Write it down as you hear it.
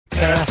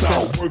pass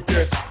out. Work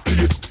that till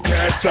you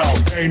pass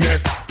out. Bang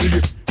that till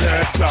you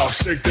pass out.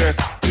 Shake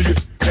that till you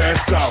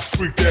pass out.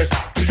 Freak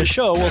that. The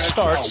show will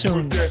start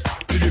soon.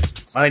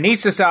 Well, it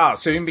needs to start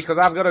soon because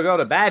I've got to go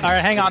to bed. All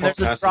right, hang on. There's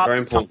a drop very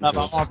that's coming important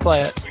up. to I want to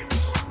play it.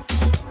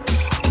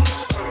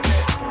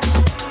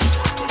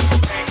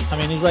 I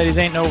mean, these ladies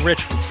ain't no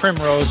Rich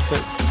Primrose,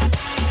 but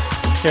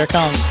here it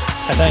comes.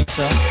 I think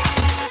so.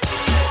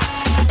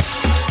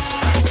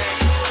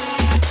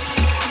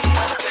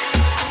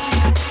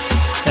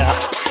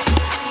 Yeah.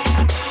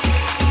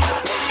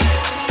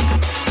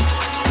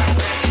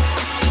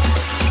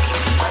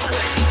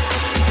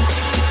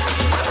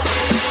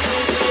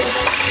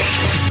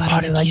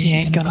 Party like you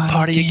ain't gonna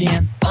party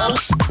again.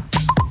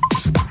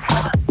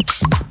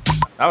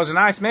 That was a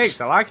nice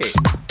mix. I like it.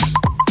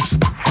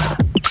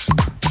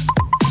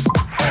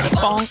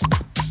 Bonk.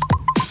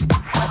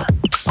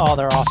 Oh,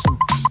 they're awesome.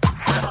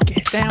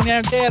 Get down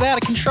there, get out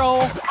of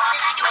control.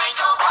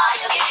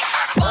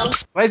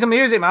 Play some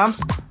music, man.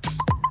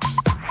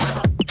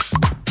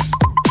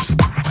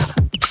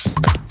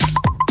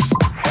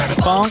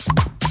 Bonk.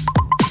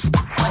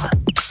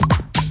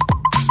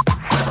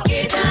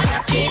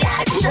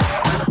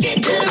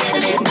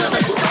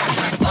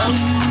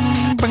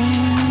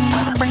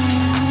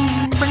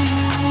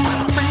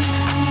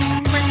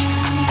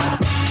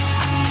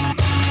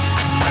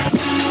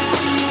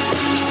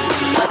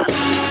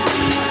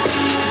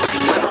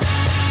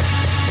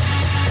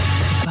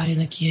 Party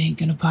like you ain't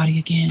gonna party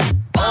again.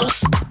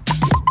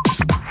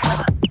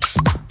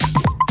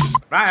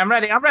 Right, I'm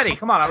ready.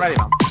 Come on, I'm ready,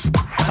 man.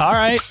 All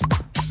right.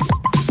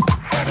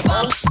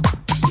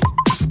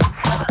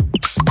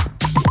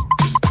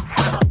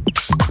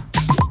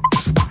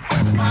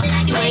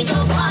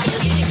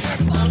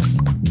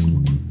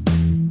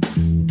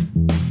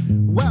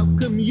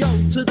 Welcome yo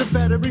to the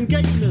veteran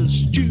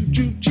gamers.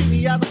 Juju,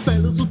 Jimmy, other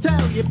fellas will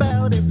tell you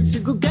about every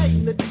single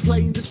game that you're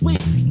playing this week.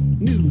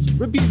 News,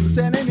 reviews,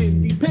 and an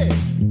indie pick.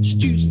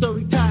 Stu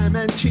story time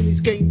and Chinny's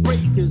game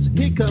breakers.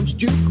 Here comes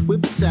Duke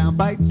with the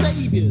soundbite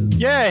saviors.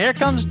 Yeah, here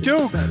comes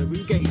Duke.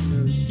 Veteran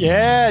gamers.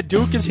 Yeah,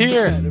 Duke is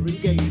here. Veteran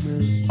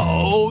gamers.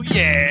 Oh,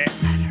 yeah.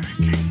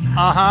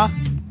 Uh-huh.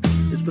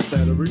 It's the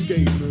veteran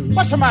gamers.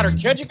 What's the matter,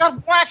 kid? You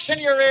got wax in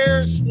your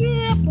ears?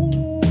 Yeah,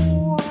 boy.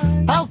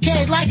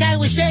 Okay, like I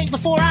was saying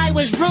before I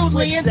was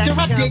rudely Switch that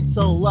interrupted.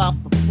 console up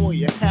before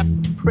you have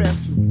to press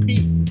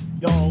repeat,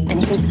 yo.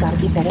 Anything's gotta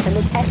be better than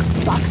this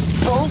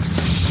Xbox Pulse.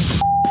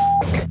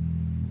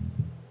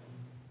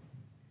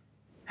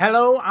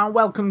 Hello and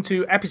welcome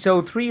to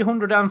episode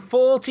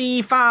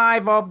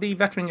 345 of the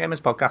Veteran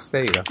Gamers Podcast.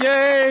 There you go.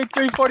 Yay,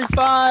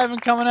 345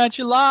 and coming at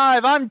you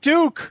live. I'm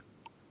Duke.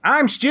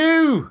 I'm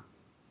Stu.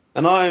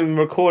 And I'm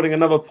recording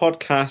another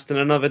podcast in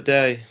another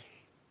day.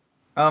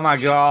 Oh my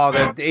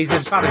god, he's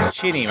as bad as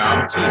Chinny,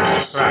 man.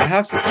 Jesus Christ. I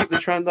have to keep the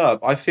trend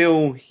up. I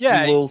feel he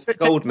will he's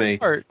scold me.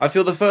 apart. I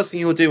feel the first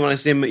thing he'll do when I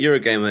see him at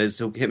Eurogamer is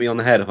he'll hit me on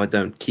the head if I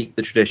don't keep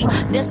the tradition.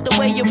 That's the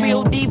way your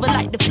real diva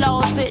like the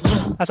flaws it.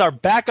 That's our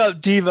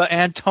backup diva,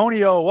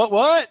 Antonio.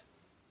 What?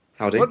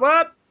 Howdy.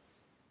 What?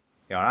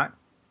 You alright?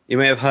 You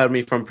may have heard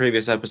me from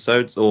previous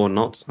episodes or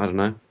not. I don't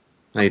know.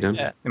 How you doing?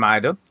 Yeah. Am I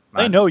done?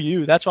 They know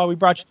you. That's why we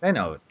brought you. They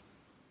know it.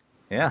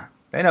 Yeah,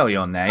 they know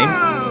your name.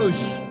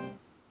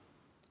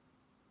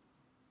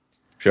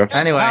 Sure.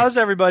 Anyway. How's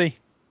everybody?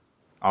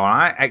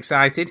 Alright,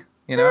 excited,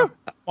 you know.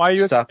 Why are you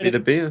Just happy excited? to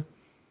be here.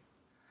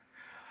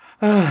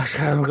 Oh,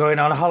 I'm going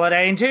on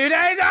holiday in 2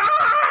 days.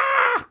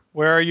 Ah!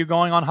 Where are you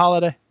going on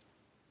holiday?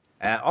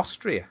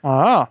 Austria.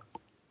 Oh,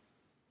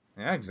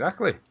 Yeah,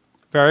 exactly.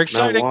 very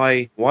Now,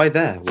 exciting. why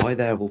there? Why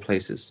there of all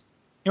places?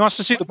 He wants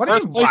to see the What do you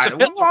mean, birthplace of why?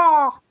 Hitler.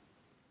 Wah!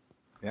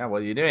 Yeah,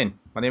 what are you doing?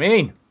 What do you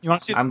mean? You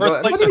want to see the I'm going-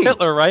 birthplace what do of you mean?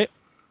 Hitler, right?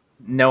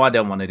 No, I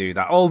don't want to do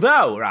that.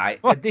 Although, right,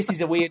 this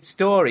is a weird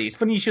story. It's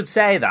funny you should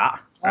say that.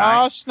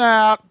 Right? Oh,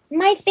 snap.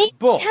 My favorite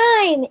But-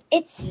 time.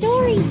 It's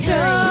story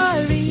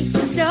time.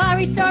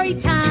 Story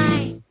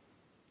time.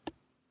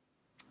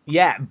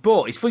 Yeah,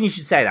 but it's funny you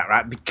should say that,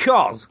 right?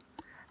 Because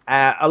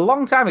a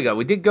long time ago,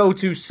 we did go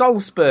to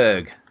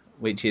Salzburg,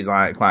 which is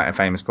like quite a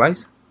famous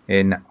place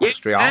in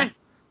Austria.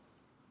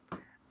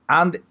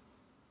 And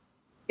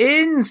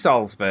in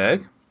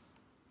Salzburg,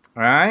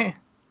 right,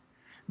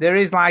 there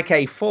is like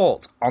a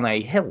fort on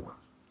a hill.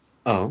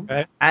 Oh.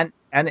 Okay. And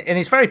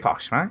it's very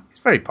posh, right? It's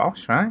very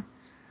posh, right?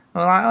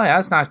 We're like, oh yeah,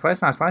 that's a nice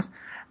place, nice place.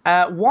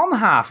 One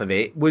half of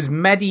it was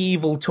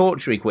medieval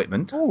torture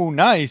equipment. Ooh,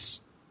 nice.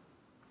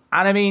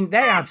 And I mean, they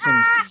had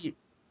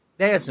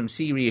some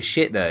serious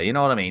shit there. You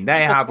know what I mean? They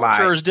People had like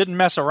torturers didn't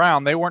mess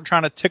around. They weren't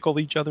trying to tickle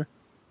each other.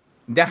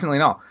 definitely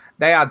not.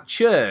 They had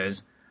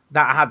chairs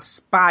that had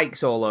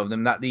spikes all over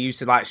them that they used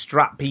to like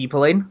strap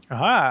people in,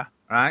 Aha.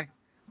 right?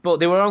 But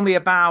they were only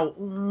about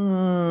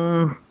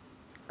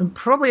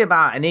probably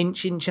about an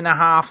inch and a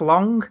half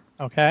long.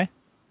 Okay.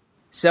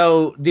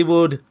 So they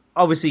would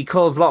obviously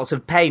cause lots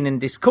of pain and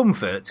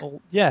discomfort,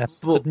 Well, yes, it's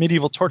But- a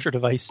medieval torture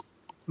device.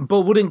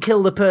 but wouldn't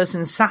kill the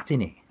person sat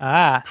in it.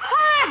 Ah,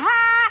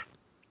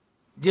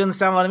 Do you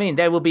understand what I mean?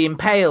 They will be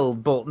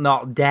impaled but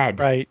not dead.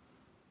 right.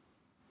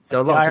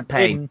 So lots Iron of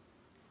pain. Maiden.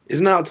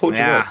 Isn't that how torture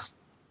Yeah. works?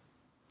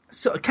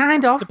 So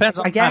kind of Depends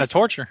on I the kind of guess.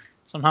 torture.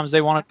 Sometimes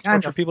they want to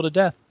Kind torture of. people to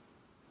death.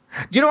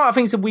 Do you know what I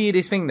think's the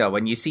weirdest thing though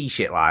when you see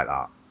shit like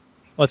that?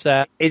 What's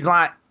that? Is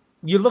like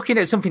you're looking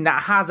at something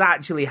that has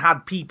actually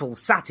had people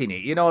sat in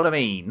it. You know what I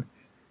mean?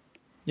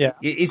 Yeah.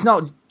 It's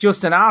not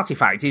just an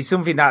artifact. It's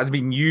something that has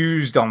been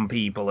used on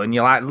people, and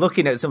you're like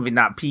looking at something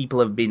that people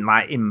have been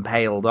like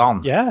impaled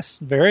on. Yes,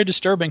 very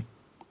disturbing.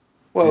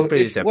 Well,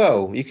 pretty simple.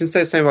 well, you can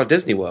say the same about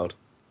Disney World.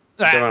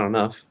 It's around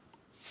enough.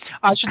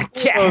 I should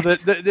say, though,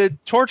 that the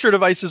torture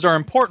devices are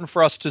important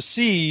for us to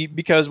see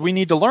because we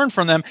need to learn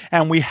from them,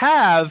 and we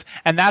have,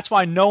 and that's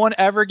why no one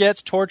ever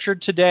gets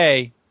tortured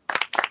today.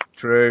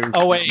 True.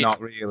 Oh, wait.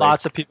 Not really.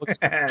 Lots of people get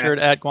tortured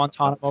at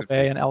Guantanamo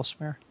Bay and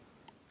elsewhere.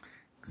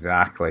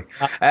 Exactly.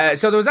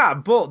 So there was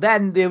that, but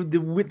then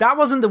that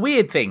wasn't the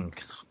weird thing.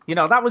 You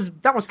know, that was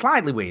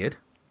slightly weird.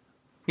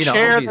 You know,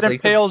 Chair that obviously,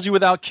 impales you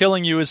without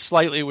killing you is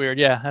slightly weird.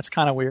 Yeah, that's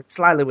kind of weird.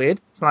 Slightly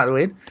weird.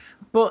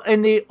 But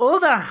in the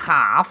other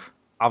half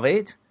of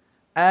it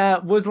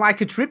was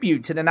like a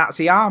tribute to the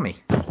Nazi army.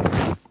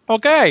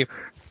 Okay.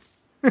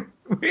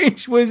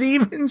 Which was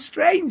even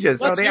stranger.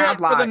 So Let's they hear had it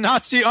for the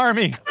Nazi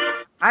army.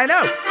 I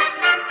know.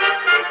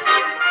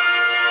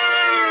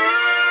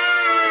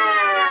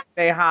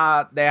 They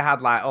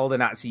had like all the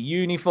Nazi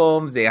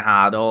uniforms. They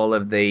had all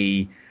of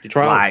the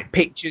like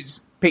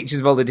pictures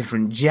of all the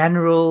different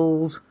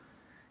generals.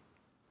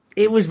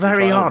 It was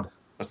very odd.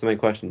 That's the main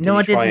question. No,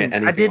 I Try didn't.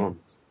 anything I did. on?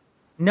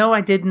 No,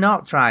 I did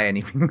not try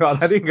anything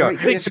on. I didn't go.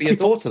 Great gift for your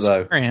daughter,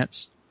 though.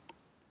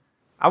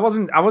 I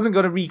wasn't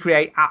going to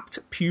recreate apt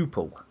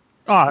pupil.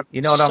 Oh,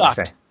 you know what I'm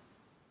saying?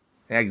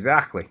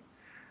 Exactly.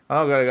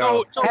 I'm gonna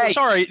go. So hey.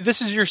 Sorry,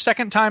 this is your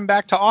second time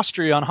back to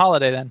Austria on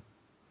holiday, then?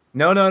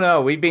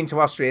 No. We've been to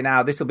Austria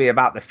now. This will be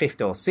about the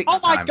 5th or 6th. Oh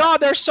my God!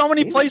 There's so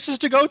many places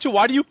to go to.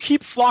 Why do you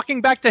keep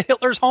flocking back to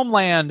Hitler's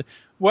homeland?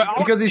 Well,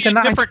 because it's a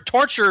different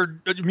torture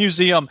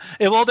museum.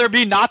 Will there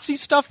be Nazi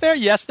stuff there?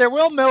 Yes, there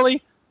will,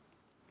 Millie.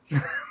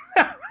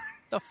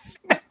 No,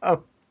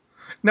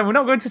 we're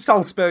not going to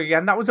Salzburg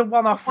again. That was a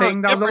one-off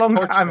thing. That was a long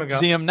time ago.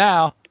 Museum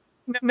now.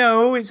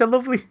 No, it's a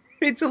lovely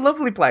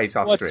place,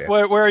 Austria.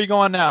 Where are you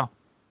going now?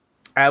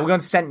 We're going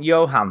to St.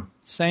 Johann.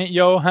 St.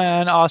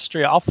 Johann,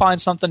 Austria. I'll find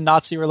something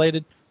Nazi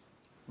related.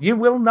 You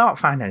will not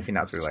find anything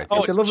Nazi related. Oh,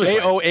 it's a lovely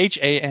place.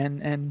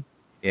 Johann.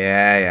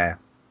 Yeah.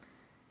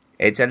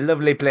 It's a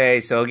lovely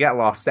place, so get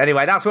lost.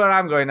 Anyway, that's where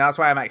I'm going. That's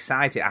why I'm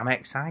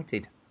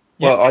excited.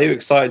 Well, are you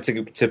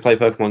excited to play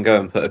Pokemon Go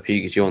and put a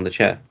Pikachu on the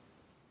chair?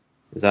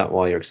 Is that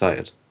why you're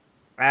excited?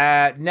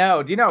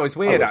 No. Do you know it's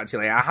weird?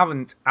 Actually, I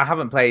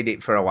haven't played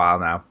it for a while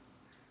now.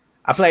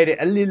 I played it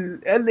a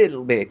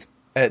little bit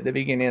at the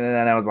beginning, and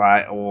then I was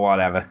like,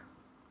 whatever.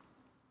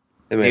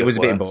 It was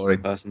a bit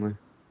boring. Personally,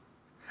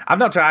 I've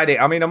not tried it.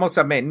 I mean, I must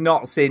admit,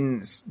 not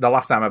since the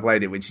last time I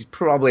played it, which is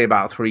probably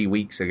about 3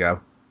 weeks ago.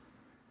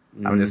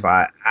 I'm just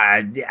like,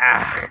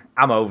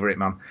 I'm over it,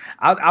 man.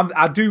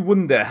 I do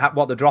wonder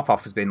what the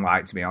drop-off has been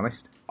like, to be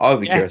honest. I would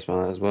be curious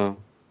about that as well.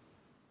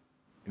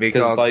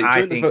 Because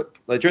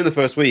during the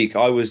first week,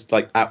 I was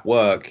like at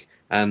work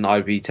and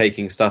I'd be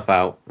taking stuff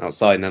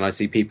outside, and then I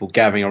see people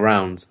gathering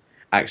around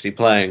actually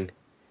playing.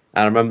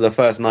 And I remember the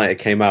first night it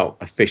came out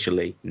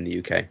officially in the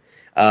UK.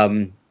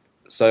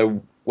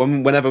 So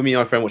whenever me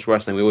and my friend watch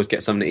wrestling, we always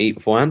get something to eat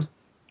beforehand.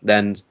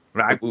 Then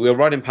we were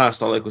riding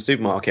past our local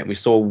supermarket and we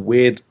saw a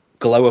weird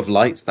glow of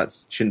lights that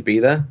shouldn't be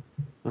there.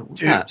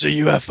 Dude, it's a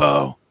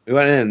UFO. We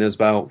went in and there's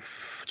about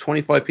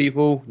 25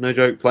 people, no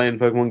joke, playing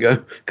Pokemon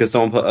Go because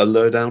someone put a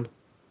lure down.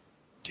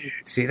 Dude,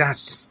 see,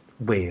 that's just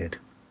weird.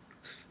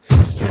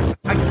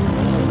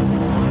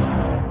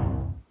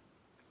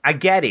 I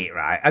get it,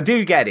 right? I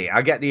do get it.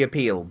 I get the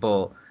appeal,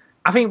 but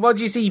I think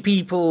once you see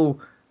people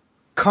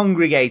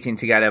congregating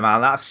together,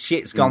 man, that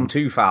shit's gone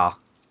too far.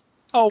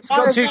 Oh, it's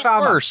gone too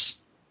far worse?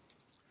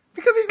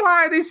 Because it's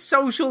like this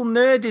social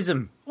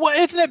nerdism. Well,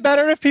 isn't it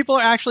better if people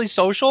are actually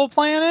social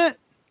playing it?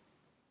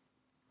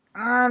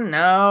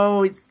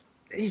 No, it's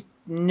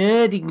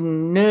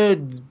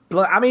nerds.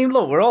 I mean,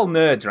 look, we're all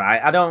nerds,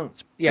 right? I don't...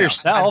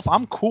 Yourself,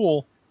 I'm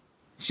cool.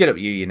 Shut up,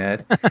 you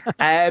nerd.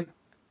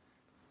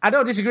 I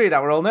don't disagree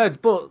that we're all nerds,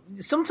 but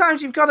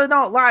sometimes you've got to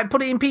not like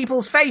put it in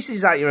people's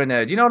faces that you're a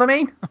nerd. You know what I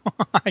mean?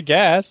 I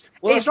guess.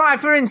 Well, it's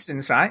like, for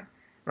instance, right?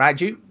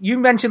 You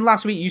mentioned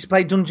last week you used to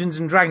play Dungeons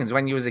and Dragons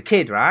when you was a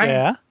kid, right?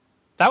 Yeah.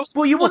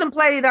 Well, you wouldn't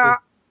play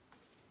that.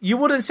 You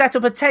wouldn't set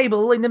up a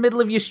table in the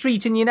middle of your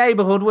street in your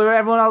neighbourhood where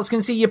everyone else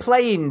can see you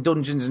playing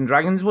Dungeons and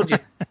Dragons, would you?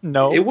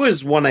 No. It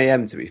was 1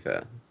 a.m. to be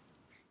fair.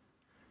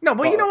 No,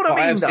 but you know what I mean,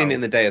 I have though. seen it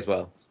in the day as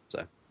well.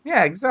 So.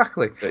 Yeah,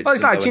 exactly. Well,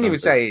 it's like Ginny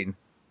was saying.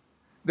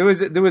 There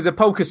was a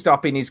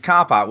Pokestop in his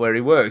car park where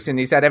he works, and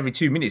he said every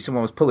 2 minutes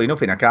someone was pulling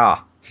up in a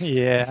car.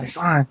 Yeah. It's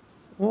like,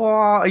 what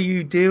are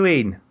you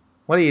doing?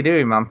 What are you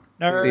doing, man?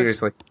 Nerds.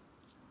 Seriously.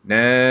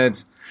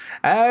 Nerds.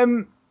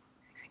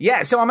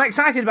 Yeah, so I'm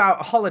excited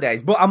about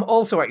holidays, but I'm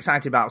also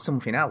excited about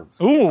something else.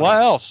 Ooh, what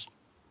else?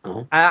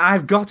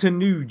 I've got a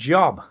new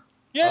job.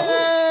 Yay!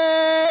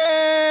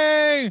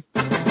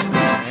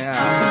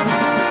 Yeah.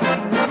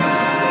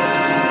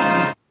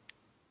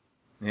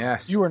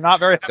 Yes. You were not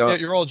very happy at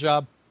your old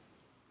job.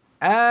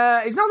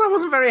 It's not that I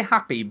wasn't very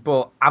happy,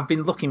 but I've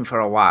been looking for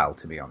a while,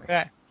 to be honest.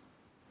 Yeah.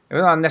 I'm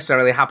not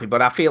necessarily happy,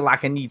 but I feel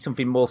like I need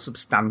something more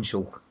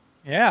substantial.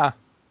 Yeah.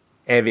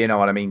 If you know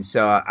what I mean.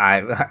 So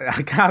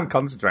I can't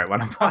concentrate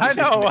when I'm I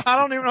know. I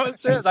don't even know what it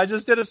says. I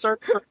just did a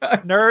search for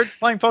nerds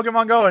playing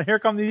Pokemon Go, and here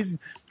come these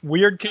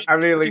weird kids. I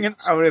really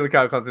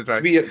can't concentrate.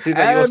 To be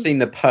that you're seeing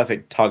the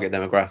perfect target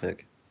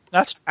demographic.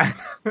 That's. I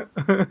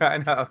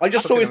know. I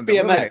just saw his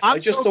BMX.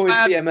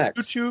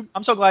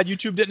 I'm so glad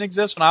YouTube didn't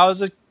exist when I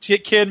was a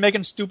kid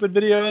making stupid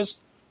videos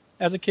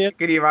as a kid.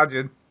 Can you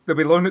imagine?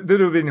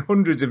 There'd have been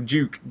hundreds of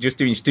Duke just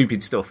doing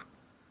stupid stuff.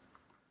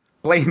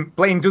 Playing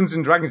Dungeons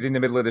and Dragons in the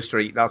middle of the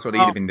street. That's what he'd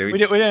have been doing. We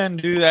didn't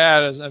do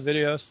that as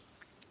videos.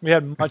 We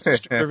had much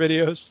stupider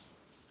videos.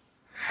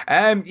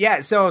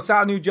 So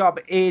start a new job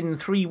in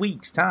 3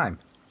 weeks' time.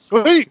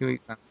 Sweet. 3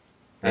 weeks' time.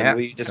 And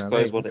we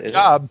disclose what it is.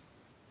 Job.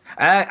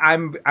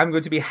 I'm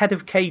going to be head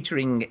of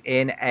catering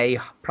in a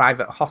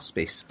private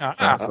hospice.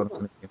 That's what I'm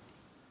going to do.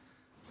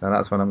 So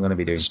that's what I'm going to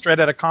be doing. Straight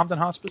out of Compton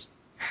Hospice?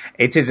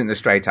 It isn't the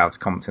straight out of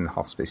Compton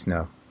Hospice,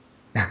 no.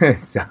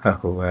 So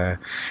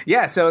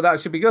that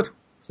should be good.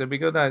 So it'll be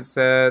good. There's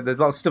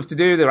lots of stuff to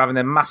do. They're having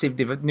a massive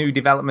new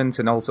development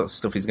and all sorts of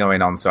stuff is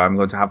going on. So I'm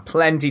going to have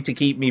plenty to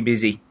keep me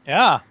busy.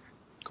 Yeah.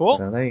 Cool.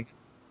 So there you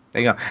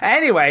go.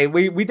 Anyway,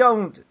 we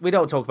don't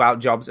talk about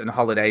jobs and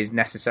holidays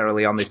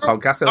necessarily on this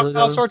podcast.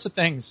 All sorts of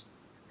things.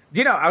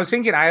 Do you know, I was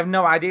thinking, I have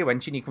no idea when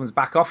Chinny comes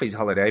back off his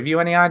holiday. Have you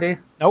any idea?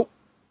 Nope.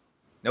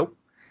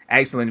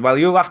 Excellent. Well,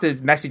 you'll have to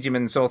message him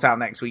and sort out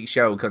next week's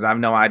show because I have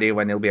no idea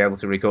when he'll be able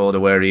to record or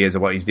where he is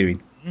or what he's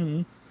doing.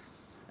 Mm-hmm.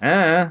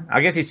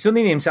 I guess he's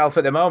sunning himself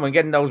at the moment,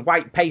 getting those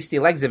white pasty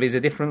legs of his a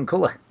different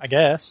colour. I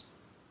guess.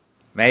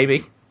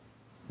 Maybe.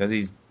 Because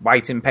he's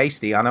white and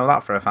pasty, I know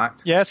that for a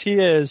fact. Yes, he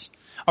is.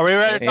 Are we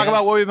ready to talk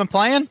about what we've been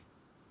playing?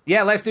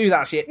 Yeah, let's do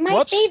that shit.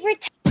 My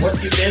favorite.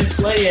 What you been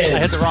playing? I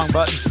hit the wrong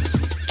button.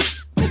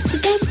 What you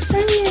been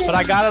playing? But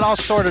I got it all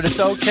sorted. It's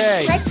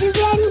okay. What you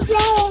been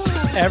playing?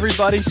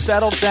 Everybody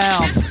settle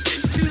down.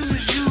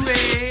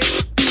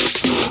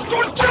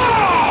 Good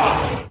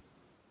job!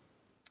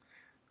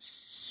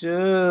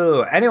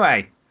 So,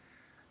 anyway,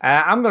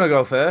 I'm going to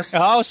go first.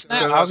 Oh,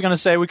 snap. I was going to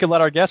say we could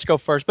let our guest go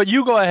first, but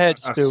you go ahead,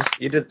 Stu.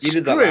 You did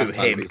that last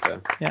time,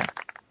 him. Yeah.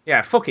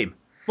 Yeah, fuck him.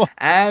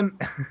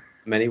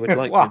 Many would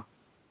like to.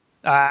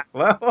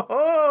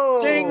 Whoa,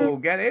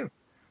 Zing. get him.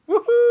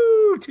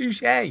 Woohoo,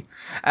 touche.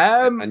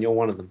 And you're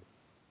one of them.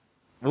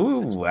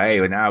 Ooh,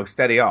 hey, now,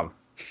 steady on.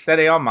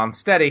 Steady on, man,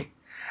 steady.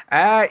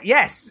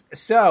 Yes,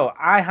 so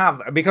I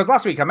have, because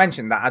last week I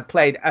mentioned that I'd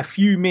played a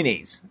few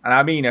minutes, and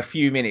I mean a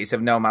few minutes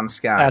of No Man's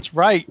Sky. That's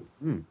right.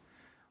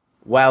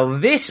 Well,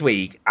 this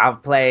week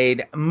I've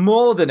played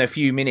more than a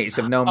few minutes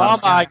of No Man's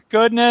Sky. Oh my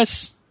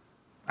goodness.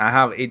 I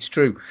have, it's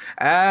true.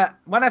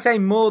 When I say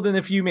more than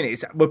a few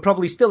minutes, we're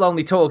probably still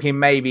only talking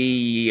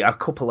maybe a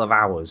couple of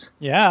hours.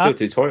 Yeah.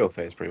 Still tutorial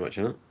phase, pretty much,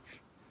 isn't it?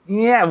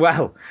 Yeah,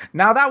 well,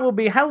 now that would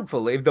be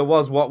helpful if there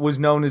was what was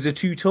known as a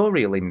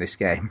tutorial in this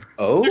game.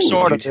 Oh,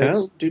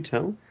 do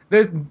tell.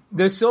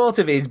 There sort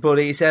of is, but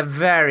it's a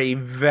very,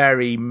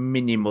 very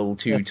minimal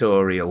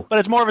tutorial. But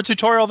it's more of a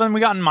tutorial than we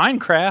got in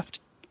Minecraft.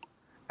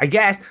 I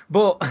guess,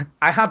 but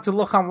I had to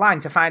look online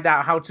to find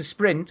out how to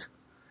sprint.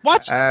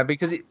 What?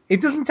 Because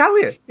it doesn't tell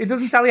you. It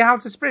doesn't tell you how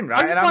to sprint,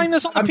 right? Are you playing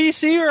this on the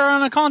PC or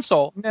on a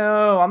console?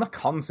 No, on the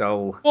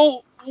console.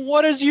 Well,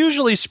 what is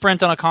usually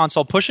sprint on a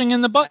console? Pushing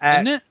in the button,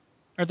 isn't it?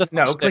 Or the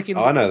no, stick? clicking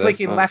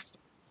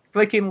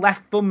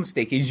left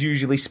thumbstick is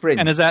usually sprint.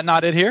 And is that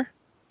not it here?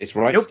 It's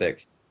right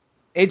stick.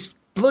 It's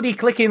bloody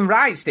clicking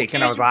right stick,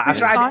 and I was like, I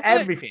tried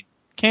everything.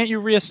 Can't you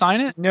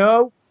reassign it?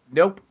 Nope.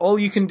 All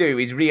you can do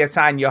is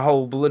reassign your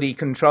whole bloody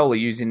controller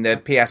using the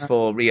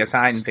PS4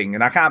 reassign thing,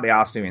 and I can't be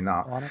arsed doing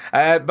that.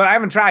 But I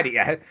haven't tried it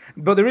yet.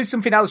 But there is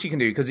something else you can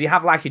do, because you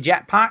have like a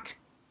jetpack.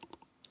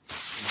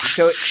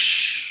 So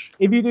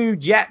if you do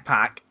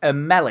jetpack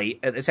and melee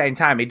at the same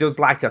time, it does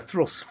like a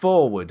thrust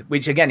forward,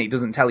 which again, it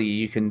doesn't tell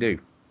you can do.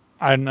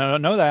 I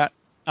know that.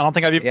 I don't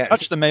think I've even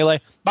touched the melee.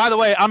 By the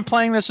way, I'm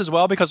playing this as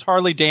well because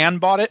Harley Dan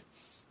bought it.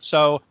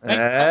 So,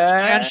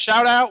 and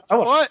shout out.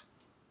 What?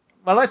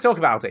 Well, let's talk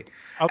about it.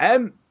 Okay.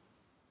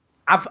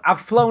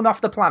 I've flown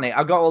off the planet.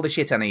 I got all the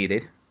shit I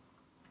needed.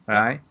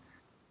 Right.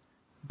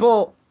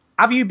 But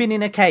have you been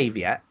in a cave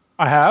yet?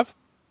 I have.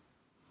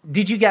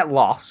 Did you get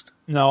lost?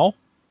 No.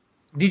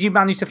 Did you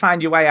manage to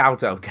find your way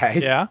out okay?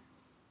 Yeah.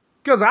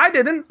 Because I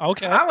didn't.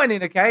 Okay. I went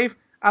in a cave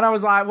and I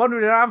was like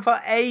wandering around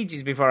for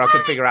ages before I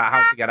could figure out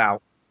how to get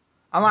out.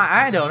 I'm like,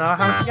 I don't know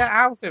how to get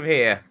out of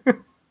here.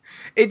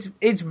 It's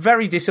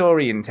very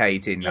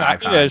disorientating. Yeah,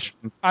 it is.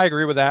 I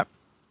agree with that.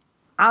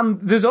 And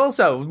there's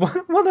also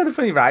one other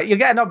thing, right? You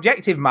get an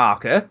objective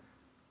marker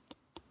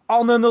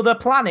on another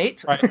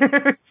planet.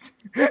 Right.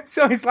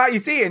 So it's like you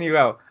see it and you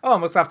go, oh, I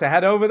must have to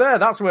head over there.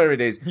 That's where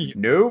it is.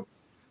 Nope.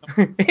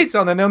 It's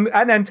on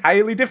an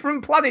entirely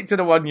different planet to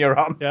the one you're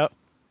on. Yep.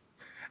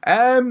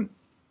 I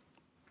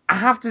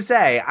have to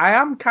say,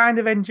 I am kind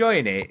of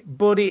enjoying it,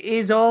 but it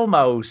is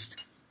almost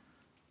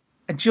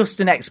just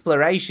an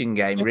exploration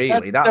game,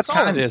 really. That's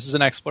all it is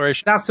an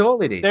exploration. That's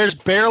all it is. There's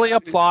barely a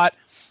plot.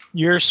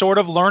 You're sort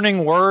of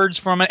learning words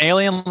from an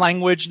alien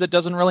language that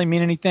doesn't really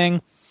mean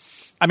anything.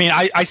 I mean,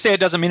 I say it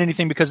doesn't mean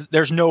anything because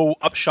there's no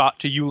upshot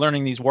to you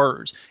learning these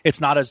words.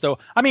 It's not as though,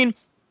 I mean,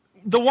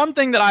 the one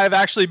thing that I have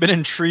actually been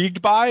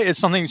intrigued by is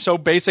something so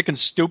basic and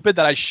stupid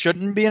that I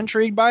shouldn't be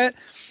intrigued by it.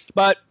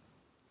 But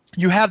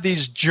you have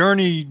these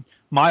journey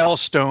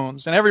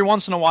milestones, and every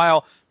once in a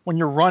while when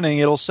you're running,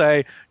 it'll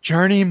say,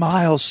 journey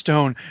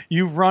milestone,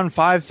 you've run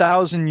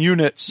 5,000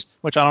 units,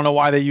 which I don't know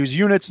why they use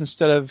units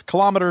instead of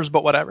kilometers,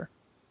 but whatever.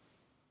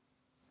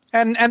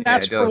 And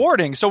that's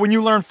rewarding. So when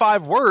you learn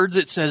 5 words,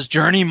 it says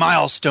journey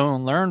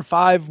milestone, learn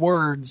 5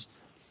 words.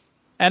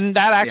 And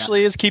that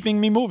actually is keeping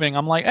me moving.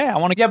 I'm like, hey, I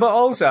want to. Yeah, but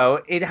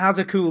also it has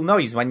a cool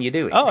noise when you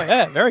do it. Oh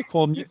yeah, very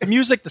cool. The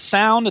music, the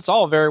sound, it's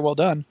all very well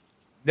done.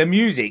 The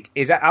music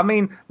is, I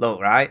mean, look,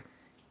 right,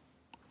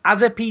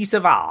 as a piece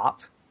of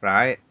art,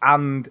 right,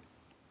 and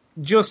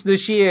just the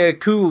sheer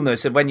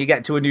coolness of when you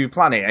get to a new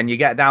planet and you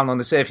get down on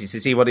the surface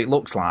to see what it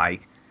looks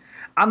like.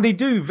 And they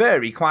do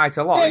vary quite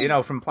a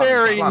lot, from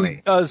planet to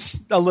planet.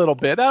 A little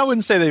bit. I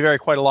wouldn't say they vary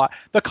quite a lot.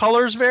 The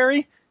colors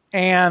vary,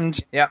 and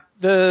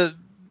whether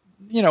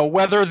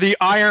the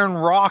iron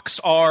rocks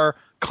are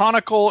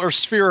conical or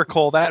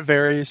spherical, that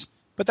varies.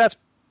 But that's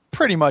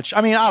pretty much,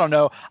 I mean, I don't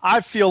know.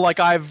 I feel like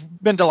I've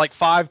been to like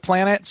 5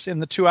 planets in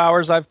the 2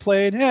 hours I've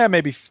played.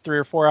 Maybe 3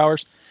 or 4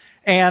 hours.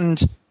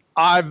 And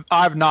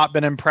I've not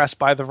been impressed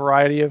by the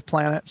variety of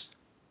planets.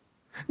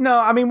 No,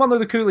 I mean, one of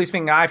the coolest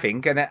things I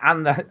think,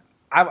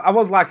 I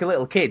was like a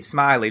little kid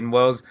smiling,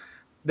 was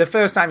the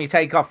first time you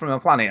take off from a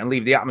planet and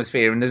leave the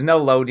atmosphere and there's no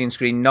loading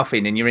screen,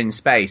 nothing, and you're in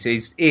space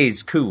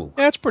is cool.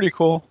 Yeah, it's pretty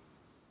cool.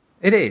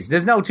 It is.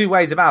 There's no two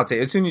ways about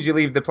it. As soon as you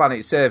leave the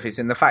planet's surface,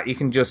 and the fact you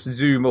can just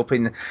zoom up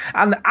in,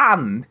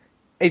 and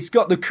it's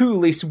got the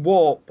coolest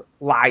warp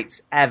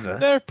lights ever.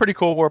 They're pretty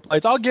cool warp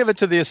lights. I'll give it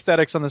to the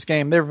aesthetics on this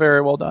game. They're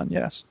very well done,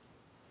 yes.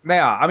 They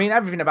are. I mean,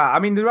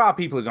 there are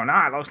people who go,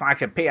 it looks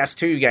like a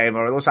PS2 game,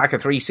 or it looks like a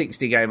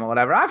 360 game, or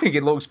whatever. I think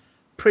it looks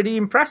pretty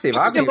impressive.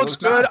 I think it looks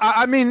good. Nice.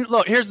 I mean,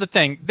 look, here's the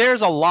thing.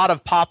 There's a lot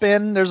of pop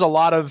in. There's a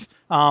lot of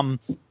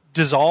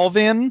dissolve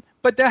in,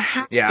 but there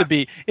has to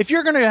be. If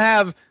you're going to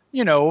have,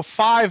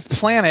 5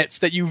 planets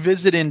that you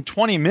visit in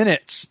 20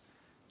 minutes,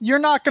 you're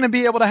not going to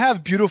be able to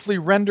have beautifully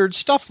rendered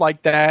stuff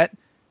like that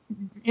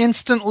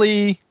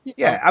instantly.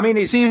 Yeah, I mean,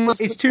 it's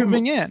too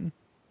moving in.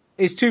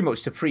 It's too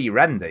much to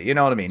pre-render, you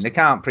know what I mean? They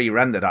can't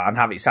pre-render that and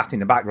have it sat in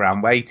the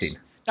background waiting.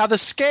 Now, the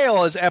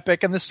scale is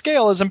epic, and the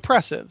scale is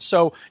impressive,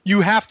 so you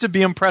have to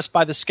be impressed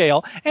by the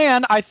scale,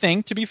 and I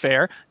think, to be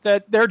fair,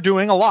 that they're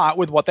doing a lot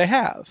with what they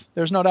have.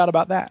 There's no doubt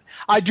about that.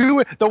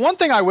 The one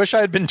thing I wish I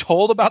had been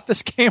told about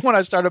this game when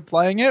I started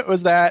playing it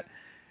was that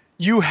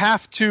you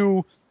have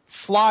to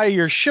fly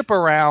your ship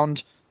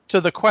around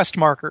to the quest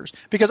markers,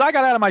 because I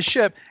got out of my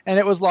ship, and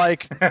it was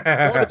like, go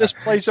to this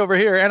place over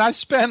here, and I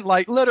spent,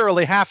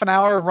 literally half an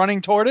hour running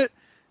toward it,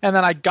 and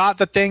then I got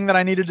the thing that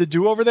I needed to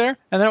do over there.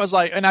 And then it was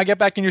like, and I get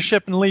back in your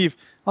ship and leave.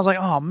 I was like,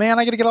 oh man,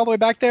 I got to get all the way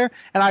back there.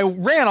 And I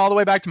ran all the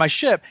way back to my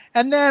ship.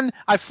 And then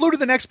I flew to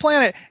the next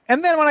planet.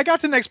 And then when I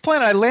got to the next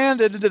planet, I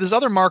landed into this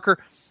other marker.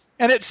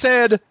 And it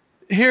said,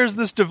 here's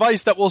this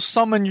device that will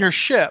summon your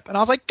ship. And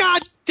I was like,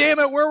 God damn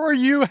it, where were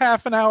you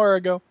half an hour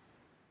ago?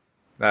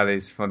 That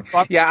is funny.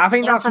 Well, I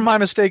think that's from my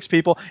mistakes,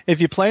 people.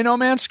 If you play No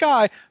Man's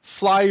Sky,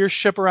 fly your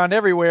ship around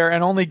everywhere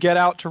and only get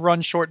out to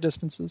run short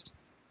distances.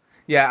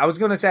 Yeah, I was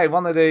going to say,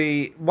 one of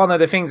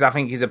the things I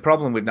think is a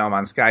problem with No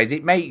Man's Sky is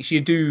it makes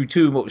you do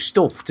too much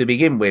stuff to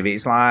begin with.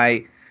 It's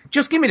like,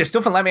 just give me the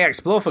stuff and let me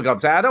explore, for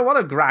God's sake. I don't want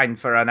to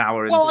grind for an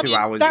hour and 2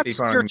 hours. That's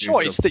your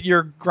choice that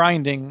you're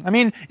grinding. I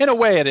mean, in a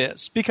way it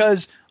is,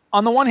 because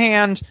on the one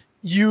hand,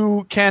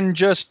 you can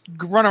just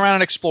run around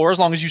and explore as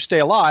long as you stay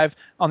alive.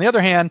 On the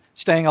other hand,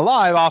 staying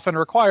alive often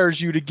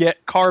requires you to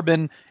get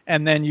carbon,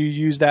 and then you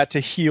use that to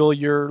heal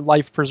your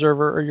life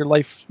preserver or your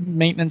life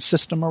maintenance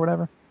system or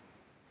whatever.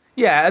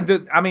 Yeah,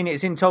 I mean,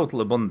 it's in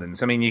total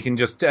abundance. I mean, you can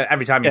just,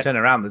 every time you turn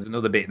around, there's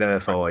another bit there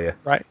for you.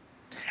 Right.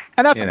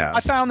 And that's, I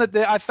found that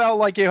I felt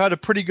like you had a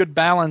pretty good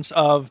balance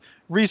of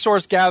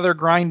resource gather,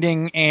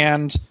 grinding,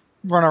 and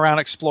run around,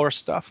 explore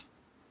stuff.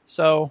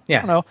 So, I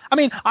don't know. I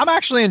mean, I'm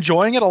actually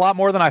enjoying it a lot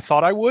more than I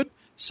thought I would.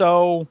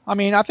 So, I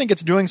mean, I think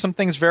it's doing some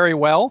things very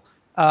well.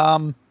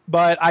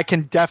 But I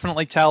can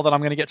definitely tell that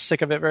I'm going to get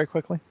sick of it very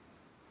quickly.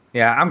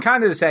 Yeah, I'm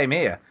kind of the same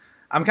here.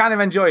 I'm kind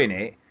of enjoying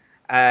it.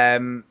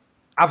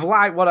 I've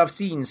liked what I've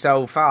seen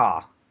so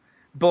far.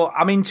 But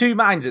I'm in two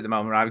minds at the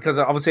moment, right? Because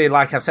obviously,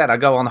 like I've said, I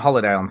go on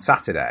holiday on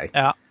Saturday.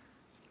 Yeah.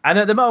 And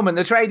at the moment,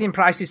 the trading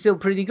price is still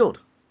pretty good.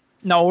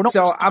 No,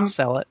 don't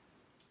sell it.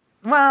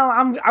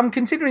 Well, I'm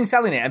considering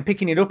selling it and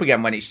picking it up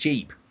again when it's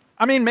cheap.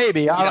 I mean,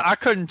 maybe. I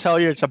couldn't tell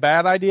you it's a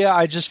bad idea.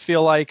 I just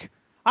feel like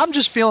I'm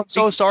just feeling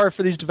so sorry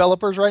for these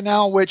developers right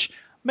now, which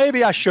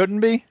maybe I shouldn't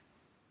be.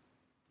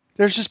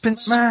 There's just been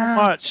so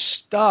much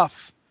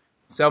stuff.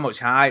 So much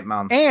hype,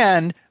 man.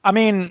 And, I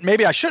mean,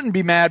 maybe I shouldn't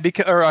be mad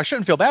or I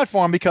shouldn't feel bad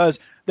for them, because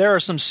there are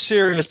some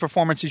serious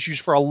performance issues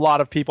for a lot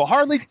of people.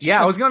 I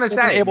was going to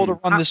say, able to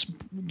run this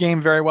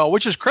game very well,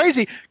 which is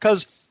crazy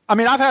because, I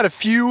mean, I've had a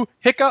few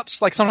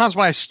hiccups. Like sometimes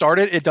when I start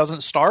it, it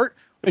doesn't start,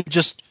 It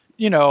just,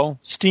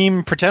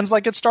 Steam pretends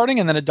like it's starting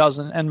and then it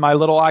doesn't, and my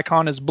little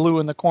icon is blue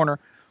in the corner.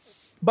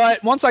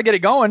 But once I get it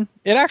going,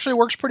 it actually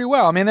works pretty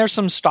well. I mean, there's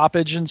some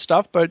stoppage and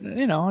stuff, but,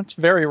 it's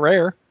very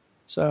rare.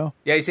 So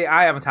Yeah, you see,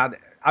 I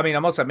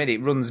must admit,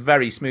 it runs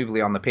very smoothly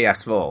on the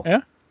PS4.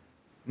 Yeah?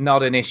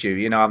 Not an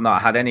issue. I've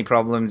not had any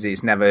problems.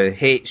 It's never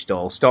hitched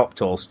or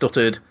stopped or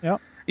stuttered. Yeah.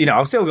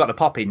 I've still got the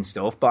pop-in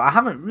stuff, but I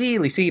haven't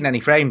really seen any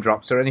frame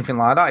drops or anything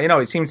like that.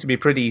 It seems to be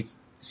pretty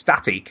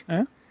static.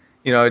 Yeah.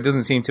 It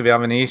doesn't seem to be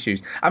having any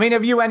issues. I mean,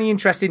 have you any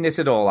interest in this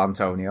at all,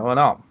 Antonio, or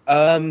not?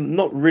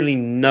 Not really,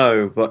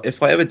 no. But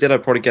if I ever did,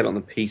 I'd probably get it on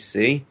the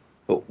PC.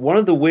 But one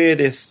of the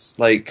weirdest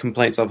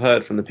complaints I've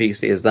heard from the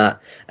PC is that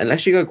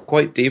unless you go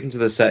quite deep into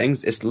the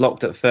settings, it's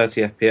locked at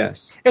 30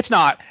 FPS. It's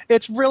not.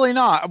 It's really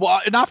not.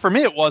 Well, not for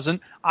me. It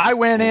wasn't. I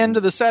went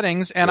into the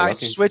settings and I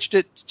switched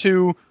it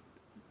to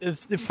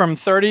from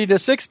 30 to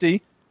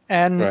 60,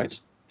 and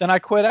then I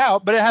quit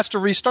out. But it has to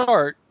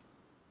restart.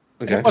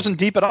 Okay. It wasn't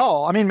deep at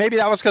all. I mean, maybe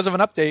that was because of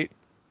an update.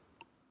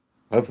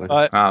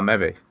 Hopefully.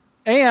 Maybe.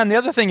 And the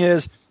other thing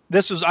is,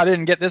 I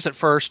didn't get this at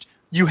first.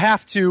 You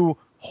have to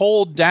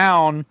hold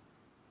down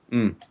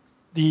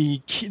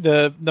the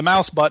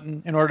mouse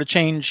button in order to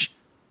change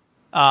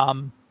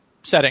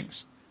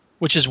settings,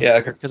 which is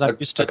weird because I'm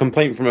used to. A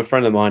complaint from a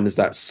friend of mine is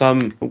that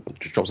some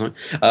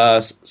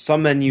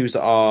menus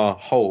are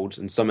hold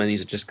and some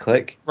menus are just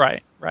click.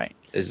 Right.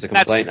 Is the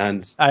complaint,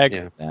 and I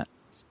agree with that.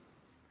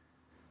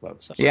 Well,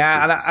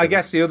 and I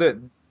guess the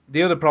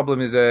other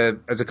problem as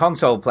a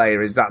console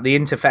player is that the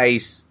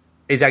interface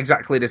is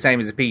exactly the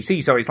same as a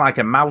PC, so it's like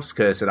a mouse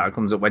cursor that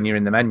comes up when you're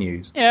in the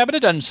menus. Yeah, but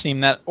it doesn't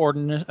seem that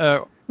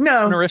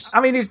onerous.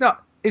 I mean, it's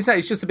not. It's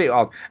just a bit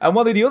odd. And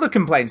one of the other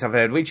complaints I've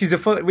heard, which is a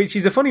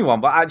funny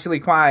one, but actually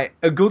quite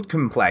a good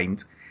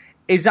complaint,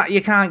 is that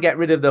you can't get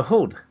rid of the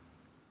HUD.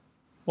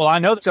 Well, I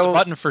know there's a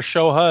button for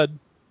show HUD.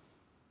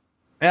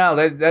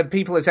 Yeah,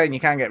 people are saying you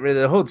can't get rid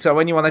of the HUD, so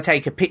when you want to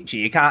take a picture,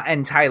 you can't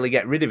entirely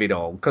get rid of it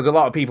all, because a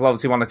lot of people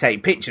obviously want to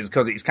take pictures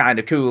because it's kind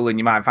of cool and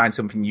you might find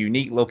something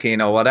unique looking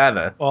or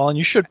whatever. Well, and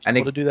you should be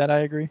able to do that, I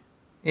agree.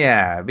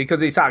 Yeah,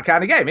 because it's that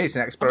kind of game. It's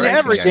an exploration game.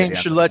 Every game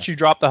should let you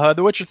drop the HUD.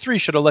 The Witcher 3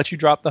 should have let you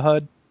drop the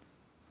HUD.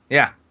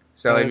 Yeah,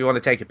 so if you want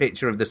to take a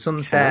picture of the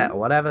sunset or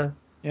whatever,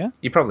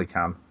 you probably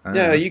can.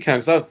 Yeah, you can,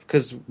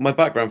 because my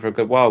background for a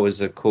good while was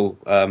a cool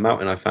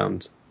mountain I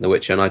found in The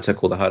Witcher, and I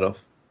took all the HUD off.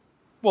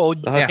 Well,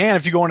 you can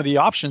if you go into the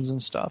options and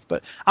stuff,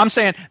 but I'm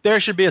saying there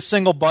should be a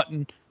single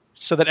button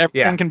so that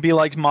everything can be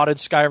like modded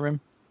Skyrim.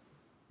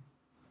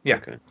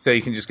 Yeah, so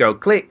you can just go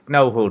click,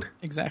 no HUD.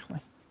 Exactly.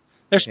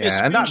 There should be a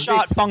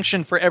screenshot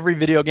function for every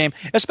video game,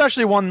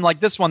 especially one like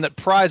this one that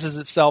prizes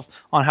itself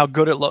on how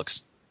good it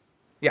looks.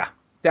 Yeah,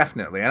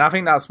 definitely. And I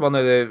think that's one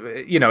of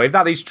the, if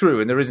that is true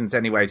and there isn't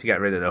any way to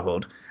get rid of the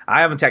HUD, I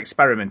haven't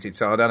experimented,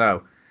 so I don't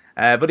know.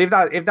 But if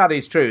that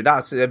is true,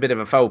 that's a bit of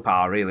a faux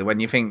pas, really, when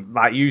you think,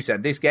 like you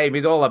said, this game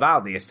is all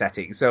about the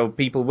aesthetic, so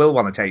people will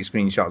want to take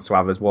screenshots to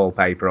have as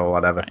wallpaper or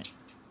whatever. Right.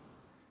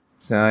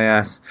 So,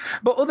 yes.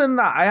 But other than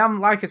that, I am,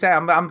 like I say,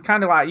 I'm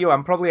kind of like you.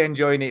 I'm probably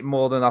enjoying it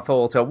more than I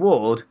thought I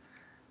would.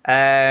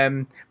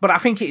 But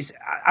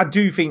I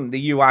do think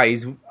the UI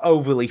is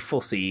overly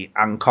fussy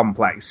and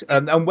complex,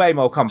 and way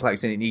more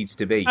complex than it needs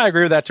to be. I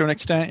agree with that to an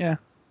extent, yeah.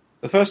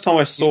 The first time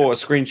I saw a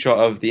screenshot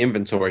of the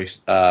inventory,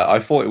 I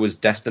thought it was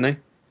Destiny.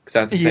 Because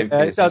that's the same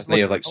thing as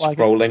Destiny of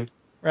scrolling.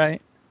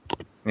 Right.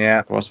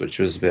 Yeah. Which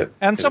was a bit...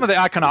 And some of the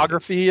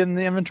iconography in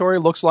the inventory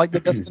looks like the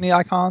Destiny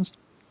icons.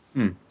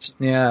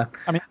 Yeah.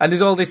 And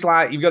there's all this,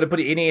 you've got to put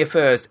it in here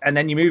first, and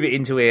then you move it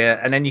into here,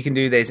 and then you can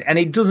do this. And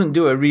it doesn't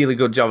do a really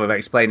good job of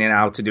explaining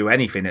how to do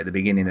anything at the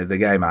beginning of the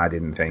game, I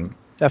didn't think.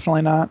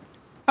 Definitely not.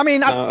 I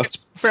mean, I think it's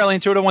fairly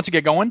intuitive once you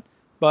get going,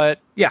 but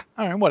yeah,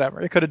 all right, whatever.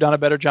 It could have done a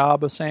better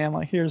job of saying,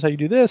 here's how you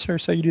do this,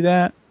 here's how you do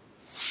that.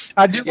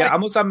 I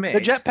must admit,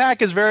 the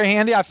jetpack is very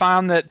handy. I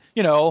found that,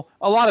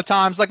 a lot of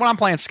times, like when I'm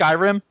playing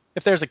Skyrim,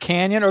 if there's a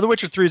canyon, or The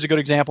Witcher 3 is a good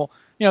example,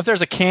 if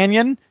there's a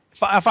canyon,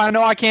 if I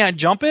know I can't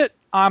jump it,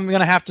 I'm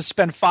going to have to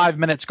spend 5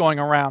 minutes going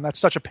around. That's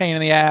such a pain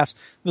in the ass.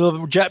 The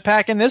little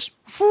jetpack in this,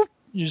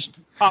 you just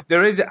pop.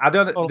 There is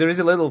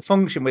a little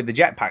function with the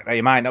jetpack that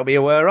you might not be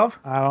aware of.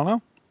 I don't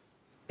know.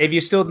 If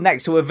you stood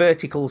next to a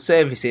vertical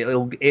surface,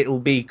 it'll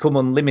become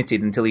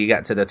unlimited until you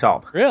get to the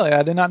top. Really?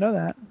 I did not know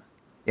that.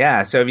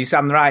 Yeah, so if you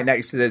stand right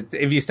next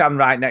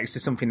to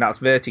something that's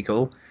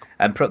vertical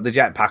and put the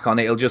jetpack on,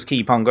 it'll just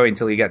keep on going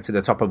until you get to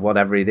the top of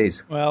whatever it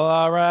is. Well,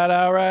 all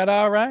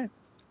right.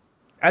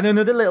 And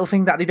another little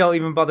thing that they don't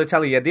even bother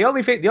telling you. The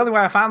only way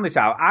I found this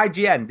out,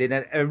 IGN did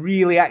a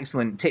really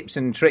excellent tips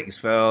and tricks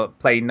for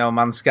playing No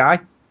Man's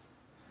Sky.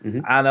 Mm-hmm.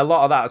 And a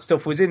lot of that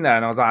stuff was in there,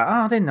 and I was like,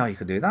 I didn't know you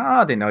could do that.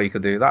 I didn't know you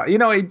could do that.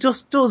 It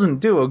just doesn't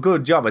do a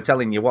good job of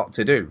telling you what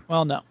to do.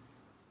 Well, no.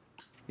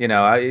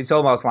 It's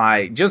almost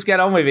like, just get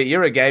on with it.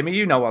 You're a gamer.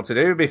 You know what to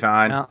do. It'll be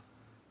fine.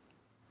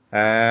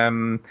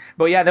 No.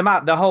 But yeah,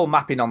 the whole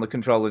mapping on the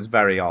controller is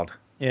very odd.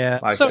 Yeah,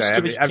 like so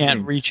stupid you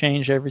can't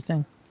rechange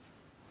everything.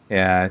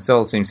 Yeah, it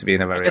all seems to be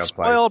in a very odd place. It's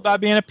spoiled by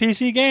being a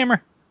PC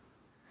gamer.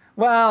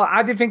 Well,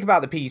 I did think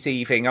about the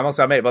PC thing, I must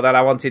admit, but then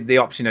I wanted the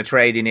option of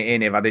trading it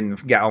in if I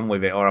didn't get on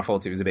with it, or I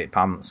thought it was a bit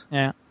pants.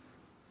 Yeah.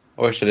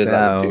 Or I should have did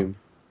that with Doom.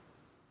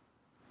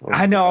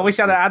 I know, I wish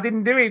I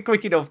didn't do it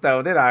quick enough,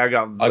 though, did I? I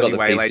got the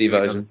way PC late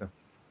version.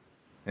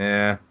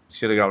 Yeah,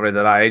 should have got rid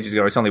of that ages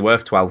ago. It's only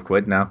worth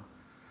 £12 now.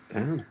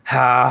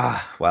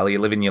 Well, you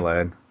live and you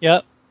learn.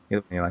 Yep. You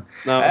live and you learn.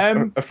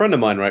 Now, a friend of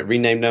mine, right,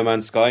 renamed No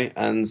Man's Sky,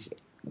 and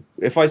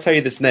if I tell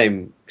you this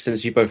name,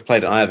 since you both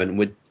played it, I haven't,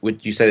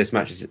 would you say this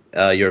matches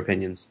your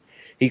opinions?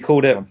 He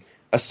called it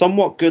a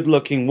somewhat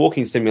good-looking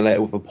walking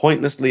simulator with a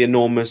pointlessly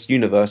enormous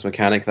universe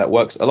mechanic that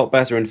works a lot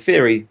better in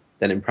theory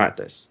than in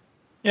practice.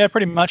 Yeah,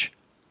 pretty much.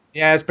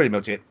 Yeah, that's pretty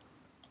much it.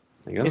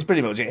 It's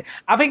pretty much it.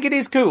 I think it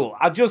is cool.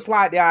 I just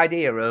like the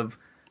idea of,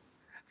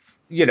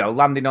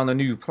 landing on a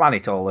new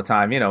planet all the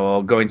time,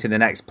 or going to the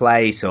next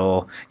place,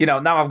 or,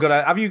 now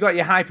have you got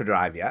your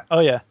hyperdrive yet? Oh,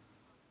 yeah.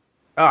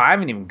 Oh, I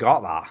haven't even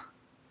got that.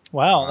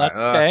 Wow, that's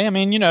okay. I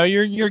mean,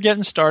 you're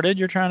getting started.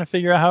 You're trying to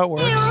figure out how it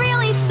works. You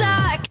really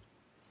suck.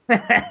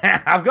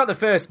 I've got the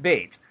first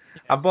bit.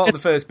 I bought the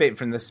first bit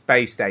from the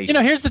space station.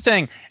 Here's the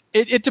thing.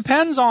 It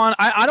depends on...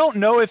 I don't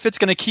know if it's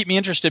going to keep me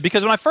interested,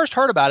 because when I first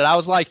heard about it, I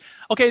was like,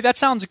 okay, that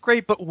sounds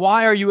great, but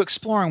why are you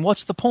exploring?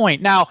 What's the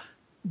point? Now,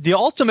 the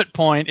ultimate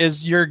point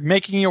is you're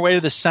making your way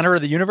to the center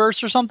of the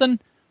universe or something.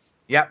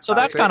 Yeah. So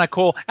that's kind of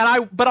cool.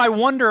 But I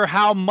wonder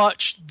how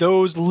much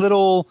those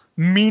little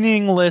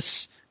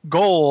meaningless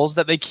goals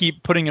that they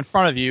keep putting in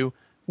front of you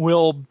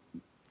will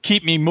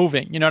keep me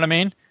moving. You know what I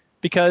mean?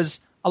 Because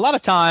a lot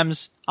of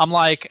times I'm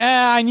like,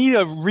 I need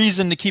a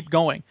reason to keep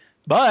going.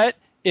 But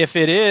if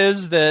it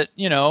is that,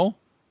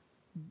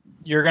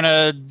 you're going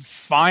to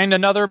find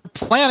another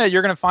planet,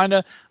 you're going to find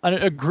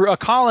a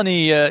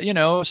colony,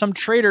 some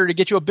trader to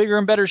get you a bigger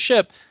and better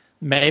ship,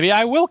 maybe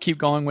I will keep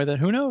going with it.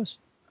 Who knows?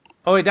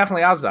 Oh, it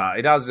definitely has that.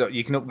 It has.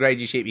 You can upgrade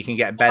your ship. You can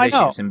get better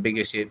ships and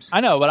bigger ships. I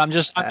know, but I'm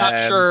not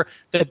sure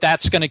that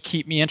that's going to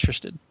keep me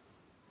interested.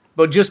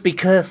 But just be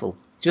careful.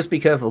 Just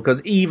be careful,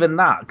 because even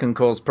that can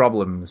cause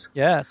problems.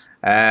 Yes.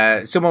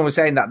 Someone was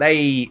saying that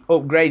they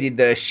upgraded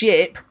their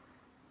ship,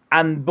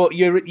 but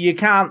you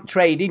can't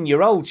trade in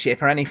your old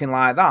ship or anything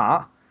like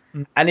that.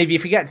 And if you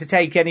forget to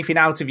take anything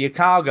out of your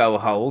cargo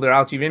hold or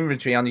out of your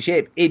inventory on your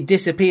ship, it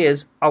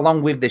disappears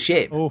along with the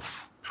ship.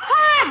 Oof.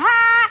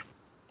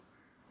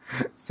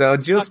 So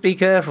just be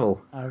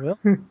careful. I will.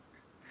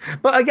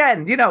 But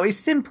again, it's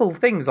simple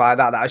things like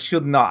that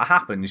should not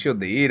happen, should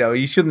they?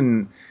 You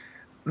shouldn't.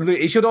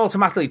 It should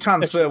automatically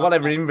transfer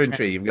whatever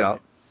inventory you've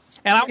got.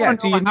 And I want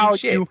to know how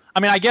you... I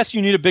mean, I guess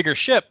you need a bigger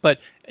ship, but,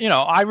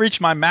 I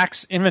reached my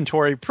max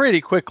inventory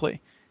pretty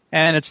quickly.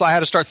 And it's like I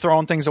had to start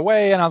throwing things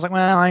away, and I was like,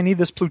 well, I need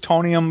this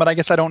plutonium, but I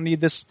guess I don't need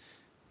this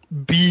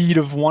bead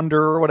of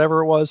wonder or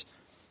whatever it was.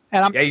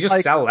 And I'm you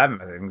just sell them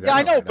things. Yeah,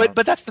 I know,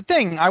 but that's the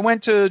thing. I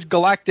went to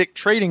Galactic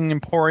Trading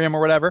Emporium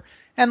or whatever,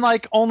 and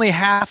only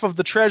half of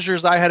the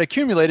treasures I had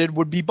accumulated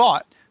would be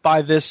bought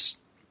by this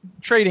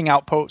trading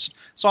outpost.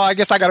 So I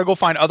guess I got to go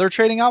find other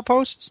trading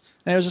outposts.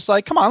 And it was just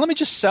like, come on, let me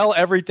just sell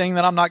everything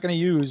that I'm not going to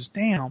use.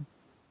 Damn.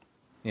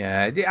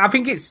 Yeah, I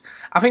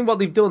think what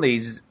they've done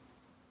is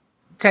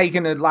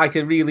taken a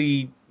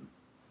really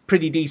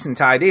pretty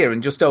decent idea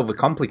and just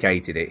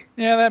overcomplicated it.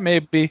 Yeah, that may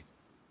be.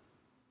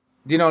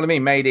 Do you know what I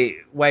mean? Made it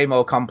way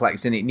more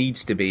complex than it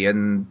needs to be,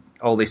 and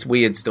all this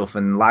weird stuff.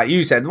 And like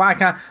you said,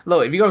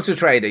 if you go to a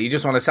trader, you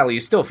just want to sell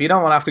your stuff. You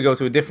don't want to have to go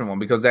to a different one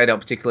because they don't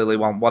particularly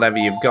want whatever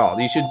you've got.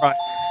 You should.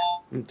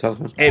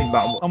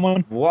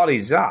 Someone. What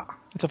is that?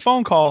 It's a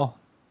phone call.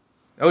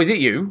 Oh, is it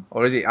you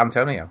or is it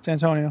Antonio? It's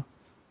Antonio.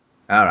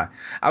 All right.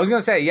 I was going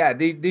to say, yeah,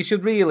 they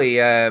should really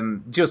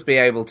just be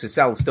able to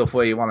sell stuff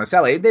where you want to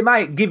sell it. They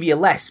might give you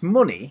less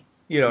money.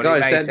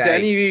 Guys, do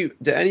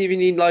any of you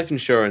need life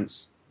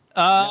insurance?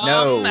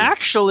 No.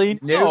 Actually,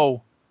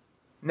 no.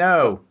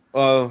 No.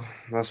 Oh,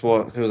 that's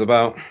what it was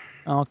about.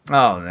 Oh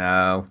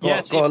no.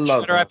 Yes,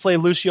 I play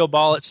Lucio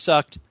Ball. It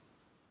sucked.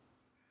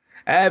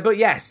 But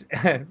yes.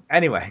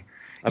 Anyway.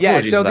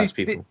 Apologies to those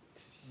people.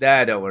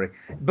 Don't worry.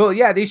 But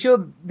yeah, they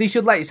should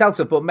let you sell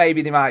stuff, but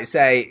maybe they might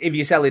say if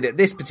you sell it at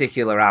this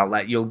particular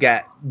outlet, you'll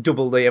get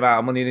double the amount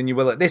of money than you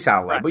will at this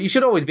outlet. Right. But you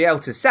should always be able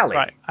to sell it.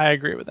 Right, I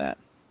agree with that.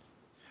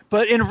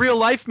 But in real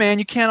life, man,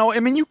 you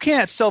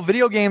can't sell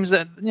video games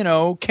at,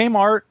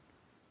 Kmart.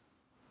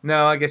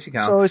 No, I guess you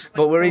can't. So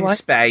but we're in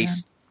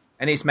space,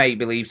 and it's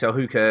make-believe, so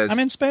who cares? I'm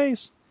in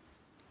space.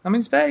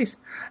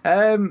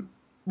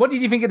 What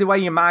did you think of the way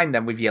you mine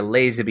them with your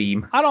laser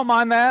beam? I don't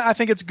mind that. I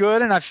think it's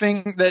good, and I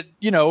think that,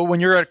 when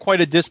you're at quite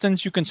a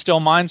distance, you can still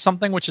mine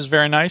something, which is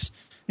very nice.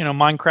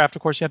 Minecraft,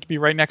 of course, you have to be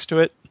right next to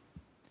it.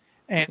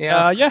 And,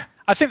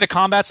 I think the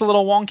combat's a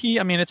little wonky.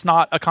 I mean, it's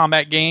not a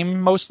combat game,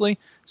 mostly.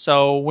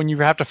 So when you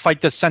have to fight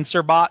the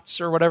sensor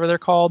bots or whatever they're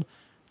called,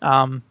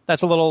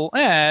 that's a little,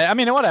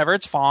 whatever.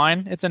 It's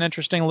fine. It's an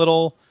interesting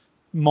little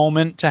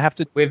moment to have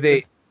to... With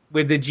the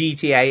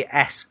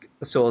GTA-esque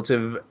sort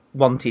of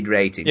wanted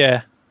rating.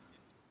 Yeah.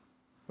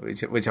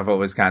 which I thought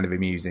was kind of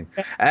amusing.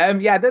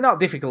 Yeah, they're not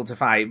difficult to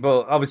fight,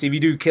 but obviously if you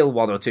do kill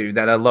one or two,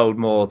 then a load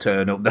more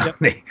turn up, don't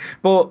they?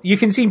 But you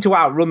can seem to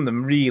outrun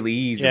them really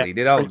easily. Yeah,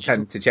 they don't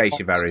tend to chase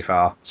you very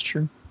far. It's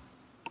true.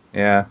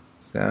 Yeah.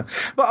 So,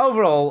 but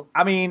overall,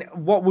 I mean,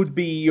 what would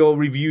be your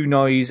review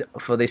noise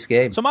for this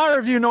game? So my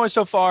review noise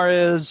so far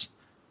is...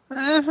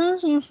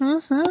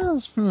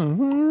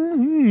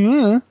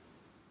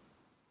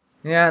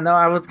 Yeah, no,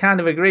 I would kind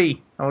of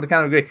agree.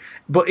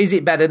 But is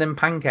it better than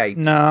Pancakes?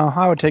 No,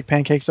 I would take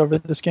Pancakes over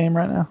this game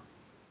right now.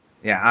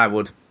 Yeah, I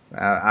would.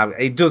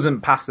 It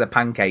doesn't pass the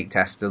pancake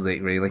test, does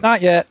it, really?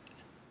 Not yet.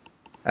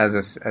 As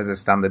a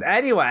standard.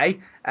 Anyway,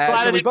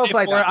 so we both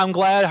played that. I'm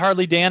glad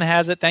Hardly Dan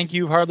has it. Thank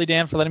you, Hardly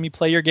Dan, for letting me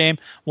play your game.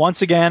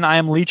 Once again, I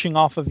am leeching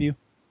off of you.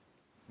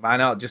 Why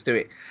not? Just do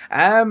it.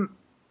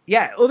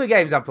 Yeah, other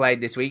games I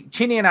played this week.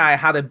 Chinny and I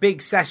had a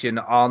big session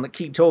on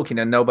Keep Talking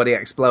and Nobody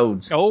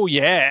Explodes. Oh,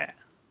 yeah.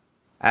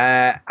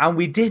 And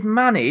we did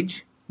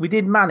manage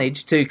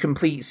to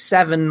complete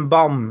 7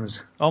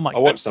 bombs. Oh my god!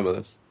 I watched some of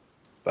this,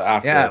 but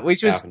after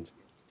which was happened.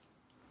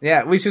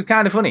 Yeah, which was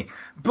kind of funny.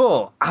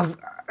 But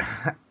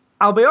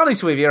I'll be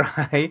honest with you,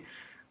 right?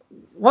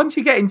 Once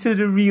you get into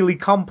the really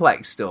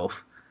complex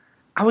stuff,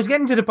 I was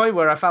getting to the point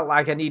where I felt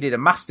like I needed a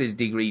master's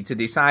degree to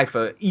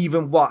decipher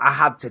even what I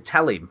had to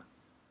tell him.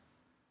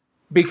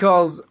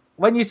 Because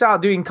when you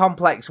start doing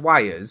complex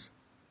wires,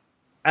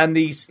 and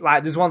these,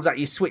 like, there's ones that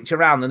you switch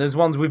around, and there's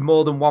ones with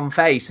more than one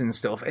face and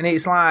stuff, and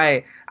it's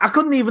like, I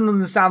couldn't even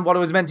understand what I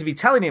was meant to be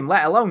telling him,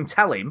 let alone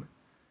tell him.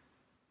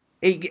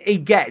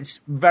 It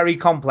gets very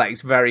complex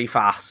very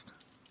fast.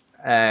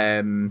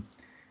 The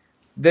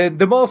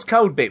Morse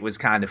code bit was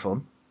kind of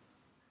fun.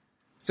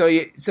 So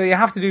you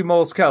have to do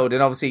Morse code,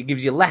 and obviously it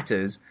gives you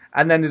letters,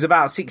 and then there's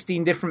about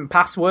 16 different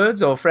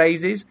passwords or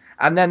phrases,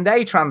 and then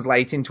they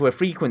translate into a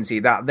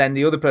frequency that then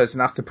the other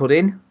person has to put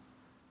in.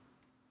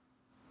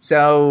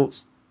 So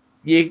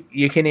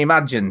you can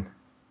imagine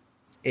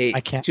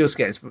it just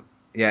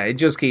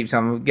keeps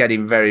on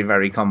getting very,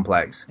 very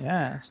complex.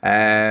 Yes.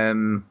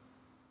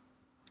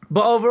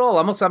 But overall,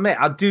 I must admit,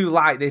 I do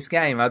like this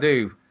game. I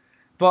do,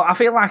 but I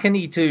feel like I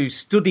need to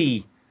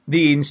study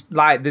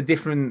the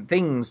different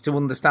things to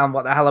understand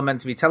what the hell I'm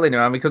meant to be telling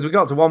him. Because we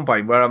got to one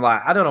point where I'm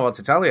like, I don't know what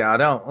to tell you. I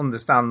don't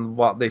understand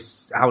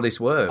how this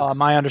works.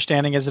 My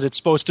understanding is that it's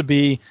supposed to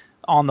be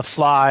on the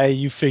fly,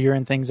 you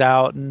figuring things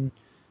out and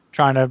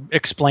trying to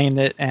explain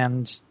it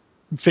and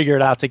figure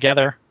it out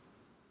together.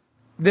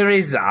 There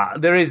is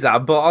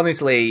that, but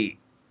honestly,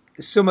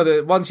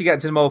 once you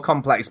get to the more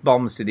complex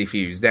bombs to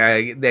defuse,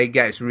 they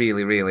gets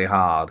really, really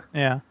hard.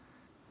 Yeah.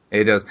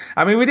 It does.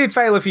 I mean, we did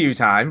fail a few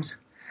times,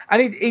 and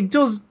it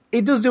does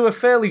do a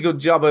fairly good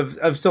job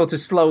of sort of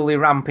slowly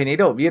ramping it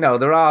up. You know,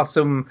 there are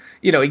some,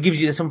 it gives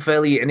you some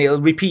and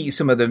it'll repeat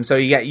some of them, so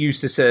you get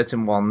used to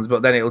certain ones,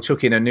 but then it'll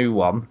chuck in a new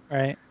one.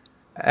 Right.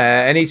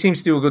 And he seems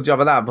to do a good job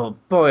of that,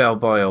 but boy, oh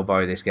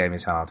boy, this game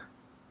is hard.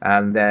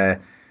 And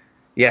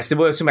yes, there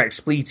were some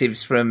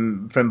expletives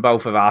from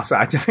both of our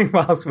sides, I think,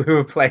 whilst we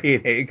were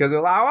playing it, because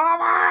we're like,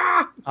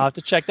 I'll have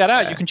to check that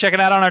out. You can check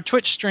it out on our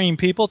Twitch stream,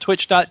 people,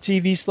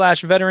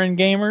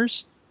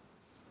 twitch.tv/veterangamers.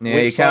 Yeah,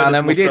 you can.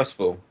 And we did.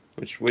 Stressful?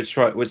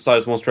 Which side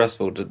is more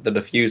stressful, the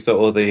diffuser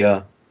or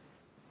the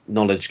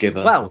knowledge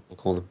giver? Well, we'll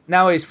call them.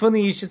 Now it's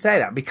funny you should say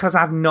that, because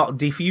I've not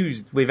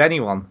diffused with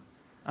anyone.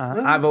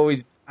 I've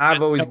always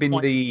been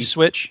the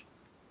Switch.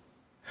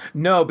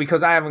 No,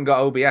 because I haven't got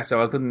OBS,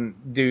 so I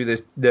couldn't do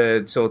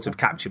the sort of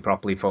capture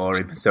properly for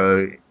him.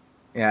 So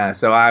yeah,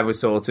 so I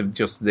was sort of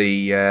just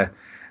the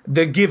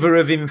giver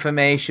of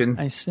information.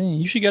 I see.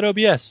 You should get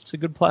OBS. It's a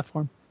good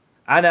platform.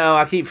 I know.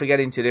 I keep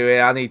forgetting to do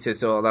it. I need to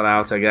sort that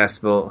out, I guess.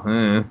 But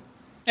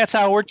that's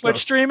how we're Twitch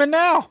streaming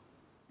now.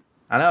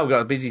 I know. I've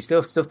got busy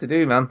stuff to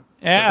do, man.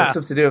 Yeah,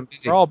 stuff to do. I'm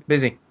busy. We're all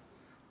busy.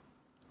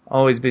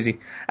 Always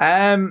busy.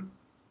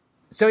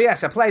 So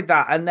yes, I played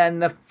that, and then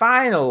the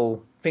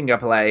final thing I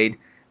played,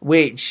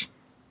 which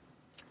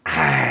I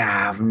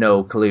have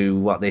no clue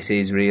what this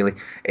is really,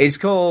 is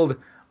called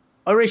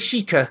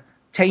Orishika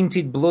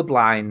Tainted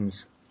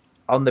Bloodlines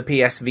on the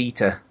PS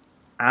Vita.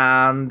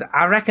 And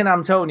I reckon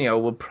Antonio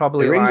would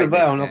probably like this. It rings a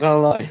bell, I'm not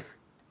going to lie.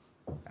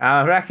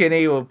 I reckon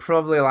he will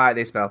probably like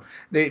this spell,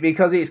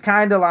 because it's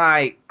kind of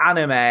like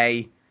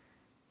anime,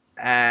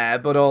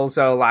 but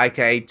also like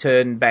a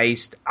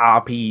turn-based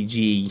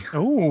RPG.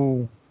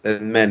 Ooh. There's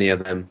many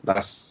of them.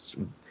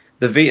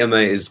 The Vita,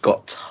 mate, has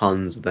got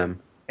tons of them.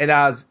 It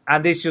has,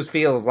 and this just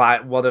feels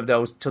like one of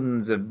those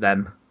tons of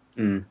them.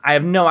 I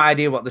have no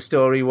idea what the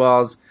story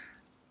was.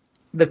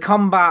 The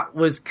combat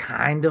was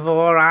kind of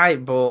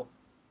alright, but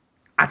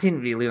I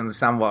didn't really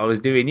understand what I was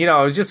doing.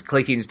 I was just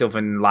clicking stuff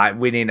and like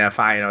winning a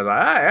fight, and I was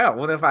like, oh yeah, I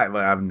won a fight,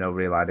 but I have no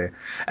real idea.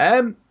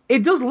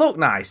 It does look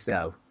nice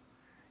though.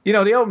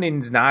 The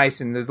opening's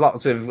nice, and there's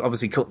lots of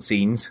obviously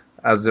cutscenes,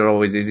 as there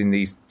always is in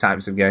these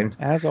types of games.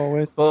 As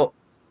always. But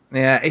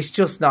yeah, it's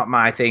just not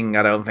my thing,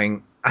 I don't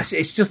think.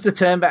 It's just a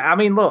turn-based. I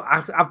mean, look,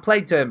 I've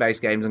played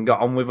turn-based games and got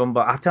on with them,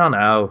 but I don't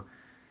know.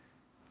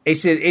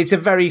 It's a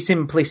very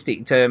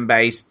simplistic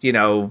turn-based,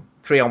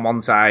 3 on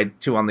one side,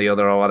 2 on the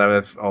other, or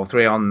whatever, or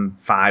 3 on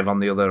 5 on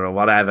the other, or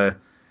whatever.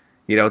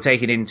 You know,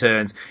 taking in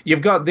turns.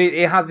 You've got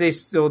it has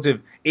this sort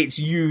of its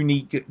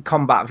unique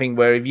combat thing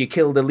where if you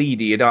kill the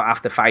leader, you don't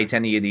have to fight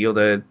any of the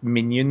other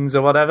minions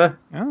or whatever.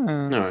 Oh.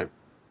 All right.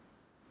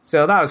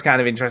 So that was kind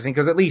of interesting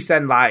because at least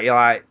then,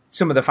 like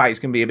some of the fights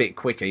can be a bit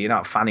quicker. You're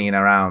not fannying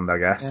around, I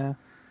guess. Yeah.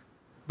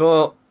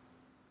 But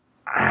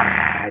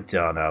I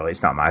don't know.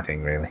 It's not my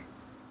thing really.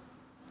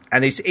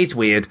 And it's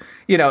weird.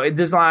 You know,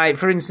 there's like,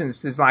 for instance,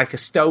 there's like a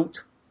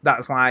stoat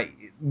that's like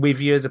with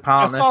you as a I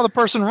partner. saw the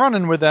person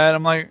running with that.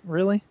 I'm like,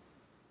 really?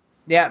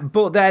 Yeah,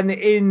 but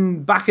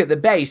then back at the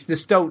base, the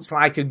stoat's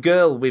like a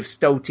girl with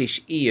stoatish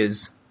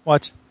ears.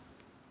 What?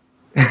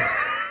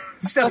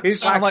 So That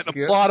sounds like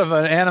the plot of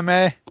an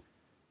anime.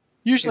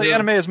 Usually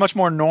anime is much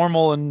more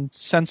normal and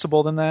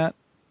sensible than that.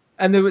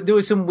 And there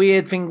was some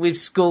weird thing with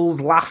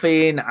skulls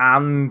laughing,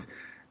 and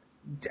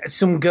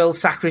some girl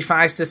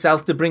sacrificed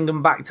herself to bring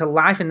them back to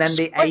life, and then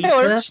they ate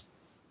her.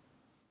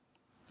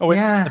 Oh,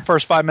 it's Yeah. the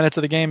first 5 minutes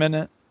of the game, isn't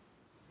it?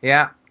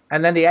 Yeah,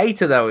 and then they ate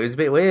her, though. It was a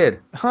bit weird.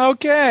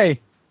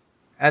 Okay.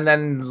 And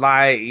then,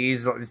 like,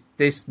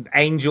 this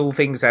angel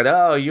thing said,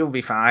 "Oh, you'll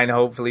be fine.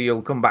 Hopefully,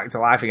 you'll come back to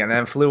life again." And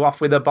then flew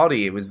off with her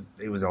body. It was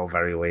all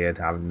very weird.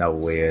 I have no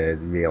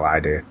real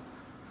idea.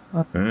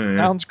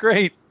 Sounds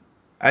great.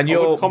 And I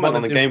you're would comment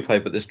on the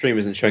gameplay, but the stream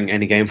isn't showing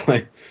any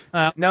gameplay.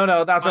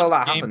 No, that's all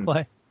that happens.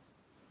 Gameplay.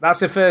 That's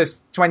the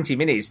first 20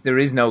 minutes. There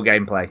is no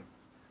gameplay.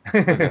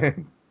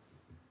 It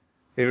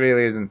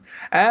really isn't.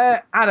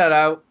 I don't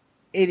know.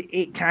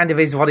 It kind of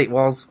is what it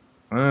was.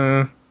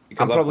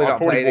 Because I'm probably I've not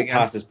probably playing walked again.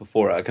 past this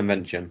before at a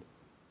convention.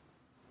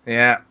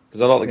 Yeah. Because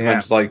a lot of the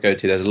conventions I go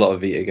to, there's a lot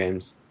of Vita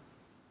games.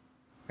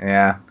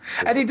 Yeah.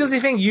 And it does the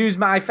thing, use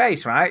my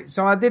face, right?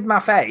 So I did my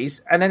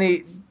face, and then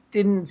it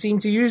didn't seem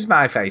to use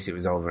my face. It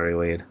was all very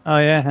weird. Oh,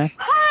 yeah.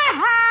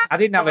 Huh? I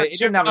didn't have it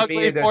didn't have a Ugly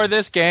beard. for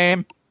this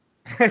game.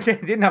 It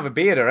didn't have a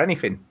beard or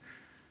anything.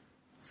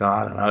 So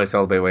I don't know, it's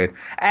all a bit weird.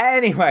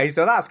 Anyway,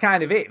 so that's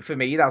kind of it for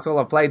me. That's all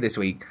I've played this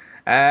week.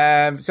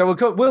 So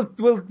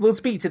we'll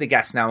speak to the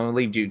guests now and we'll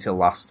leave Duke till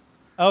last.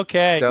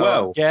 Okay. So,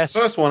 Well, yes.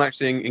 first one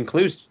actually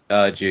includes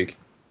Duke.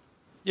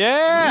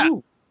 Yeah.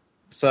 Ooh.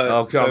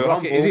 So,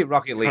 is it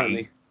Rocket League?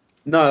 Currently.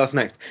 No, that's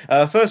next.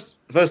 First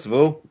of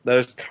all,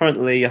 there's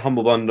currently a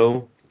Humble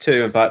Bundle.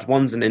 2, in fact.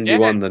 One's an indie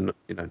one, then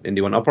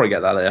indie one. I'll probably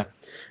get that later.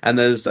 And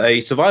there's a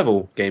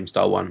survival game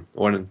style one,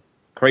 or a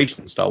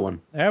creation style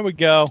one. There we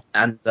go.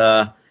 And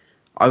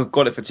I've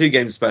got it for 2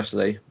 games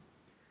especially.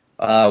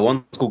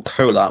 One's called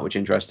Cola, which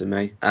interested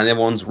me, and the other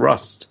one's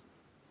Rust.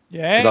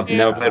 Yeah. Because I've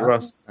never played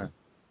Rust.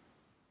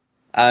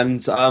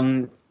 And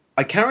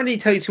I can't really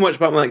tell you too much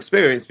about my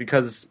experience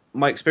because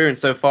my experience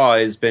so far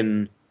has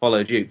been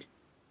follow Duke.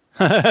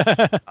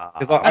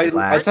 Because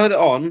I turned it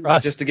on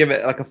just to give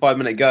it like a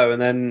 5-minute go,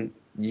 and then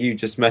you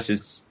just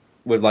messaged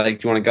with like,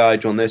 "Do you want a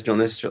guide? Do you want this? Do you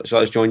want this? Shall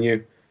I just join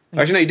you?"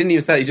 Actually, no, you didn't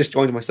even say it. You just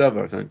joined my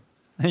server, I think.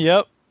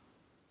 Yep.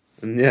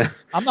 And yeah.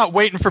 I'm not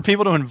waiting for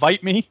people to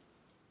invite me.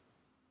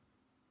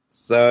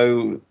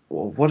 So,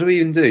 what do we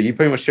even do? You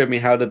pretty much showed me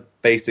how to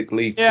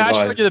basically survive.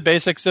 I showed you the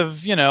basics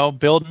of,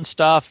 building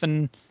stuff,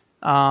 and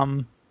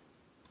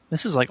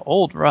this is like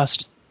old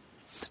Rust.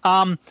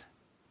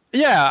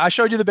 Yeah, I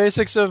showed you the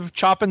basics of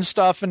chopping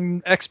stuff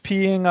and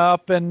XPing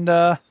up and,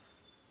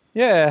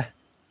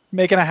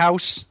 making a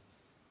house.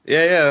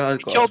 Yeah.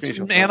 I killed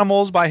some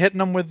animals by hitting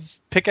them with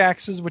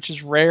pickaxes, which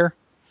is rare.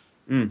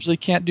 Usually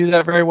can't do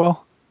that very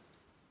well.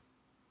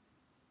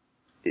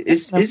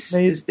 Is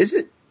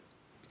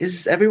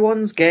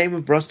everyone's game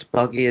of Rust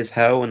buggy as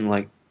hell and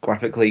like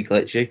graphically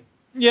glitchy?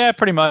 Yeah,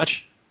 pretty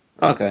much.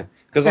 Okay,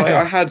 because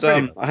I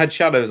had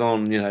shadows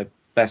on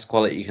best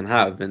quality you can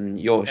have, and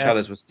your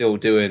shadows were still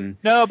doing.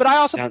 No, but I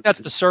also think that's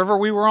the server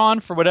we were on.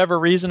 For whatever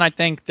reason, I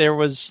think there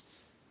was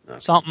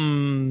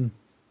something.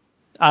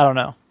 I don't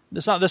know.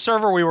 The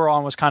server we were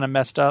on was kind of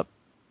messed up.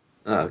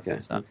 Oh, okay.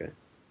 Okay.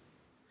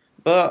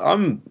 But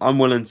I'm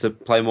willing to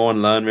play more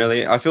and learn.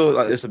 Really, I feel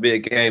like this will be a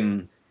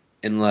game.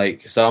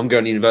 So I'm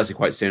going to university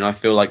quite soon. I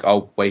feel like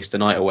I'll waste a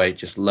night away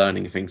just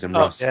learning things in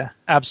Rust. Yeah,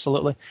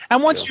 absolutely.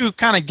 And once you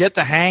kind of get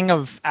the hang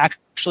of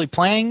actually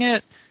playing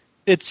it,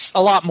 it's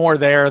a lot more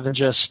there than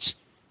just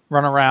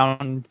run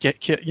around,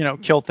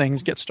 kill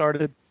things, get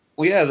started.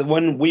 Well, yeah,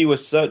 when we were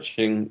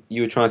searching,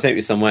 you were trying to take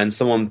me somewhere, and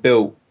someone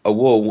built a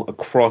wall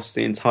across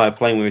the entire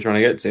plane we were trying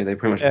to get to. They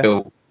pretty much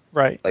built,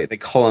 right? Like they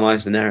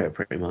colonized an area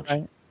pretty much,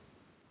 right?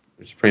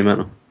 Which is pretty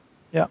mental.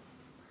 Yeah.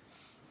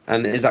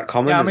 And is that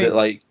common? Is it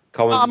like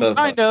common for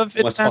kind of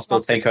almost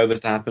hostile takeovers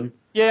to happen?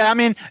 Yeah, I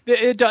mean,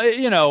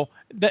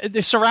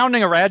 the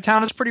surrounding a rad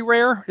town is pretty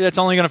rare. It's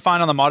only going to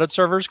find on the modded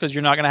servers because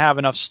you're not going to have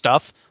enough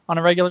stuff on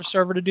a regular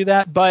server to do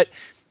that. But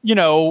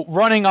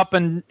running up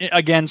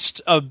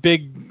against a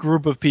big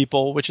group of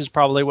people, which is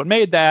probably what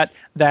made that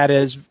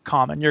is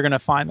common. You're going to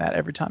find that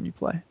every time you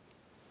play.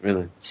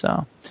 Really?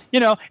 So,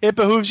 it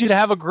behooves you to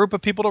have a group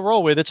of people to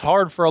roll with. It's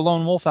hard for a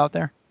lone wolf out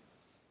there.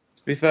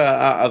 To be fair,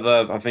 out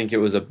of I think it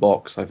was a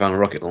box, I found a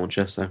rocket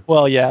launcher. So.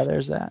 Well, yeah,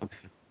 there's that.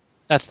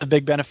 That's the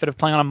big benefit of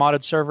playing on a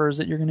modded server is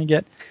that you're going to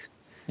get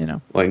You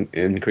know. Like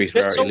increased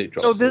rarity loot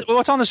drops. So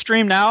what's on the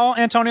stream now,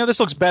 Antonio? This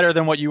looks better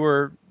than what you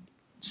were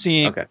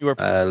seeing. Okay. You were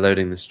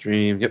Loading the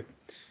stream. Yep.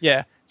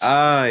 yeah.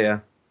 Yeah.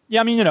 Yeah,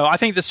 I mean, I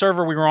think the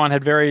server we were on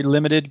had very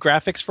limited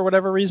graphics for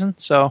whatever reason.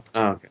 So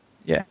Okay.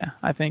 yeah,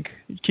 I think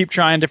keep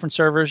trying different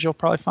servers. You'll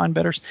probably find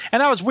better.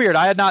 And that was weird.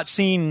 I had not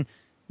seen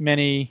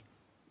many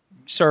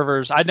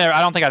servers. I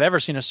don't think I'd ever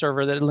seen a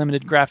server that had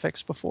limited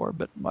graphics before.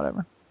 But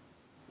whatever.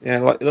 Yeah,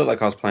 it looked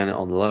like I was playing it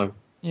on low.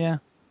 Yeah.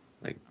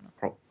 Like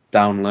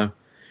down low.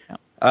 Yeah.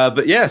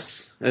 But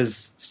yes,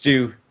 as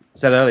Stu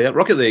said earlier,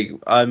 Rocket League.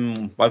 I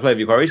played with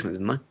you quite recently,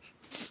 didn't I?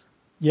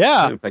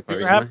 Yeah, we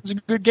were having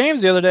some good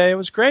games the other day. It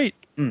was great.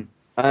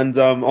 And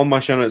on my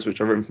show notes,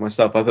 which I've written for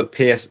myself, I put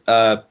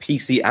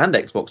PC and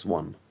Xbox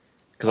One,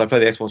 because I play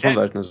the Xbox One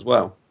version as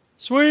well.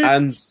 Sweet.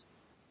 And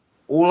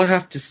all I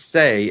have to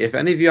say, if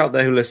any of you out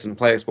there who listen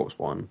play Xbox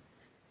One,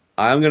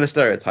 I am going to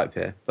stereotype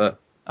here, but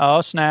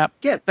oh snap!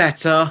 Get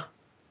better,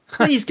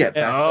 please get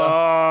better.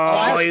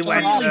 I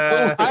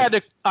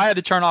had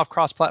to turn off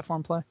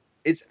cross-platform play.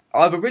 It's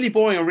either really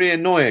boring or really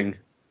annoying,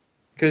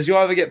 because you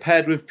either get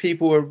paired with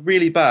people who are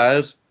really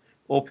bad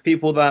or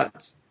people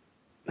that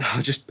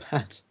are just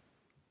bad.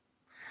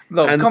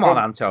 Look, come on,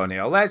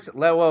 Antonio. Let's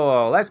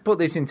put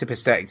this into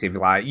perspective.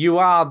 Like, you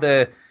are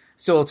the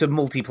sort of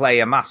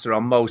multiplayer master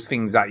on most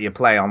things that you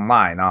play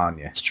online, aren't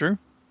you? It's true.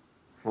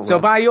 So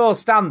by your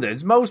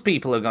standards, most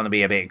people are going to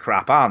be a bit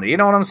crap, aren't they? You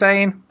know what I'm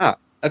saying?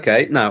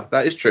 Okay. Now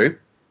that is true.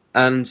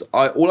 And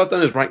all I've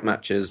done is rank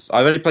matches.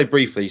 I've only played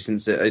briefly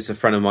since it's a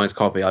friend of mine's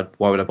copy.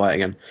 Why would I buy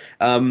it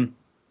again?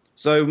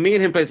 So me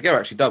and him played together,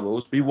 actually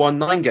doubles. We won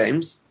 9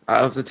 games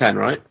out of the 10,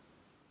 right?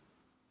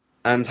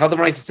 And how the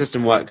ranking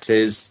system works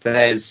is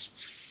there's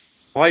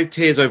 5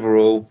 tiers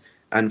overall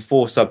and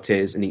 4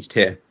 sub-tiers in each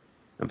tier.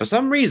 And for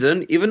some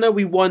reason, even though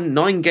we won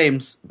 9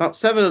 games, about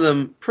 7 of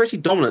them pretty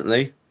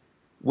dominantly,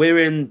 we're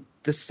in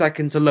the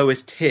second to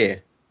lowest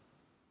tier.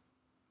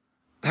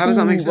 How does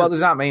that make sense? What does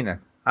that mean then?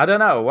 I don't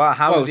know.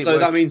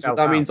 That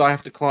means I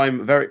have to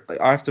climb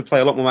I have to play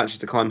a lot more matches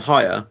to climb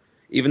higher,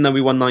 even though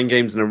we won 9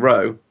 games in a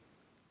row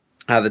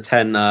out of the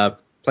 10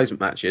 placement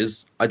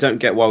matches. I don't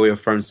get why we were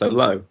thrown so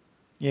low.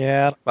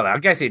 Yeah. Well, I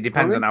guess it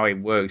depends on how it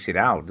works it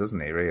out,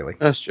 doesn't it, really?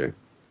 That's true.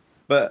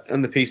 But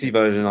in the PC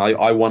version,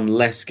 I won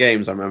less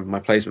games, I remember, my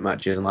placement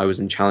matches, and I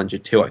was in Challenger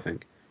 2, I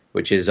think,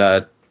 which is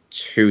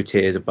 2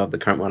 tiers above the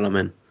current one I'm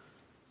in.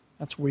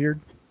 That's weird.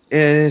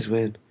 It is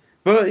weird.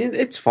 But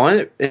it's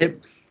fine.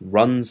 It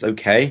runs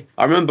okay.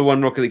 I remember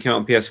when Rocket League came out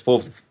on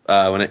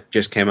PS4, when it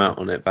just came out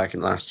on it back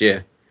in last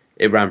year,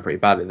 it ran pretty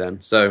badly then.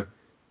 So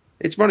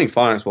it's running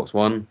fine on Xbox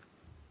One.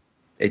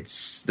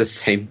 It's the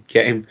same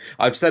game.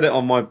 I've said it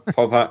on my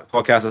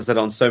podcast. I've said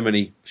it on so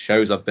many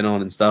shows I've been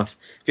on and stuff.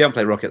 If you haven't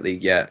played Rocket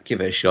League yet, give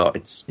it a shot.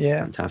 It's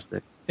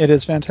fantastic. It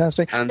is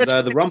fantastic. And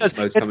the Rumble mode's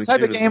coming soon. It's the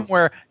type of game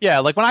where,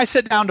 like when I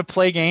sit down to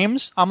play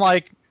games, I'm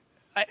like,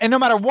 and no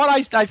matter what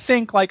I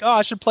think, like, oh,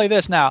 I should play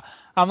this now.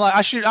 I'm like,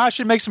 I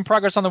should make some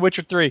progress on The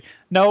Witcher 3.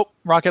 Nope,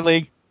 Rocket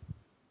League.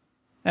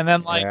 And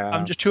then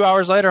I'm just 2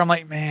 hours later, I'm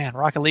like, man,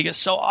 Rocket League is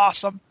so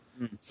awesome.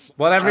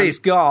 Whatever it's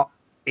got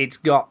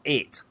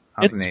it.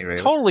 Hasn't it, really?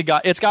 Totally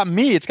it's got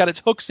me. It's got its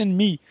hooks in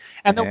me.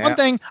 And the one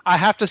thing I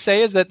have to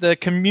say is that the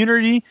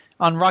community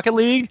on Rocket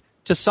League,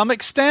 to some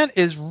extent,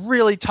 is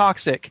really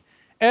toxic.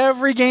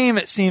 Every game,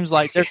 it seems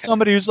like there's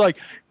somebody who's like,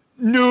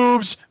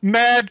 noobs,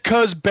 mad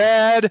 'cause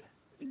bad,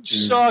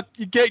 suck,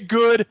 you get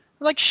good.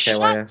 Like,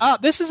 shut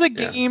up. This is a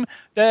game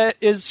that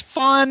is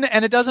fun,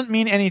 and it doesn't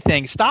mean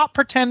anything. Stop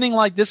pretending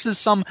like this is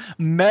some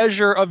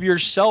measure of your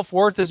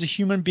self-worth as a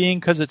human being,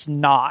 because it's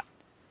not.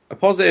 A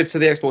positive to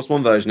the Xbox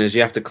One version is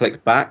you have to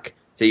click back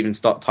to even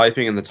start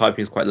typing, and the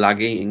typing is quite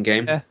laggy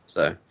in-game. Yeah.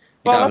 So you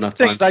don't have enough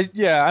time.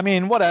 I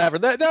mean, whatever.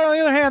 On the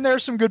other hand,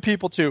 there's some good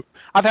people, too.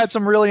 I've had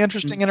some really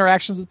interesting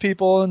interactions with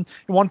people, and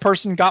one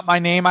person got my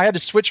name. I had to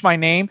switch my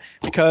name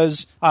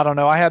because, I don't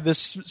know, I had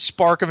this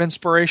spark of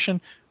inspiration.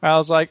 I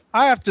was like,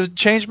 I have to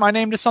change my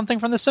name to something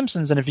from The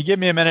Simpsons, and if you give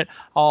me a minute,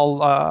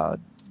 I'll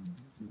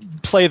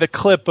play the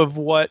clip of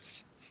what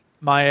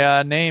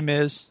my name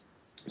is.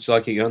 Shall I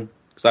keep going?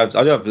 Because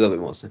I do have a little bit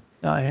more to say.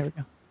 Here we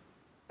go.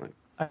 Right.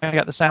 I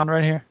got the sound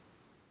right here.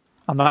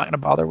 I'm not going to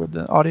bother with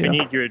the audio. I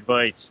need your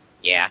advice.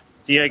 Yeah.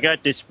 See, I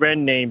got this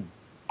friend named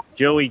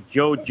Joey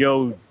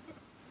Jojo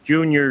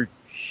Jr.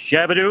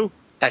 Shabadoo.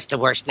 That's the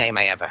worst name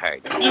I ever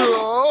heard.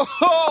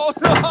 Oh,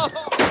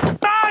 no!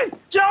 Hi,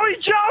 Joey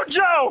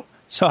Jojo!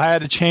 So I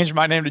had to change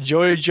my name to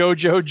Joey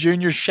Jojo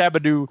Jr.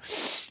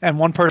 Shabadoo, and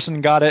one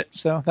person got it,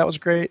 so that was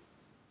great.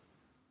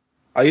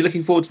 Are you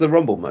looking forward to the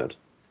Rumble mode?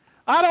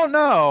 I don't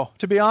know,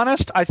 to be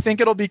honest. I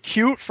think it'll be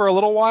cute for a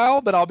little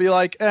while, but I'll be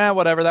like,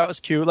 whatever, that was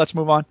cute, let's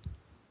move on.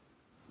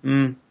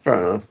 Fair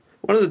enough.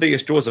 One of the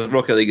biggest draws of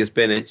Rocket League has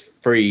been its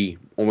free,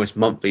 almost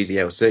monthly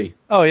DLC.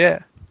 Oh, yeah.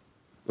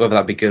 Whether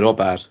that be good or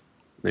bad.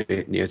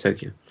 Maybe Neo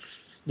Tokyo.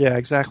 Yeah,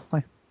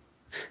 exactly.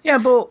 Yeah,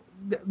 but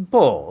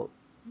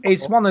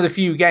it's one of the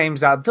few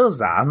games that does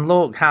that, and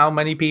look how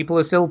many people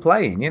are still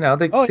playing. You know,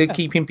 they're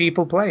keeping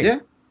people playing. Yeah.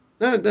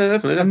 No,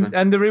 definitely.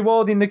 And they're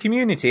rewarding the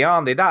community,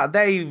 aren't they? That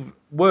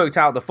worked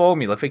out the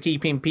formula for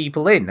keeping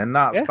people in, and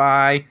that's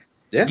by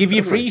give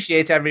you free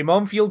shit every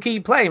month, you'll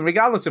keep playing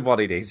regardless of what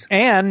it is.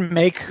 And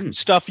make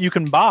stuff you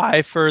can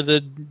buy for the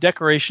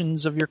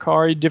decorations of your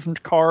car,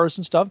 different cars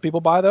and stuff. People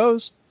buy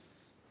those.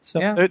 So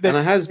Yeah. And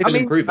it has been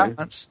improving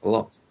balance. a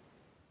lot.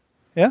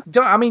 Yeah.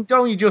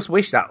 Don't you just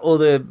wish that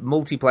other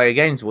multiplayer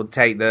games would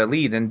take the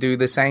lead and do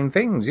the same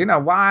things? You know,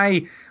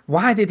 why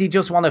did he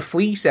just want to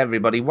fleece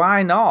everybody?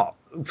 Why not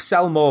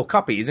sell more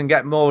copies and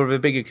get more of a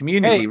bigger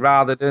community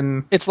rather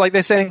than... It's like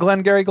they say in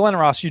Glengarry Glen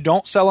Ross, you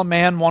don't sell a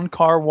man one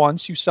car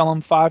once, you sell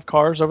him 5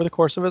 cars over the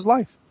course of his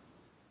life.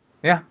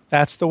 Yeah.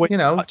 That's the way you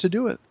ought to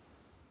do it.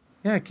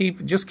 Yeah,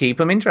 just keep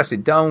them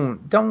interested.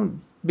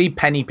 Don't be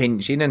penny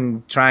pinching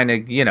and trying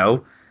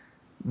to,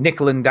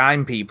 nickel and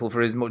dime people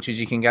for as much as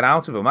you can get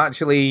out of them.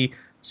 Actually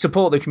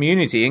support the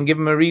community and give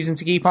them a reason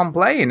to keep on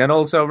playing, and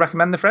also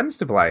recommend the friends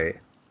to play it.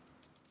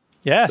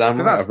 Yes. Damn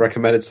right, I've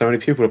recommended so many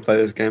people to play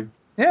this game.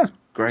 Yeah,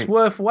 great. It's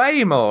worth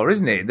way more,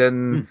 isn't it,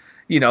 than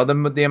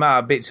the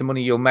amount of bits of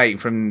money you'll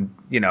make from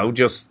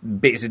just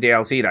bits of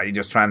DLC that you're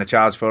just trying to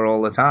charge for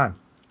all the time.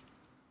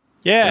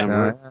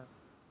 Yeah.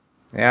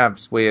 Yeah,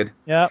 it's weird.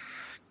 Yeah.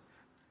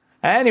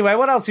 Anyway,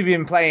 what else have you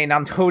been playing,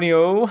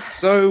 Antonio?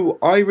 So,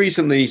 I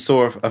recently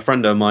saw a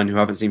friend of mine who I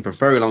haven't seen for a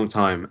very long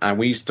time, and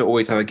we used to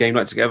always have a game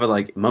night together,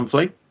 like,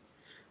 monthly.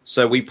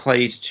 So we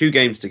played 2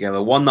 games together.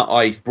 One that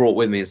I brought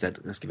with me and said,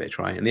 let's give it a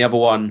try. And the other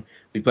one,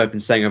 we've both been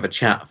saying over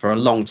chat for a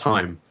long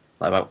time.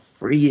 Like about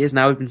 3 years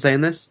now we've been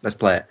saying this. Let's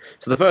play it.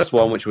 So the first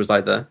one, which was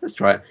like let's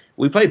try it.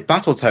 We played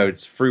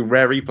Battletoads through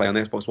Rare Replay on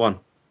the Xbox One.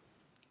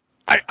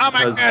 Oh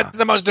my god, it's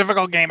the most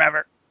difficult game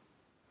ever.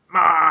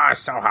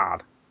 It's so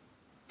hard.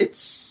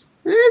 It's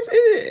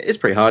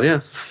pretty hard,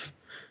 yeah.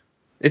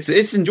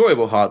 It's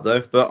enjoyable hard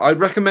though, but I'd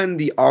recommend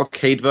the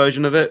arcade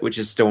version of it, which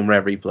is still on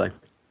Rare Replay.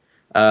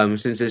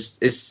 Since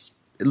it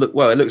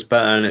looks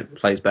better and it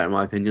plays better in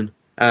my opinion.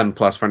 And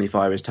plus friendly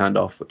fire is turned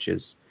off, which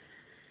is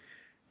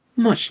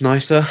much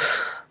nicer.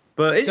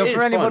 But so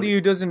for anybody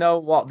who doesn't know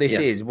what this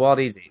is, what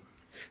is it?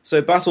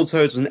 So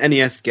Battletoads was an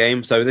NES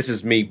game. So this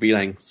is me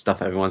relaying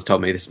stuff everyone's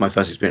told me. This is my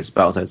first experience with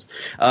Battletoads.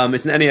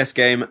 It's an NES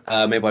game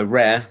made by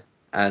Rare,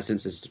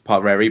 since it's part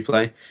of Rare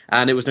Replay,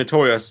 and it was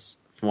notorious,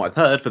 from what I've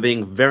heard, for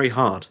being very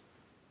hard.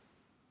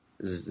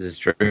 Is this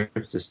true?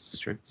 Is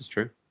this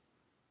true?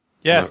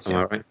 Yes. Am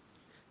I right?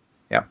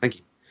 Yeah. Thank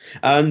you.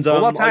 And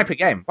what type of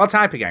game? What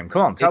type of game?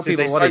 Come on, tell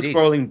people what it is. It's a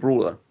side-scrolling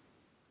brawler.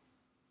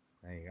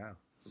 There you go.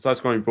 It's a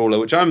side-scrolling brawler,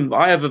 which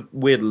I have a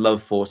weird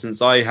love for,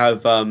 since I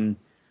have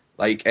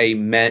like a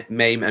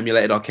MAME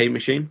emulated arcade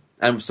machine,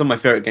 and some of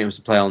my favorite games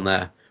to play on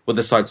there were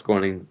the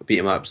side-scrolling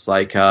beat-em-ups,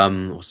 like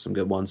what's some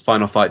good ones?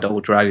 Final Fight,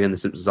 Double Dragon, the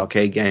Simpsons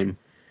arcade game,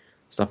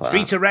 stuff like that.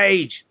 Streets of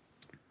Rage.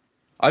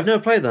 I've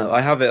never played that.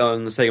 I have it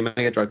on the Sega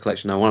Mega Drive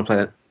collection. I want to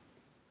play it.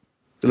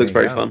 It looks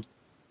very fun.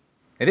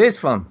 It is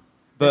fun.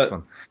 But it's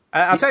fun.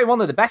 I'll tell you,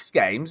 one of the best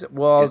games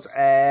was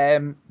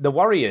The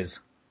Warriors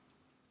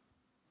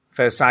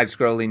for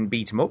side-scrolling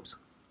beat-em-ups,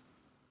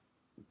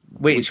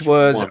 which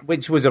was a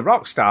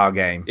Rockstar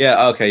game.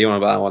 Yeah, okay, you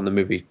want about that one, the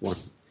movie one.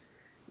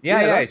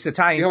 Yeah, it's a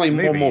tie-in. Becoming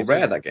more and more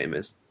rare that game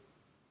is.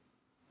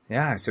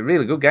 Yeah, it's a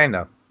really good game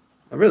though.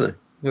 Oh, really?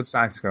 Good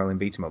side-scrolling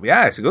beat-em-up.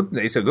 Yeah, it's a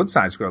good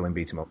side-scrolling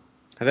beat-em-up.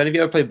 Have any of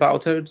you ever played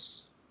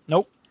Battletoads?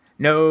 Nope.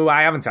 No,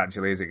 I haven't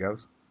actually, as it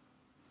goes.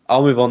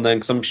 I'll move on then,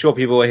 because I'm sure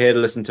people are here to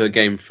listen to a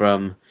game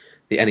from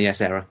the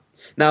NES era.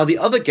 Now, the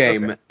other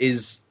game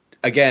is,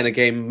 again, a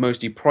game most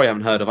of you probably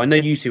haven't heard of. I know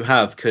you two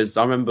have, because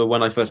I remember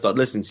when I first started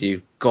listening to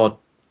you,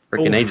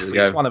 ages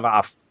ago. It's one of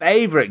our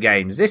favourite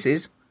games. This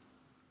is.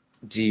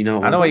 Do you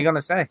know? I know what you're going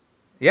to say.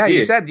 Yeah,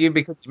 you said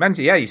because you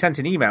mentioned. Yeah, you sent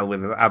an email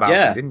about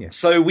it, didn't you?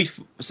 So me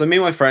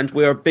and my friend,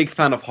 we're a big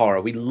fan of horror.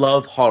 We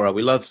love horror.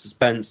 We love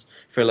suspense,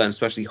 thriller, and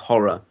especially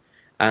horror.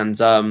 And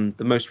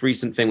the most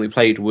recent thing we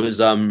played was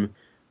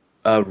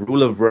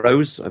Rule of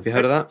Rose. Have you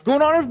heard of that? What's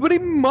going on, everybody?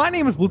 My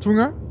name is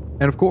Blitzwinger,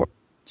 and of course,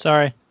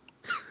 sorry.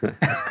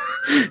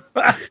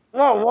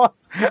 What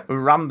was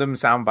random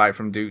soundbite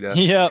from Duda?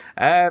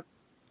 Yep.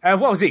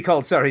 What was it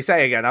called? Sorry,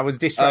 say again. I was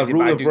distracted by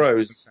Rule of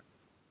Rose.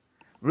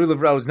 Rule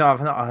of Rose. No,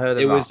 I've not heard of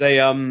it. It was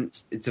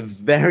it's a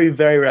very,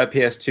 very rare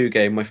PS2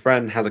 game. My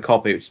friend has a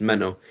copy, which is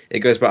mental. It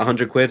goes about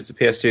 £100. It's a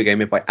PS2 game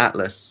made by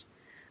Atlas,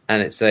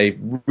 and it's a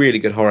really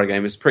good horror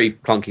game. It's pretty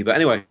clunky, but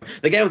anyway,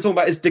 the game I'm talking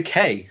about is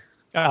Decay.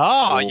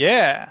 Oh,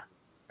 yeah.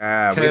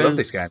 We love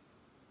this game.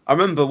 I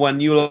remember when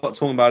you were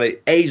talking about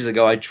it ages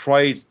ago, I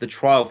tried the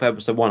trial for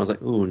episode 1. I was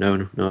like, oh,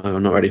 no,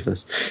 I'm not ready for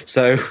this.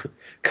 So,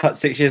 cut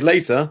 6 years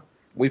later,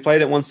 we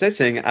played it one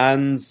sitting,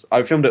 and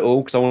I filmed it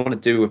all because I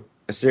wanted to do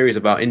a series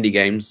about indie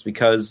games,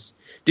 because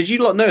did you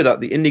lot know that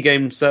the indie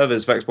game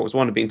servers for Xbox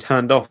One are being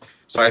turned off,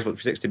 Xbox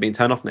 360 being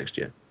turned off next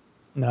year?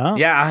 No.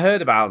 Yeah, I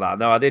heard about that.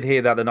 No, I did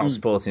hear that they're not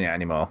supporting it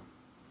anymore.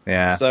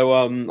 Yeah. So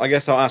I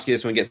guess I'll ask you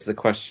this when we get to the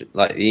question,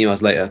 like the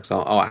emails later, because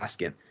I'll ask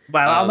you.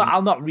 Well,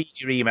 I'll not read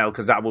your email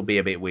because that would be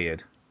a bit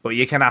weird. But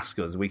you can ask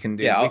us. We can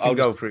do. Yeah, I'll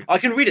go through. I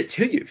can read it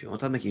to you if you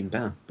want. That'll make it even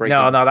better.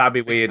 No, that'd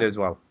be weird as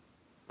well.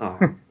 Oh.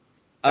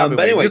 But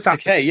anyway,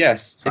 Decay,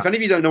 yes. If any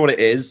of you don't know what it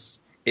is,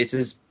 It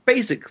is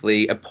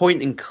basically a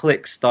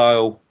point-and-click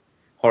style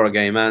horror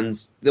game, and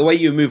the way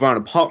you move around,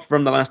 apart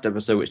from the last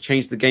episode, which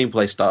changed the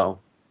gameplay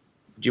style.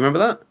 Do you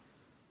remember that?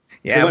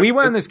 Yeah, we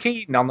weren't as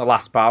keen on the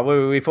last part.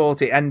 We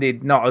thought it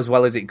ended not as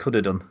well as it could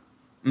have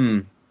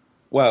done.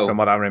 Well, from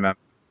what I remember.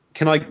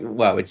 Can I?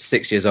 Well, it's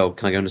 6 years old.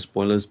 Can I go into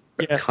spoilers?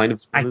 Yeah. Kind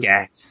of spoilers. I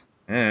guess.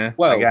 Yeah,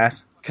 well, I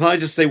guess. Can I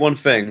just say one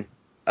thing?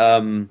 I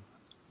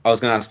was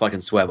going to ask if I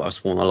can swear, but I've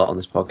sworn a lot on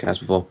this podcast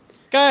before.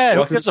 Go ahead.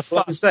 What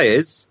I can say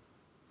is,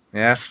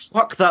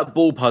 fuck that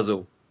ball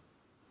puzzle.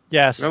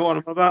 Yes. You know what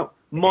I'm about?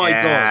 My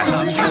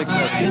God.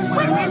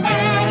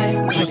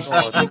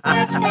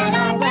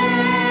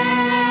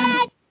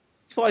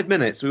 5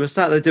 minutes. We were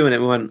sat there doing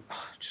it. We went,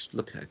 just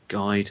look at a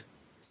guide.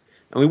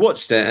 And we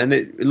watched it, and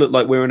it looked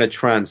like we were in a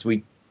trance.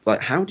 We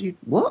how do you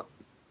what?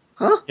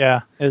 Huh?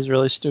 Yeah, it was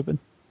really stupid.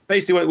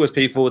 Basically, what it was,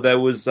 people, there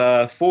was 6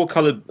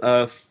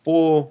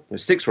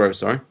 rows.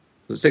 Sorry,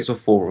 was it 6 or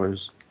 4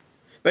 rows?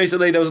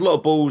 Basically, there was a lot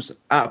of balls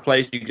out of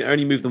place. You could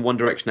only move them one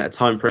direction at a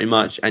time, pretty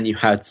much, and you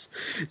had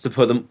to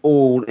put them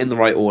all in the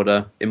right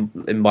order,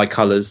 in by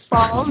colours.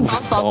 Balls.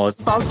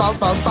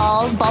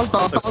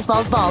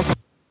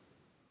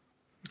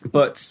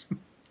 But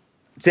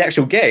the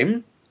actual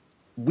game,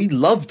 we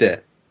loved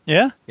it.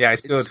 Yeah? Yeah,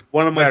 it's good. It's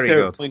one of my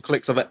favourite point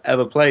clicks I've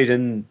ever played,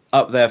 and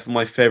up there for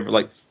my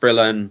favourite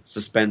thriller and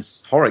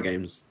suspense horror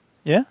games.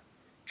 Yeah?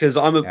 Because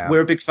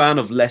we're a big fan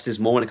of less is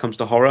more when it comes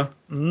to horror.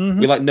 Mm-hmm.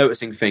 We like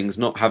noticing things,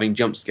 not having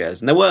jump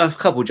scares. And there were a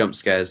couple jump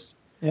scares.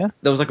 Yeah.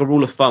 There was a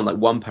rule of thumb,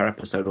 one per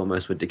episode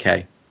almost with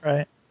Decay.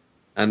 Right.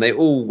 And they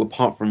all,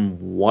 apart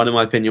from one, in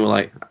my opinion,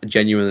 were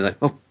genuinely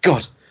oh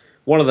God.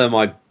 One of them,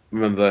 I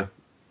remember,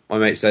 my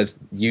mate said,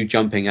 you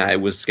jumping at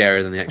it was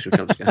scarier than the actual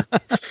jump scare.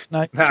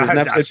 Nice.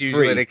 That's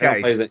usually the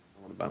case.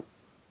 About.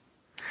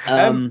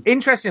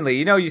 Interestingly,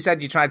 you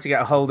said you tried to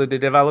get a hold of the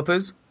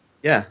developers.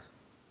 Yeah.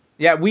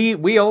 Yeah,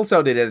 we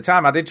also did at the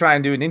time. I did try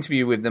and do an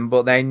interview with them,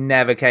 but they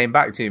never came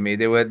back to me.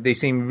 They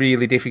seemed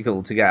really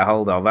difficult to get a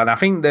hold of, and I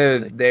think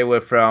they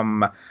were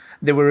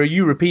a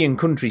European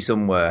country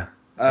somewhere.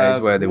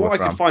 Is where they were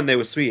from. I could find they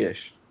were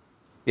Swedish.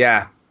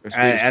 Yeah,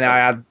 and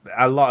I had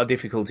a lot of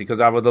difficulty because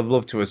I would have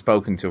loved to have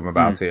spoken to them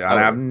about it, and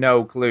I have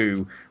no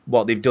clue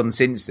what they've done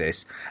since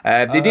this.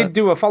 They did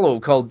do a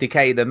follow-up called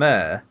Decay the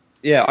Mayor.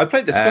 Yeah, I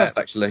played this first,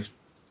 actually.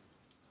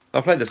 I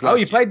played this last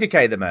you played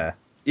Decay the Mayor?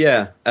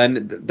 Yeah,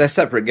 and they're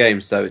separate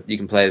games, so you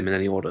can play them in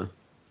any order.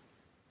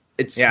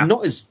 It's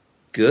not as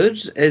good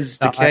as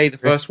Decay, the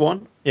first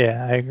one.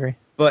 Yeah, I agree.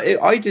 But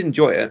I did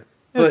enjoy it.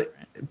 But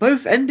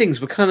both endings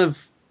were kind of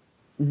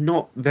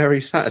not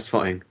very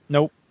satisfying.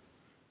 Nope.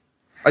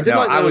 I did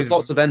there was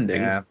lots of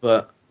endings,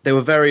 but they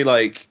were very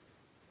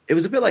it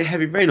was a bit like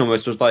Heavy Rain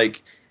almost. It was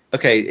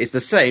okay, it's the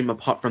same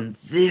apart from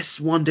this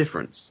one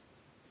difference.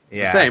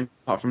 It's the same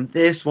apart from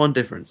this one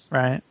difference.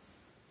 Right.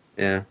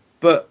 Yeah.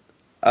 But,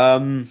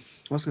 what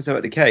was I going to say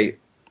about Decay?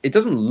 It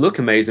doesn't look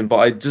amazing, but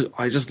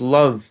I just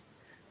love...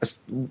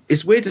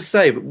 It's weird to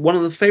say, but one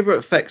of the favourite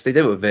effects they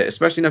did with it,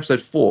 especially in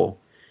episode 4,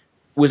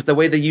 was the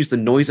way they used the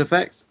noise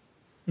effect.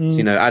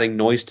 So, adding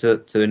noise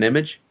to an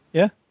image.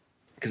 Yeah.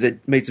 Because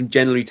it made some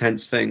generally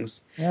tense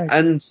things. Yeah,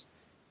 and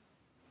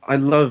I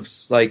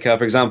loved,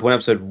 for example, in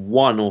episode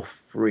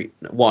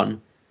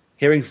 1,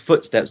 hearing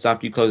footsteps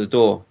after you close the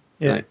door.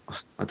 Yeah.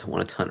 I don't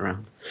want to turn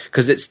around.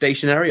 Because it's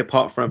stationary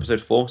apart from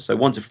episode 4. So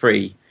 1 to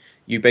 3,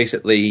 you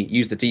basically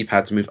use the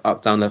D-pad to move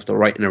up, down, left, or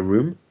right in a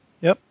room.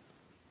 Yep.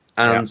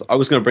 And I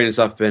was going to bring this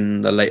up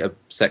in the later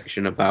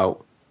section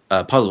about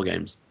puzzle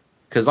games.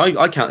 Because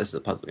I count this as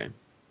a puzzle game.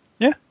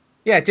 Yeah.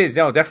 Yeah, it is.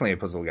 Oh, definitely a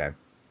puzzle game.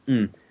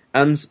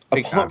 And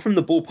apart from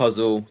the ball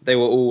puzzle, they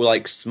were all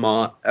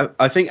smart.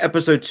 I think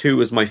episode 2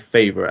 was my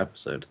favourite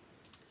episode.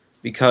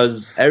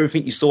 Because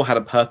everything you saw had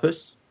a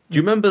purpose. Do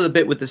you remember the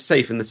bit with the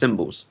safe and the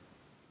symbols?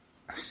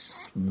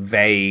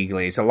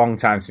 Vaguely. It's a long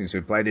time since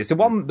we played this. The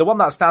one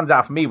that stands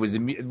out for me was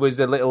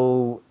the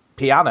little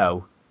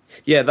piano.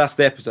 Yeah, that's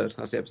the episode.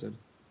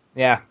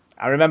 Yeah,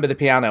 I remember the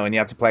piano, and you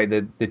had to play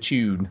the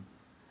tune.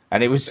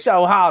 And it was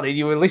so hard.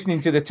 You were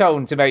listening to the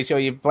tone to make sure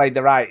you played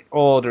the right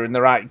order and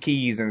the right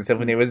keys and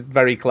stuff, and it was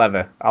very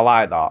clever. I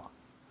like that.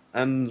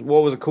 And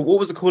what was a cool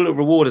little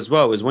reward as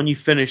well is when you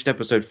finished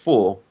episode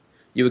 4,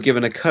 you were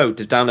given a code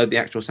to download the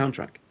actual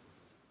soundtrack.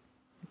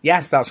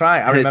 Yes, that's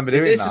right. I remember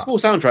doing that. It's a small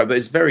soundtrack, but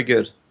it's very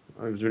good.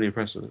 I was really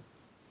impressed with it.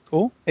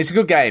 Cool. It's a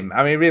good game.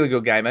 I mean, really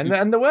good game.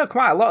 And there were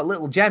quite a lot of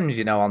little gems,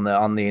 on the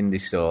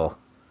indie store.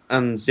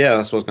 And yeah,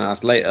 that's what I was going to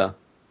ask later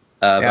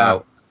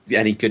about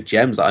any good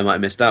gems that I might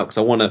have missed out, because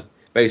I want to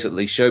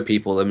basically show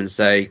people them and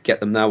say, get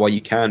them now while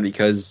you can,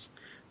 because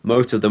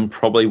most of them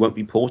probably won't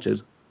be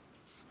ported.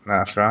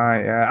 That's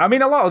right, yeah. I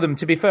mean, a lot of them,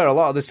 to be fair, a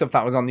lot of the stuff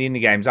that was on the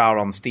indie games are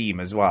on Steam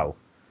as well.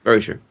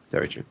 Very true,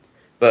 very true.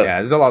 But yeah,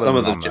 there's a lot some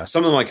of them.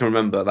 Some of them I can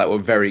remember that were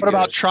very good. What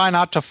about Try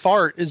Not to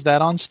Fart? Is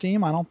that on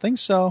Steam? I don't think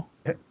so.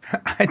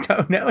 I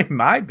don't know. It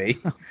might be.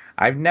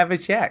 I've never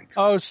checked.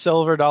 Oh,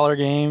 Silver Dollar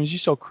Games. You're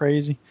so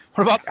crazy.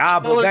 What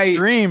about Pilot's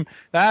Dream?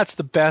 That's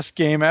the best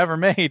game ever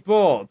made.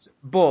 But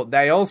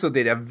they also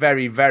did a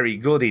very, very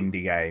good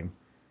indie game.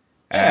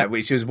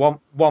 which was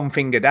one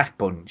finger death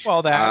punch.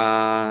 Well,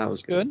 that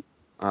was good.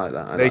 I like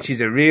that. Which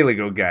is a really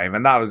good game,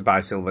 and that was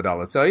by Silver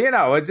Dollar. So,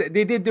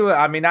 they did do it.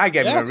 I mean, I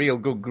gave them a real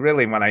good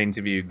grilling when I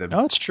interviewed them.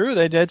 No, it's true.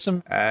 They did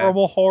some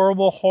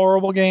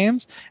horrible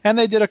games, and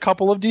they did a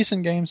couple of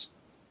decent games.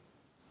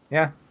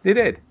 Yeah, they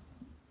did.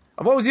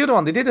 What was the other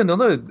one? They did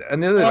another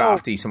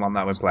half decent one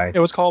that was played. It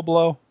was called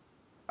Blow.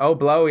 Oh,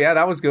 Blow, yeah,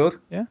 that was good.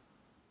 Yeah.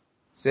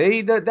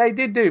 See, they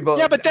did do, but...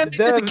 Yeah, but then they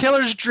did the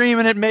Killer's Dream,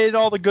 and it made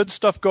all the good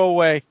stuff go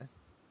away.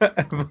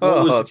 What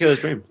was the Killer's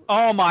Dream?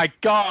 Oh my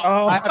god!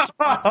 I have to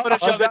find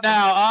footage of it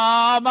now.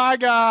 Oh my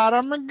god!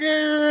 I'm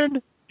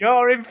good.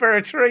 You're in for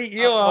a treat.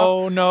 You are.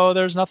 Oh no,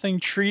 there's nothing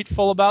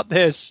treatful about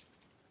this.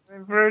 You're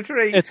in for a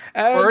treat.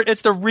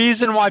 It's the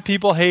reason why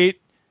people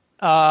hate.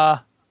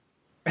 But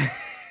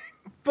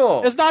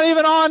it's not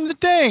even on the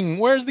thing.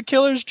 Where's the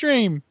Killer's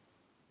Dream?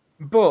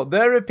 But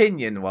their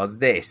opinion was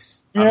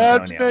this. You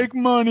have to make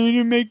money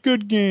to make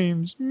good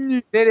games.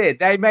 They did.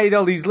 They made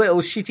all these little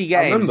shitty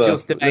games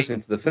just to listen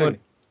to the thing. Money.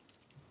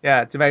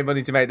 Yeah, to make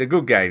money to make the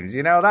good games.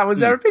 That was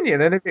their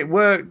opinion. And if it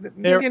worked,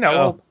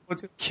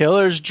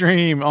 Killer's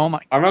Dream. Oh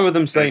my! I remember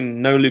them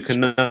saying No Luca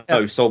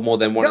No sold more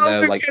than one of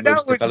their most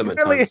development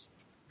times.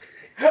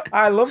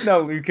 I love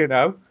No Luca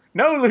No.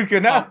 No Luca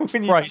No. Oh,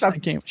 Christ,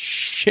 that game was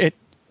shit.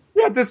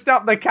 You had to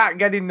stop the cat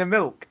getting the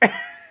milk.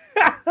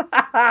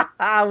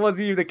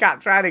 Wasn't you the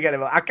cat trying to get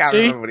him? I can't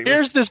remember what it was.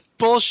 Here's this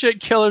bullshit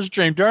Killer's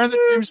Dream. During the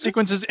dream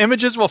sequences,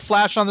 images will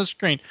flash on the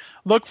screen.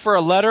 Look for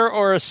a letter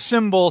or a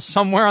symbol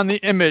somewhere on the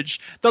image.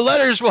 The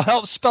letters will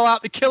help spell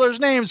out the killer's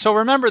name, so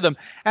remember them.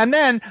 And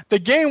then the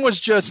game was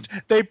just,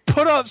 they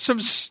put up some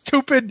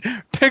stupid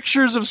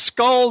pictures of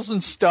skulls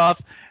and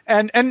stuff.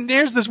 And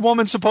here's this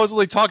woman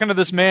supposedly talking to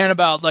this man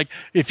about, like,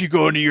 if you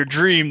go into your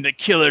dream, the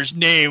killer's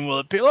name will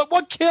appear. Like,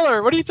 what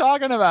killer? What are you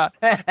talking about?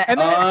 And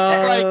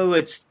then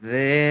it's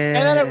this.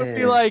 And then it would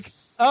be like,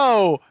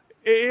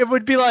 it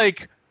would be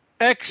like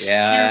X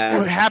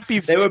happy.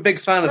 They were a big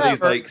fan of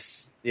these, like,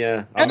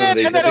 yeah. And then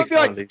it would be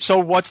like, so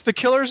what's the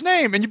killer's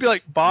name? And you'd be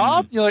like,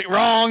 Bob? You're like,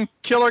 wrong.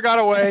 Killer got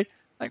away.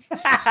 Like,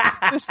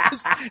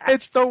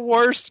 it's the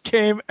worst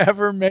game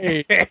ever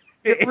made.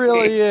 It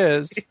really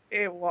is.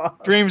 It was.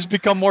 Dreams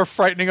become more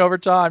frightening over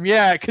time.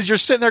 Yeah, because you're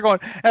sitting there going,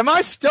 am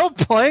I still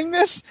playing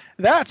this?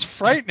 That's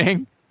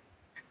frightening.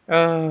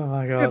 Oh,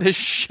 my God. Look at this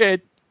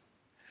shit.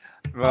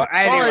 Well,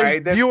 anyway.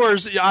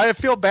 Viewers, I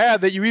feel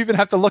bad that you even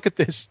have to look at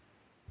this.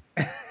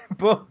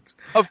 But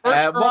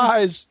avert your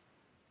eyes.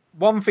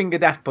 One Finger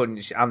Death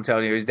Punch,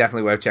 Antonio, is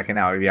definitely worth checking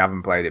out if you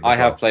haven't played it before. I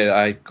have played it.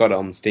 I got it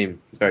on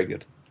Steam. It's very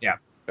good. Yeah.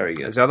 Very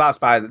good. So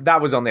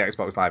that was on the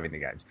Xbox Live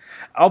Indie Games.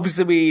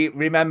 Obviously, we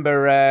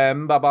remember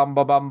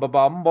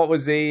what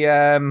was the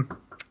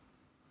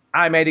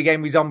I made a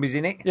game with zombies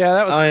in it. Yeah,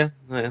 that was.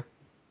 Oh yeah.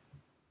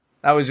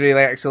 That was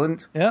really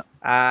excellent. Yeah.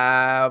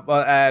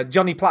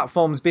 Johnny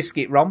Platform's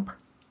Biscuit Romp.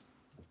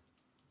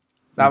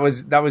 That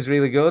was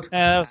really good.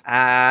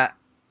 Yeah.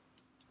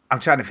 I'm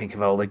trying to think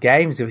of all the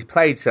games. We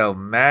played so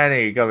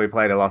many. God, we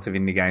played a lot of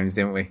indie games,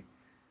 didn't we?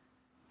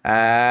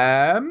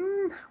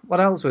 What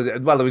else was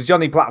it? Well, there was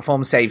Johnny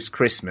Platform Saves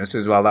Christmas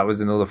as well. That was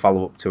another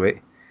follow-up to it.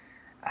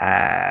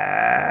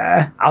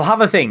 I'll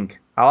have a think.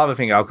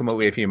 I'll come up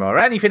with a few more.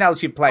 Anything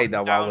else you played,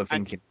 though, while we're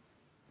thinking?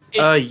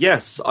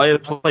 Yes, I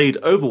have played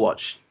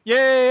Overwatch.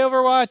 Yay,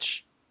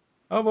 Overwatch!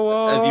 Have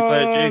you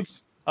played it,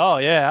 Jukes? Oh,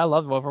 yeah, I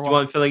love Overwatch. Do you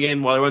mind filling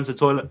in while I run to the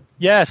toilet?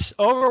 Yes,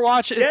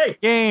 Overwatch is the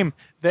game.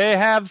 They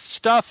have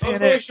stuff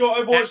in it.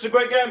 Sure, Overwatch is a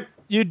great game.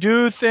 You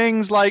do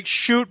things like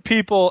shoot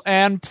people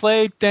and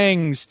play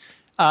things.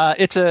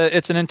 It's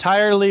an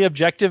entirely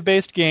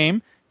objective-based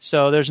game,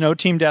 so there's no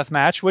team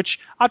deathmatch, which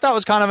I thought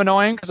was kind of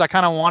annoying because I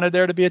kind of wanted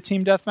there to be a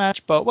team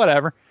deathmatch, but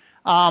whatever.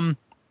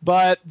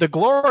 But the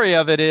glory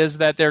of it is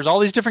that there's all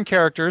these different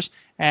characters,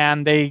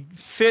 and they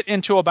fit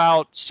into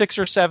about 6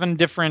 or 7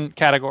 different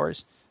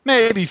categories,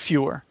 maybe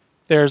fewer.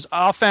 There's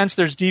offense,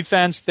 there's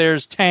defense,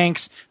 there's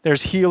tanks,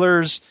 there's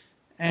healers,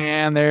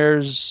 and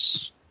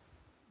there's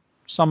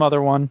some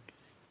other one.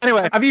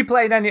 Anyway, have you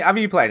played any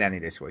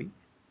this week?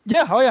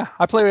 Yeah, oh yeah.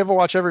 I play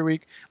Overwatch every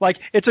week. Like,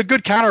 it's a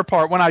good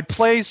counterpart. When I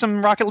play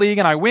some Rocket League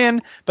and I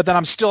win, but then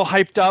I'm still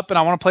hyped up and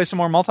I want to play some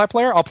more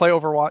multiplayer, I'll play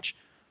Overwatch.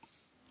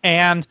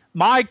 And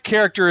my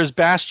character is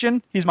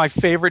Bastion. He's my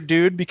favorite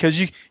dude because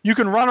you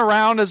can run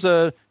around as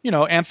a,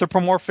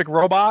 anthropomorphic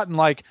robot and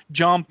like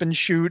jump and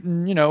shoot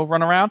and,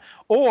 run around.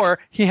 Or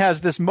he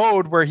has this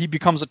mode where he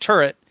becomes a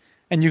turret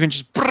and you can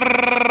just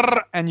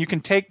and you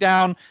can take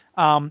down.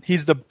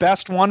 He's the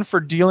best one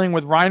for dealing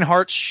with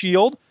Reinhardt's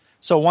shield.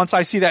 So once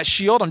I see that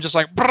shield, I'm just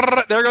like,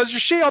 there goes your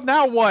shield.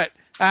 Now what?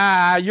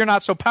 You're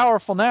not so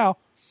powerful now.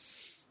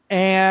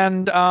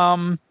 And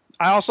I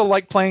also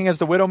like playing as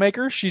the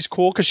Widowmaker. She's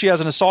cool because she has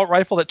an assault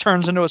rifle that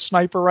turns into a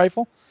sniper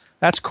rifle.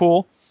 That's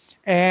cool.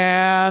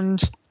 And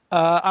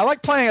I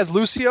like playing as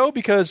Lucio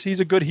because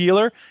he's a good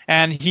healer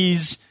and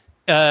he's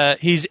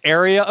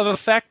area of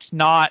effect,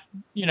 not,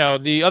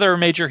 the other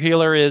major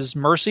healer is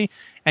Mercy,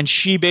 and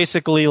she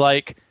basically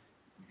like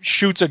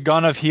shoots a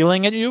gun of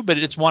healing at you, but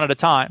it's one at a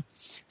time.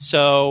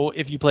 So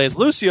if you play as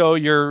Lucio,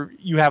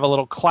 you have a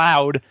little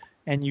cloud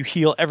and you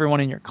heal everyone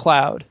in your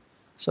cloud.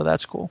 So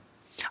that's cool.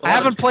 Well, I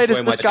haven't played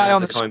as this guy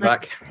on the coming stream.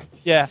 back.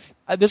 Yeah,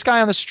 this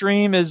guy on the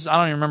stream is, I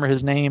don't even remember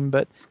his name,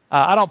 but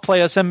I don't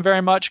play as him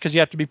very much because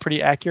you have to be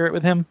pretty accurate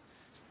with him.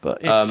 But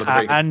it's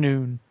McCree.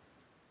 Hanoon.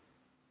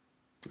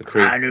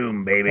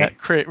 Hanoon, baby.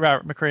 Yeah,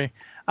 Robert McCree.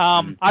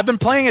 I've been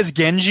playing as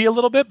Genji a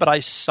little bit, but I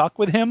suck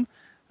with him.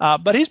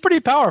 But he's pretty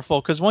powerful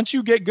because once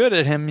you get good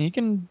at him, he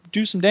can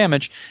do some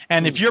damage.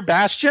 And if you're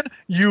Bastion,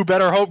 you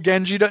better hope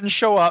Genji doesn't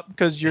show up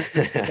because you're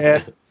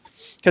dead.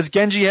 Because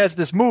Genji has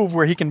this move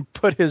where he can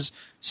put his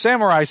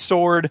samurai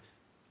sword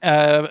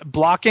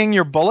blocking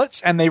your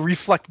bullets, and they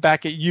reflect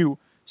back at you.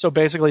 So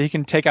basically, he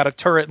can take out a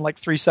turret in like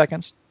 3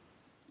 seconds.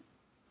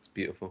 It's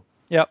beautiful.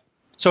 Yep.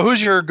 So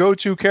who's your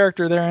go-to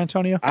character there,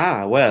 Antonio?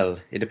 Well,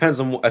 it depends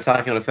on what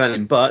attacking or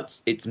defending, but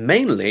it's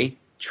mainly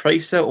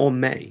Tracer or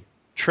Mei.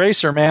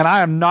 Tracer, man.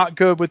 I am not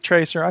good with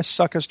Tracer. I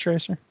suck as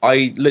Tracer.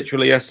 I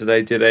literally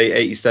yesterday did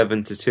a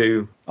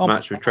 87-2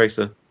 match with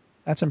Tracer.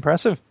 That's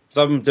impressive.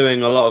 So I'm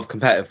doing a lot of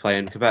competitive play,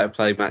 and competitive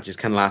play matches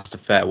can last a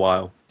fair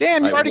while.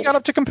 Damn, you already got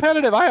up to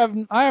competitive. I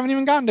haven't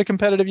even gotten to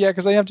competitive yet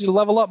because I have to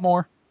level up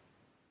more.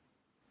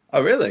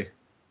 Oh, really?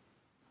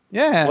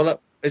 Yeah. Well,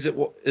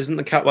 isn't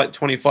the cap like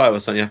 25 or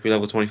something? You have to be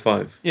level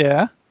 25.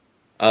 Yeah.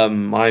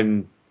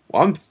 I'm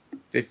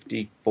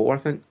 54, I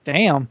think.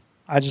 Damn.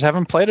 I just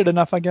haven't played it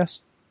enough, I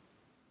guess.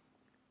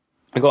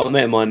 I got a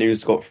mate of mine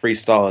who's got 3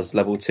 stars,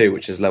 level 2,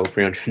 which is level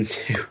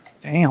 302.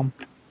 Damn.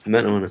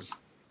 Mental, isn't it?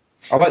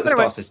 I like the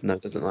star system, though.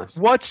 Doesn't it nice?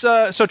 What's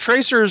so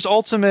Tracer's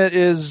ultimate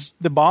is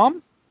the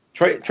bomb?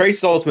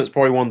 Tracer's ultimate is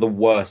probably one of the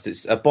worst.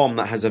 It's a bomb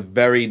that has a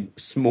very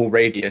small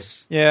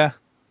radius. Yeah.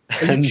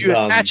 And, if you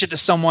attach it to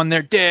someone,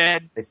 they're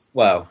dead. If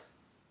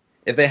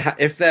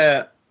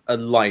they're a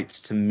light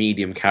to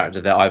medium character,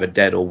 they're either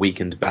dead or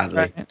weakened badly.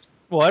 Right.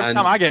 Well, every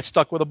time I get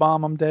stuck with a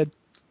bomb, I'm dead.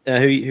 Who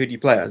do you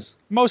play as?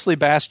 Mostly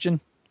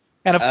Bastion.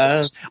 And of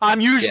course, I'm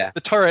usually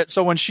the turret,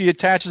 so when she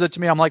attaches it to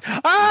me, I'm like,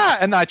 ah!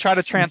 And I try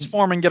to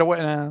transform and get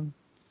away. And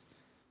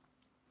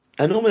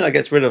normally that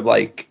gets rid of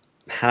like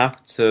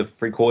half to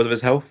 3/4 of his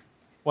health.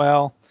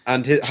 Well.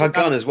 And her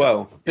gun as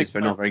well is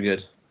not very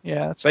good.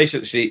 Yeah. That's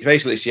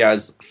basically, she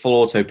has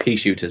full auto pea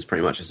shooters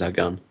pretty much as her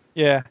gun.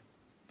 Yeah.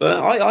 But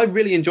I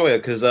really enjoy her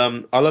because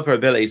I love her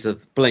abilities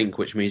of blink,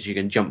 which means you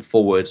can jump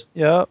forward.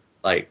 Yep.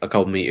 Like a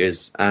couple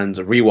meters, and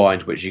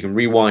rewind, which you can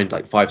rewind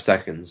like 5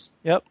 seconds.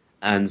 Yep.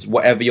 And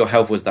whatever your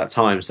health was that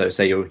time, so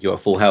say you're at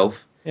full health,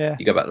 you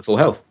go back to full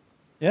health.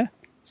 Yeah.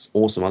 It's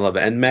awesome. I love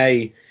it. And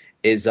Mei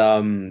is I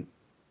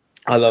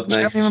love Mei.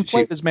 I haven't even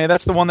played as Mei.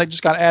 That's the one that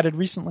just got added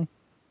recently.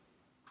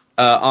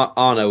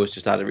 Ana was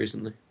just added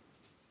recently.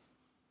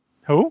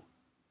 Who?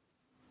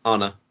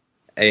 Ana.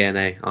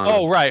 ANA.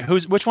 Oh, right.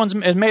 Which one's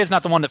Mei? Is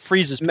not the one that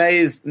freezes. Mei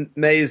is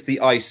the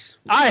ice.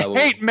 I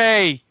hate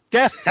Mei.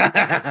 Death.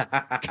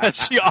 Because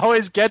she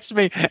always gets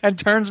me and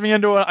turns me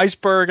into an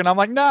iceberg, and I'm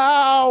like,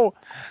 no.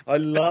 I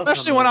love.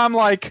 Especially when I'm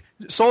like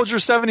Soldier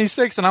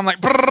 76, and I'm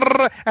like,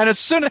 brrr, and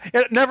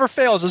it never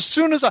fails. As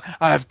soon as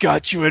I've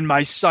got you in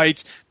my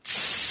sights.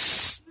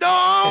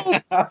 No.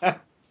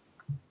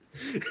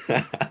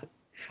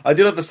 I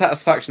do love the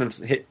satisfaction of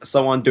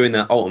someone doing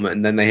their ultimate,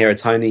 and then they hear a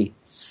tiny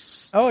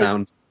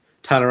sound.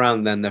 Turn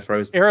around, then they're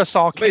frozen.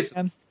 Aerosol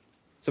can.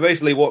 So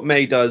basically, what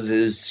Mei does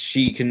is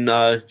she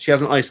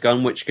has an ice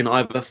gun which can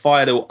either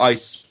fire the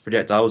ice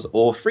projectiles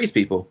or freeze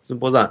people.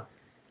 Simple as that.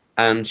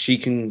 And she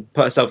can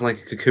put herself in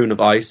like a cocoon of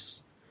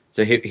ice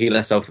to heal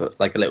herself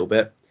like a little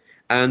bit.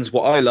 And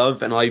what I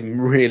love, and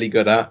I'm really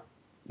good at,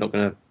 not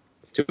gonna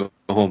toot my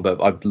horn,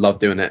 but I love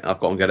doing it.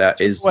 I've gotten good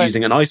at is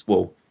using an ice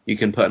wall. You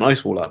can put an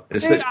ice wall up.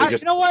 You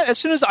know what? As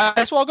soon as the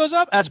ice wall goes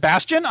up, as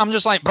Bastion, I'm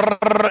just like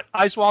brrr,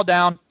 ice wall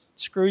down.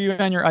 Screw you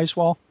and your ice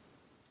wall.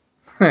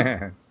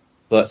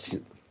 But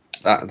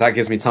that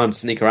gives me time to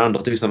sneak around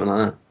or do something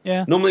like that.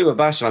 Yeah. Normally with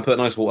Bastion, I put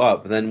an ice wall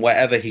up, and then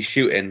wherever he's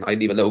shooting, I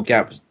leave a little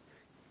gap,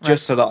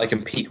 just so that I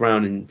can peek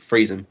around and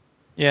freeze him.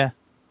 Yeah.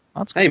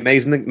 That's cool. Hey,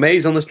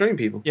 Mei's on the stream,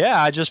 people.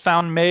 Yeah, I just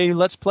found Mei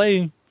Let's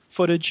Play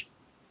footage.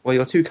 Well,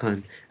 you're too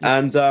kind.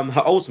 And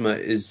her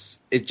ultimate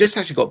it just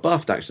actually got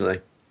buffed,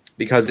 actually,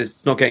 because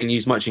it's not getting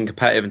used much in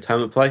competitive and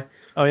tournament play.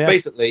 Oh, yeah?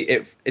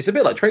 Basically, it's a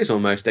bit like Tracer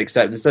almost,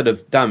 except instead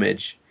of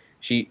damage,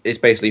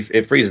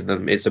 it freezes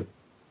them. It's a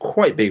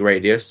quite big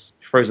radius.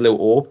 She throws a little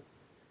orb,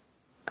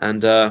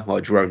 and a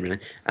drone really,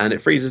 and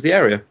it freezes the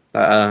area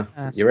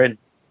that you're in.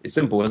 It's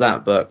simple as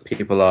that, but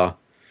people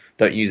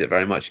don't use it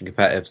very much in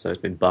competitive, so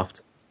it's been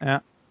buffed. Yeah.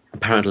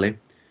 Apparently,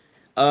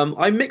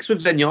 I mix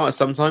with Zenyatta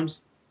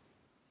sometimes.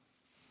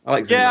 I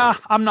like Zenyatta. Yeah,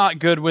 I'm not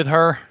good with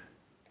her.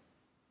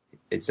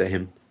 It's a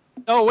him.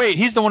 Oh wait,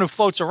 he's the one who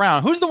floats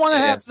around. Who's the one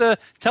that has the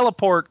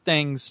teleport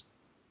things?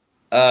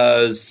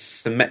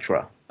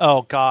 Symmetra.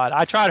 Oh god,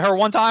 I tried her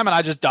one time and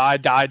I just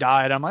died.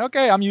 I'm like,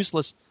 okay, I'm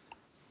useless.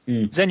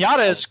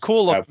 Zenyatta is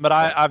cool looking, but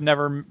I've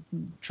never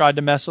tried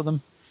to mess with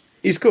him.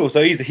 He's cool.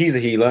 So he's a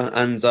healer,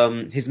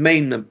 and his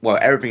main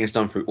everything is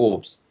done through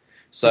orbs.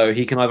 So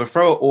he can either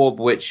throw an orb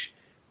which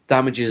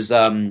damages,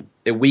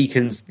 it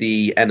weakens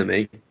the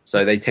enemy,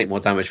 so they take more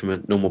damage from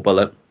a normal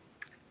bullet,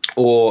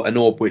 or an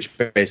orb which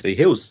basically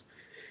heals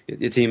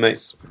your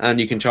teammates, and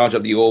you can charge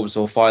up the orbs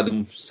or fire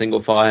them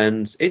single fire.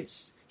 And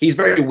he's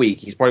very weak.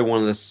 He's probably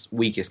one of the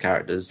weakest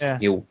characters. Yeah.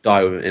 He'll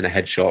die in a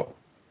headshot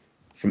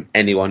from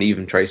anyone,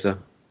 even Tracer.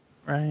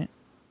 Right.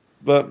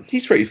 But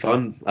he's pretty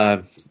fun.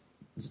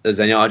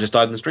 Zenyatta, I just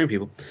died in the stream,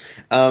 people.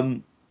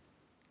 But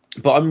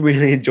I'm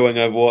really enjoying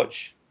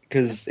Overwatch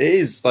because it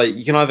is like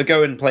you can either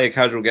go and play a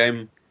casual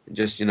game, and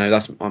just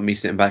that's me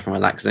sitting back and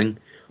relaxing,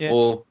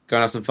 or go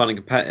and have some fun and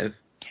competitive.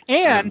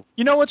 And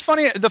you know what's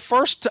funny? This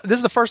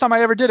is the first time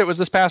I ever did it. Was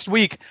this past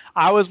week.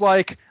 I was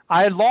like,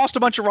 I had lost a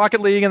bunch of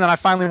Rocket League, and then I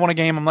finally won a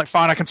game. I'm like,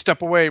 fine, I can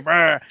step away.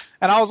 And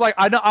I was like,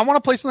 I want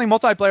to play something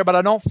multiplayer, but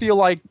I don't feel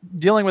like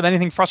dealing with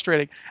anything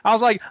frustrating. I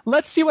was like,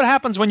 let's see what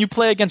happens when you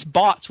play against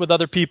bots with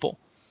other people.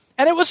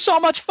 And it was so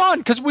much fun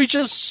because we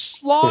just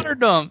slaughtered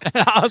them.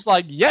 And I was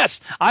like, yes,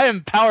 I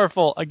am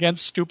powerful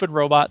against stupid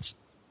robots.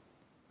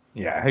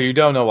 Yeah, who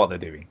don't know what they're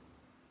doing.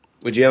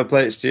 Would you ever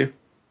play it, Stu?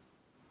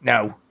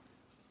 No.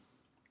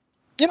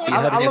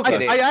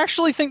 I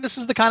actually think this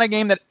is the kind of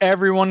game that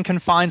everyone can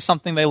find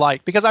something they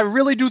like. Because I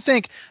really do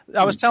think,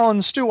 I was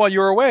telling Stu while you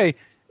were away,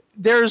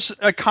 there's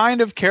a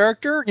kind of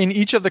character in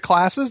each of the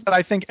classes that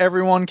I think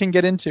everyone can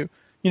get into.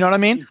 You know what I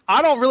mean?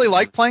 I don't really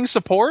like playing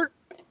support.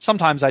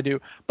 Sometimes I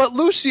do. But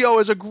Lucio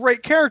is a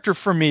great character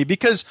for me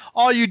because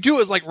all you do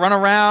is like run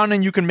around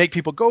and you can make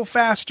people go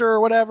faster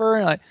or whatever.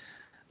 And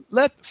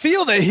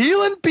feel the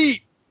healing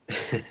beat.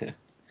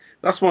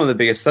 That's one of the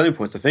biggest selling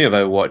points, I think, of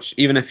Overwatch.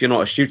 Even if you're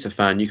not a shooter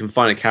fan, you can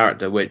find a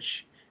character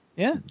which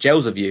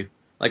gels with you.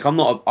 Like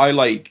I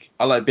like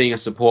being a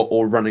support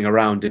or running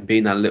around and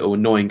being that little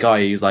annoying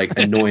guy who's like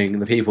annoying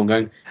the people and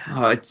going,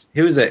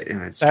 who is it?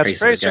 It's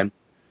Tracer again.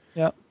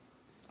 Yeah.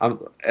 I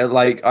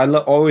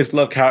always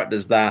love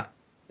characters that,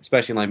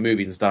 especially in like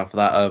movies and stuff,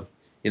 that are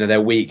they're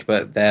weak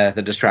but they're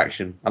the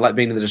distraction. I like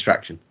being the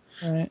distraction.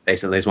 Right.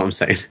 Basically, is what I'm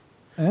saying.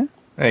 Yeah.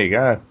 There you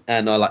go.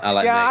 And I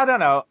like. Yeah, Nate. I don't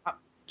know.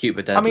 Cute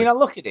but deadly. I mean, I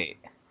look at it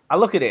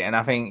and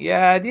I think,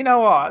 yeah, you know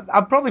what?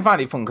 I'd probably find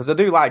it fun because I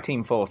do like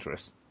Team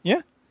Fortress.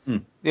 Yeah.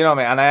 You know what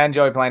I mean? And I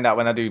enjoy playing that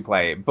when I do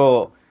play it.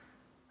 But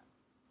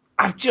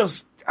I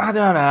don't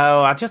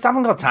know. I just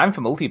haven't got time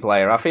for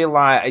multiplayer. I feel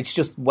like it's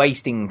just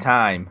wasting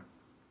time.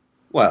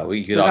 Well,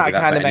 you could argue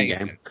that for any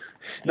game.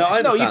 No, I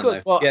understand. You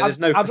could. Well, there's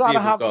no I'd rather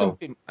have goal.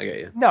 something. I get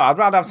you. No, I'd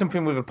rather have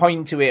something with a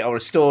point to it or a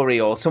story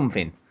or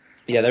something.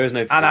 Yeah, there is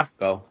no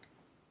goal.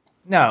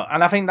 No,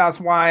 and I think that's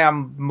why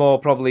I'm more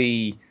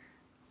probably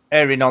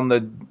erring on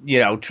the,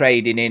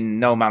 trading in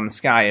No Man's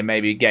Sky and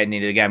maybe getting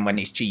it again when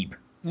it's cheap.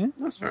 Yeah,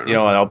 that's fair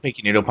enough. Or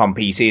picking it up on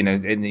PC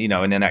in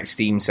the next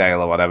Steam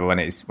sale or whatever when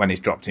it's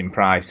dropped in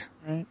price.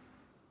 Right.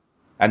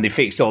 And they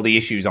fixed all the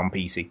issues on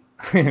PC,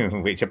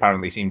 which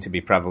apparently seem to be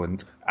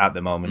prevalent at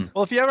the moment.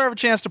 Well, if you ever have a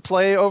chance to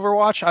play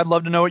Overwatch, I'd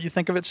love to know what you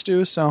think of it,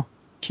 Stu. So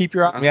keep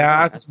your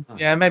eyes.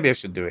 Yeah, maybe I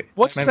should do it.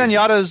 What's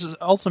Zenyatta's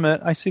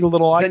ultimate? I see the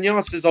little eye.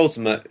 Zenyatta's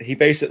ultimate. He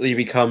basically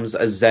becomes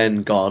a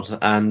Zen god,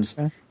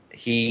 and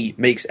he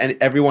makes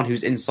everyone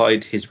who's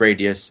inside his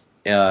radius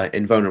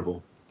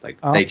invulnerable.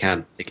 They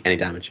can't take any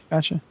damage.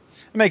 Gotcha.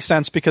 It makes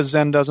sense because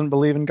Zen doesn't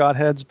believe in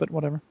godheads, but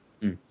whatever.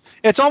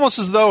 It's almost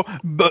as though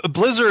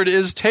Blizzard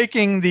is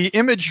taking the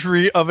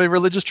imagery of a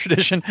religious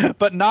tradition,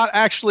 but not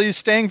actually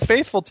staying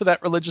faithful to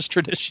that religious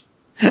tradition.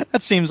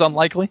 That seems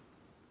unlikely.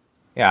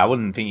 Yeah, I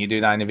wouldn't think you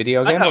do that in a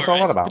video game. What's all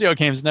that about? Video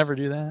games never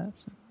do that.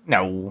 So.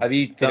 No. Have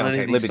you done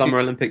any of the Summer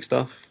Olympic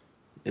stuff?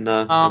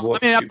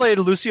 I played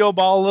Lucio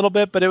Ball a little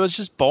bit, but it was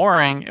just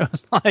boring. It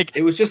was like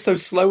it was just so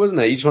slow, wasn't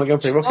it? You just want to go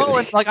play Rocket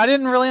League. Like I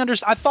didn't really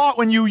understand. I thought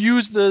when you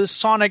used the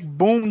sonic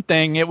boom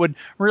thing, it would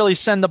really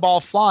send the ball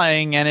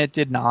flying, and it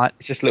did not.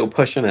 It's just a little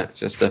push in it,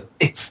 just a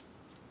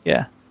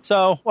yeah.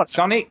 So what?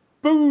 Sonic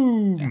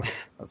boom.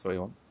 That's what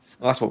you want.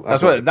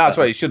 That's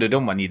what you should have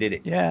done when you did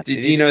it. Yeah. Do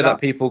you know that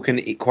people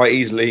can quite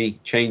easily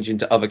change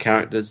into other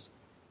characters?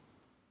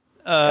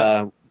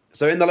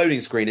 So in the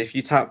loading screen, if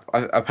you tap,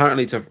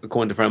 apparently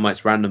according to friend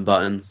it's random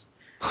buttons,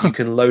 you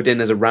can load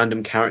in as a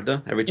random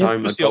character every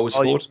time a goal is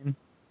scored.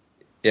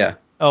 Yeah.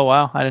 Oh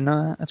wow, I didn't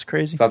know that. That's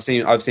crazy. So I've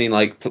seen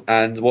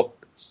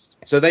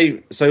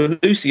So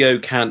Lucio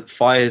can't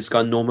fire his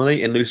gun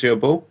normally in Lucio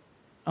Ball.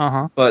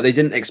 But they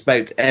didn't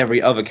expect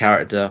every other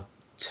character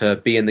to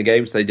be in the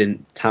game, so they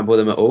didn't tamper with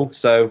them at all.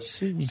 So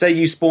say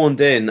you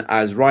spawned in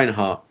as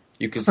Reinhardt,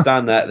 you can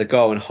stand there at the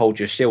goal and hold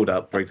your shield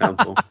up, for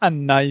example.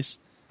 Nice.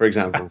 For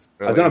example,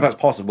 I don't know if that's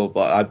possible,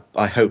 but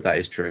I hope that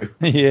is true.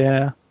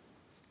 Yeah,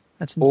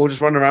 that's insane. Or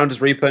just run around, just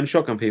Reaper and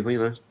shotgun people,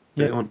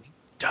 Yeah.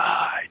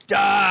 Die!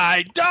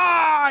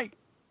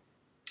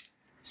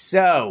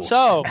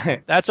 So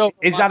that's all.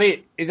 Is that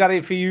it? Is that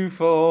it for you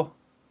for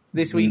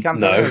this week,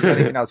 Antonio? No. Is there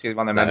anything else you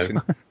want to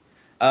mention?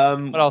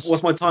 What else?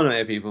 What's my time limit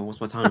here, people? What's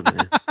my time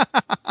limit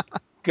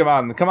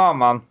here? Come on,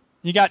 man.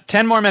 You got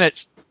 10 more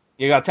minutes.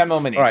 You got 10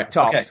 more minutes. All right,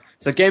 tops. okay.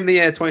 So Game of the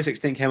Year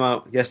 2016 came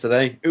out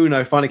yesterday.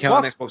 Uno finally came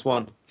out on Xbox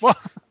One. What?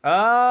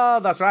 Oh,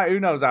 that's right.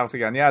 Uno's out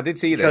again. Yeah, I did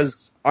see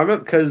this.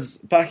 Because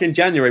back in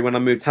January when I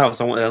moved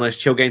house, I wanted a nice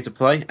chill game to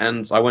play,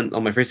 and I went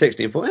on my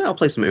 360 and thought, I'll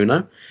play some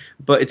Uno.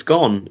 But it's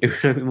gone.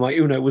 My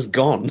Uno was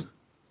gone.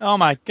 Oh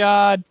my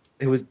god.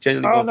 It was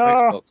genuinely gone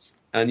for Xbox.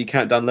 and you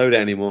can't download it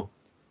anymore.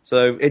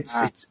 So it's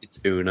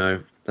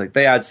Uno. Like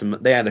they add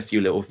a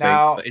few little things,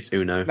 but it's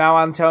Uno. Now,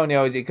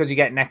 Antonio, is it because you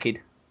get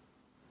naked?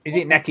 Is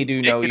it naked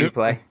Uno you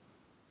play?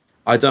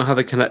 I don't have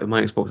a Connect with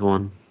my Xbox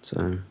One,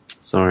 so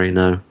sorry,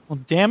 no. Well,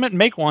 damn it,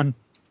 make one.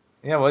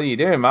 Yeah, what are you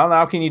doing, man?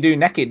 How can you do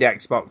naked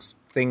Xbox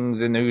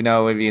things in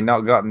Uno if you've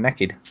not got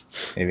naked?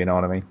 If you know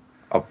what I mean.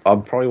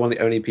 I'm probably one of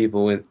the only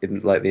people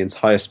in like the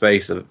entire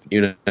space of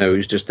Uno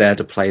who's just there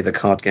to play the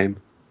card game.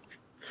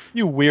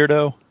 You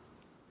weirdo.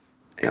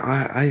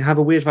 I have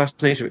a weird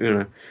fascination with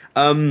Uno.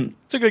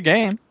 It's a good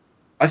game.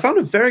 I found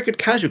a very good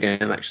casual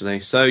game,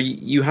 actually. So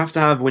you have to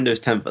have Windows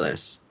 10 for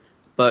this.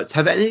 But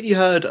have any of you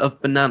heard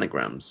of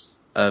Bananagrams?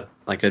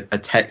 Like a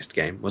text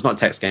game. Well, it's not a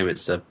text game,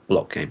 it's a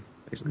block game,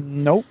 basically.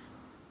 Nope.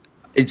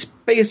 It's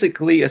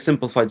basically a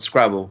simplified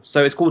Scrabble.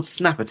 So it's called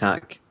Snap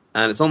Attack,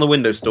 and it's on the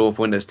Windows Store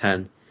for Windows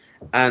 10.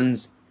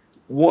 And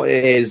what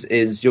it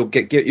is you'll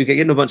get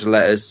given a bunch of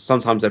letters,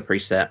 sometimes they're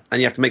preset,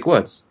 and you have to make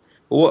words.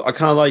 But what I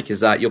kind of like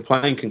is that you're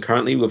playing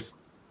concurrently with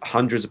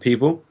hundreds of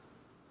people,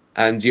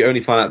 and you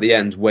only find out at the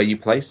end where you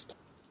placed.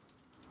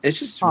 It's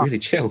just really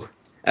chill.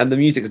 And the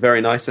music is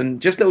very nice,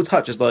 and just little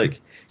touches like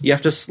you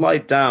have to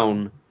slide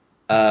down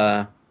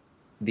the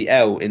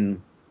L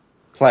in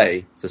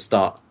play to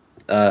start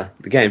the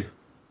game.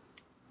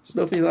 Just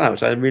little things like that,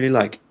 which I really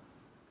like.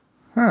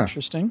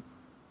 Interesting.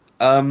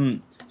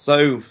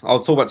 So I'll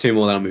talk about two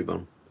more, then I'll move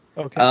on.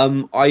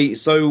 Okay.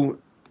 So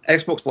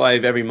Xbox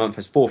Live every month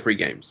has 4 free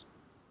games.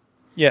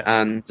 Yes.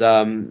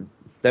 And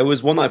there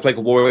was one that I played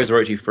called Warriors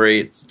Orochi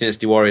 3. It's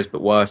Dynasty Warriors,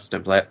 but worse.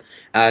 Don't play it.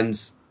 And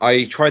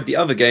I tried the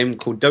other game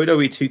called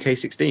WWE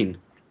 2K16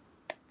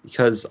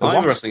 because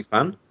I'm a wrestling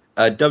fan.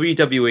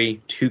 WWE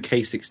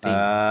 2K16.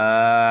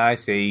 I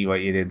see what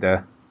you did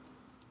there.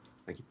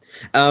 Thank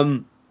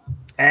you.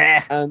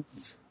 And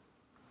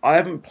I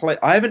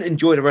haven't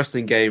enjoyed a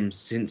wrestling game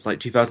since like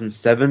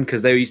 2007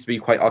 because they used to be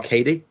quite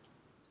arcadey.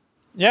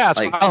 Yeah,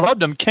 I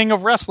loved them. King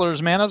of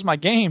Wrestlers, man, that's my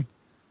game.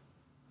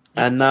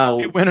 And now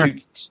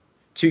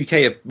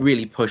 2K have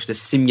really pushed the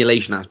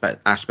simulation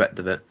aspect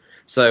of it.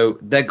 So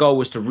their goal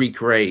was to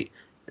recreate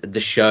the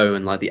show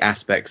and like the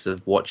aspects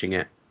of watching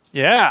it.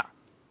 Yeah.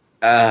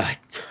 I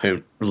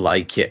don't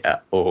like it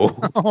at all.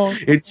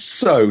 It's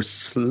so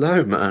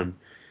slow, man.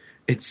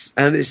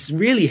 It's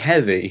really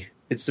heavy.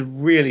 It's a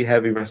really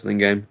heavy wrestling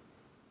game.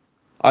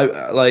 I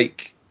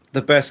like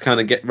the best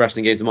kind of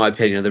wrestling games, in my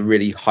opinion, are the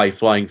really high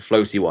flying,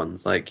 floaty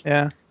ones. Like,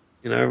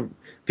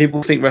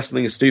 people think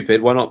wrestling is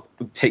stupid. Why not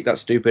take that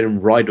stupid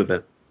and ride with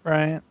it?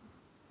 Right.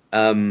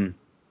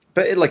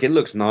 But it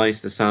looks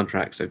nice. The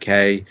soundtrack's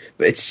okay,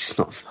 but it's just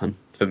not fun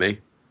for me.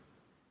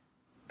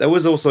 There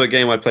was also a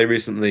game I played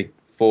recently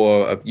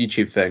for a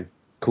YouTube thing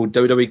called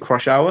WWE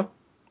Crush Hour.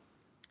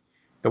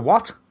 The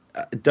what?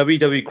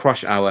 WWE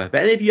Crush Hour.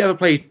 But any of you ever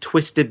played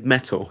Twisted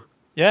Metal?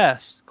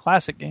 Yes,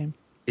 classic game.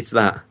 It's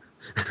that.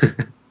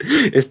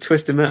 It's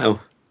Twisted Metal.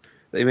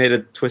 They made a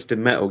Twisted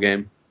Metal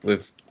game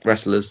with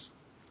wrestlers.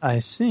 I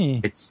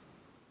see. It's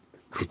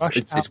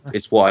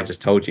what I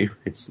just told you.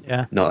 It's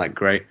not that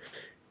great.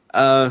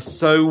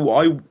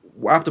 So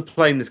after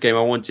playing this game,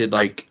 I wanted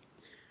like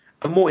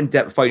a more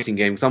in-depth fighting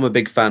game because I'm a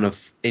big fan of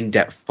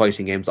in-depth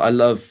fighting games. I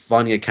love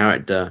finding a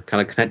character,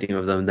 kind of connecting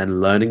with them, and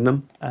then learning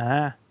them.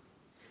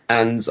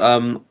 And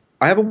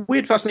I have a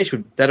weird fascination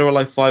with Dead or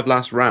Alive 5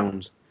 Last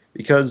Round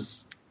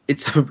because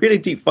it's a really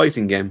deep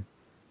fighting game,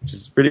 which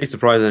is really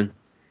surprising.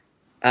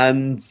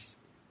 And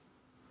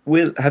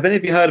have any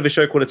of you heard of a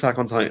show called Attack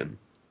on Titan?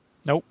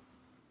 Nope.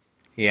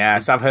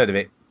 Yes, I've heard of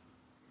it.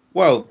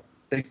 Well,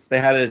 they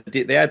had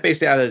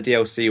basically added a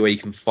DLC where you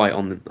can fight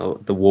on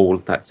the wall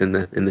that's in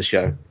the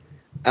show,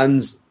 and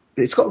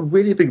it's got a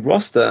really big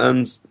roster,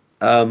 and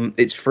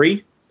it's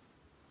free,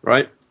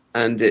 right?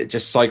 And it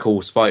just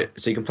cycles fight,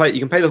 so you can pay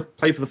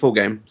for the full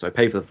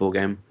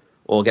game,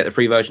 or get the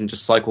free version,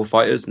 just cycle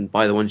fighters and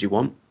buy the ones you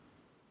want.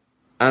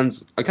 And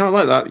I kind of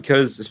like that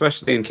because,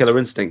 especially in Killer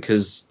Instinct,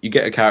 because you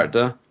get a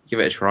character, give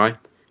it a try. If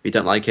you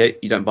don't like it,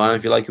 you don't buy them.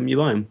 If you like them, you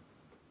buy them.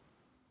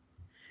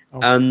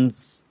 And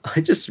I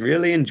just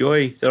really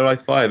enjoy Dead or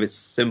Alive 5. It's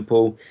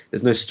simple.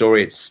 There's no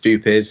story. It's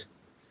stupid.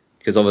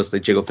 Because obviously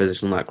jiggle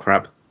physics and all that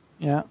crap.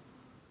 Yeah.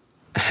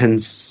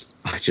 And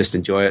I just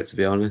enjoy it, to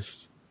be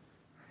honest.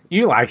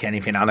 You like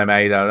anything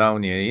anime, though,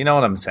 don't you? You know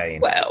what I'm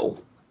saying?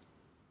 Well.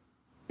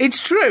 It's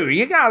true.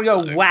 You can't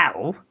go,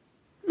 well.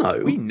 No.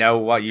 We know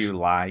what you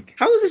like.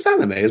 How is this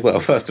anime as well,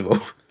 first of all?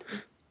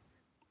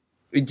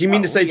 Do you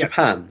mean to say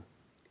Japan?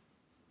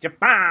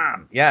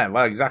 Japan! Yeah,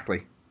 well,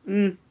 exactly.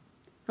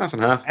 Half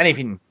and half.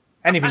 Anything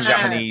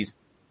Japanese.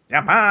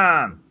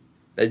 Japan!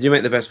 They do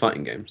make the best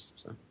fighting games.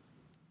 So.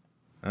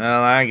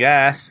 Well, I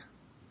guess.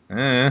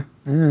 I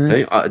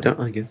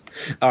guess.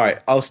 Alright,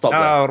 I'll stop there.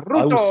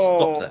 I will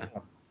stop there.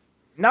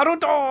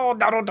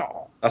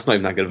 Naruto! That's not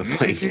even that good of a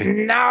fighting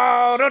game.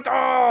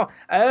 Naruto!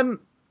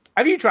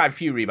 Have you tried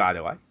Fury, by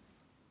the way?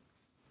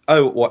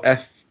 Oh, what?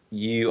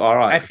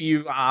 F-U-R-I?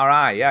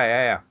 F-U-R-I,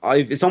 yeah.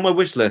 It's on my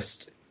wish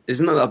list.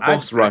 Isn't that a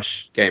boss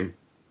rush game?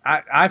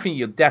 I think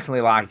you'll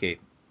definitely like it.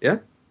 Yeah?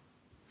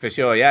 For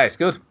sure, yeah, it's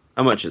good.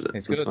 How much is it?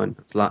 It's That's good. fine.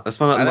 That's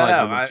fine. I don't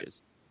How know. much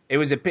is? It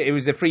was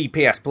a free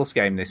PS Plus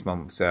game this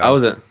month, so How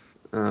was it?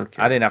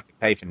 Okay. I didn't have to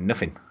pay for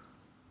nothing.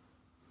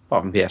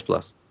 Apart from PS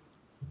Plus.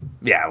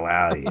 Yeah,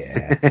 well,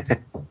 yeah.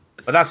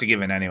 But that's a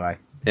given anyway.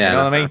 Yeah, you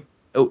know what I mean?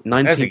 Oh,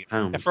 £19.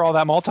 And for all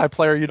that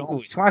multiplayer, you don't.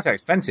 Ooh, it's quite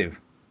expensive.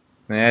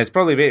 Yeah, it's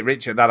probably a bit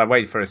richer that I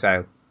wait for a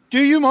sale. Do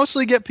you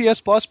mostly get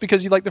PS Plus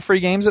because you like the free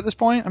games at this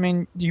point? I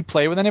mean, do you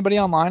play with anybody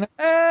online?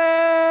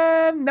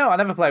 No, I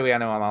never play with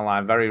anyone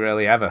online. Very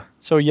rarely ever.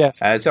 So yes.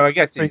 So I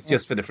guess it's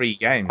just for the free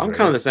games. I'm really.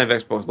 kind of the same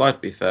with Xbox Live,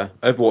 to be fair.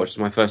 Overwatch is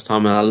my first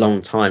time in a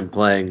long time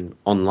playing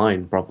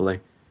online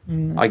properly.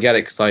 I get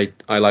it because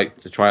I like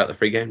to try out the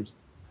free games.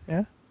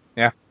 Yeah.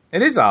 Yeah.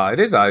 It is odd.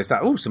 It's like,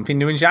 oh, something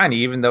new and shiny,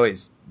 even though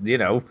it's,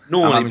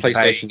 Normally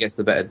PlayStation gets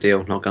the better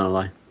deal, not going to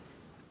lie.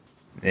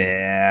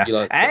 Yeah. You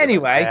like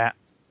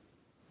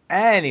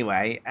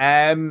Anyway,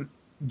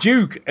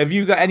 Duke, have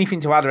you got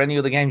anything to add or any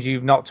other games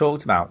you've not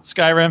talked about?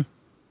 Skyrim.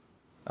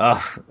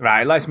 Oh,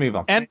 right, let's move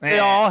on. And it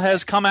all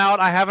has come out.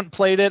 I haven't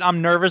played it.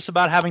 I'm nervous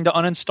about having to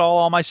uninstall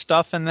all my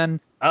stuff and then.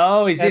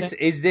 Oh, is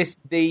this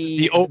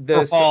the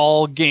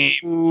overhaul game?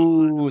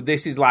 Ooh,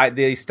 this is like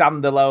the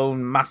standalone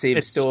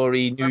massive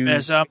story new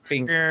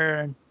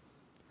thing.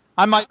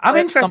 I'm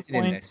interested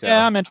in this.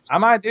 Yeah, I'm interested. I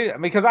might do it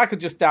because I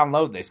could just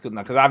download this, couldn't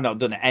I? Because I've not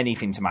done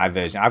anything to my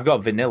version. I've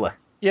got vanilla.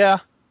 Yeah.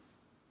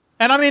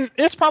 And I mean,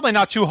 it's probably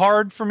not too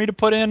hard for me to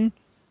put in,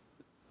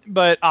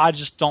 but I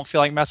just don't feel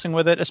like messing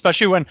with it,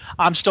 especially when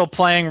I'm still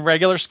playing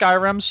regular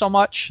Skyrim so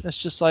much. It's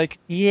just like...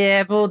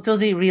 Yeah, but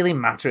does it really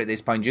matter at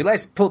this point, Drew?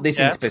 Let's put this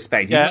into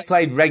perspective. You've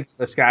played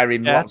regular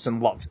Skyrim lots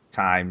and lots of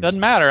times.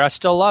 Doesn't matter. I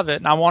still love it,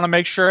 and I want to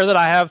make sure that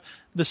I have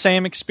the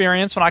same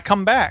experience when I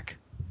come back.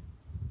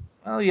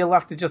 Well, you'll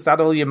have to just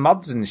add all your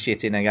mods and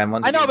shit in again.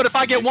 I know, but if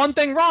I get one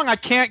thing wrong, I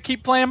can't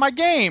keep playing my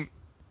game.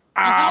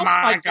 Oh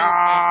my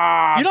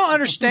god! You don't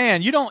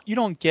understand. You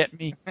don't get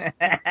me. No,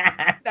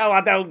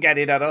 I don't get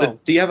it at all. So,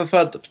 do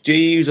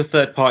you use a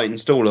third-party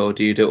installer, or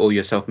do you do it all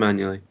yourself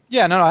manually?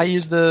 Yeah, no, I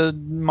use the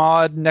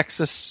mod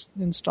Nexus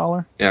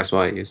installer. Yeah, that's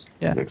what I use.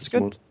 Yeah, Nexus it's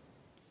good. mod.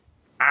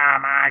 Oh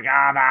my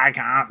god, I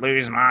can't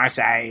lose my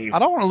save. I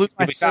don't want to lose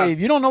my save.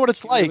 You don't know what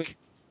it's like.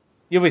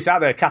 You'll be sat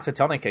there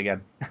catatonic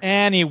again.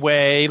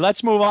 Anyway,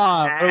 let's move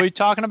on. What are we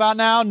talking about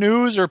now?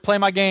 News or play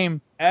my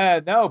game?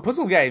 No,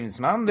 puzzle games,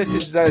 man. This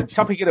is the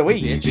topic of the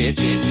week. Yeah, bitch!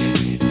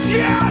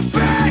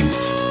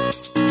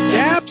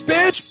 Yeah,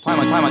 bitch! Play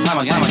my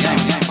game.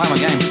 Play my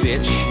game,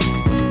 bitch.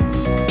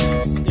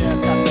 Yeah,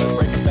 it's got the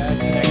Breaking Bad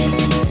connection.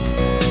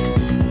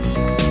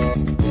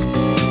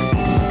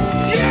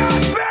 Yeah,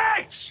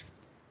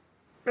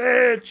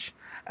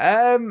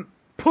 bitch!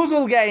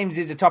 Puzzle games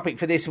is a topic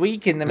for this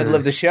week in the middle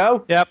of the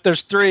show. Yep,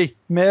 there's 3.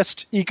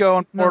 Myst, Eco,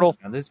 and Portal.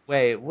 No, there's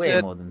way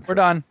more than 3. We're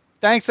done.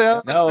 Thanks,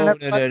 Al. No.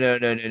 Do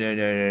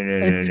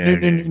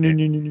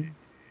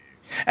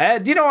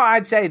you know what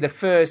I'd say the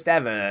first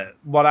ever,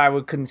 what I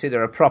would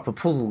consider a proper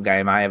puzzle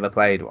game I ever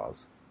played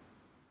was?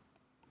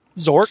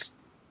 Zork?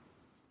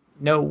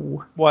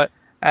 No. What?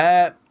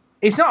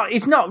 It's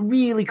not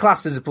really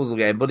classed as a puzzle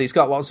game, but it's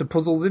got lots of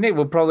puzzles in it.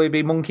 Would probably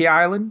be Monkey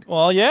Island.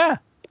 Well, yeah.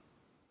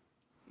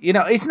 You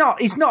know, it's not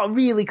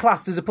really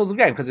classed as a puzzle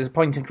game because it's a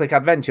point-and-click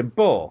adventure,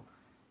 but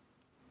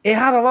it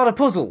had a lot of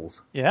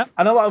puzzles. Yeah.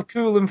 And a lot of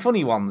cool and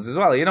funny ones as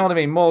well. You know what I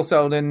mean? More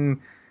so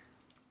than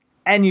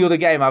any other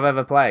game I've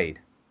ever played.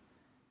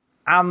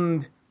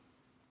 And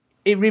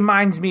it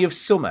reminds me of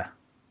summer.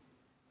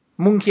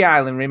 Monkey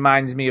Island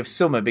reminds me of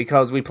summer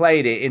because we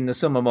played it in the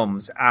summer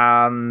months.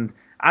 And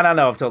I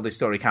know I've told this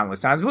story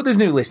countless times, but there's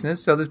new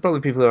listeners, so there's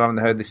probably people who haven't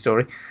heard this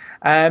story.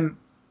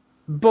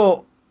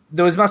 But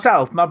there was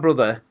myself, my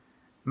brother,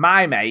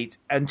 my mate,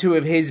 and 2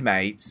 of his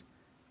mates,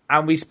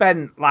 and we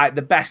spent like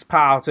the best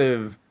part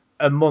of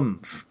a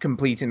month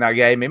completing that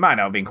game. It might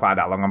not have been quite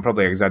that long, I'm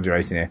probably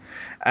exaggerating here.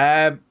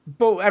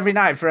 But every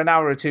night for an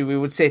hour or 2 we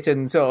would sit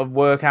and sort of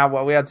work out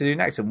what we had to do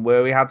next and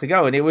where we had to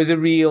go, and it was a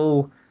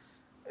real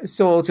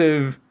sort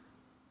of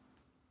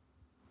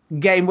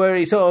game where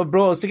it sort of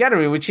brought us together.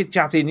 We were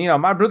chit-chatting. You know,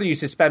 my brother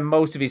used to spend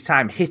most of his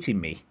time hitting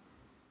me.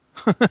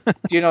 Do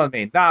you know what I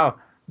mean? Now,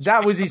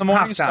 that was his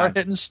pastime.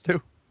 Hitting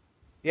Stu.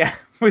 Yeah,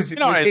 was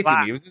hitting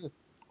me.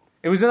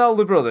 It was an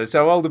older brother,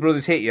 so older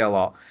brothers hit you a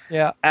lot.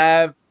 Yeah.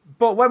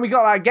 But when we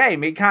got that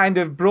game, it kind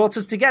of brought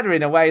us together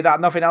in a way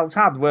that nothing else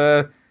had,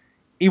 where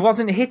he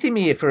wasn't hitting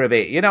me for a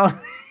bit, you know?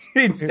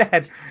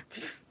 Instead,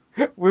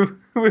 we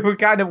were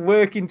kind of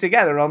working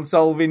together on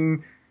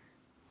solving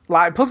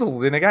like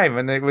puzzles in a game,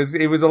 and it was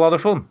a lot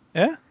of fun.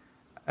 Yeah.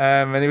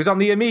 And it was on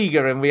the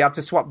Amiga, and we had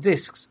to swap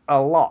discs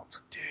a lot.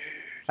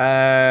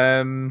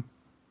 Dude.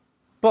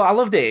 But I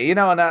loved it, you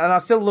know, and I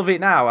still love it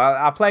now.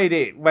 I played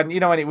it when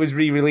it was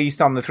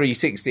re-released on the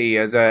 360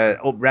 as a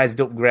up-resed,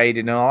 upgraded,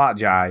 and all that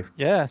jive.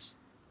 Yes.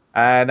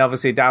 And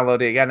obviously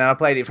downloaded it again, and I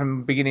played it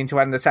from beginning to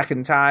end the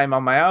second time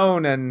on my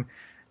own, and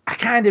I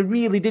kind of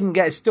really didn't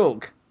get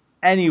stuck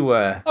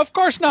anywhere. Of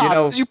course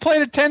not. You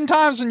played it 10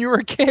 times when you were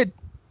a kid.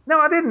 No,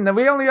 I didn't.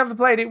 We only ever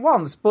played it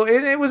once, but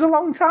it was a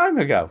long time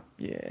ago.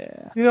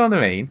 Yeah. You know what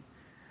I mean?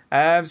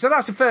 So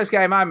that's the first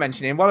game I'm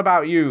mentioning. What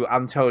about you,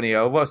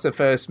 Antonio? What's the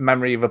first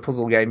memory of a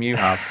puzzle game you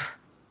have?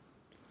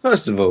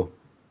 First of all,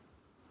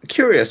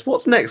 curious,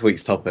 what's next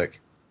week's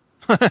topic?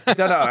 I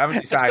don't know. I haven't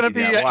It's decided going to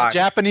be yet. Why?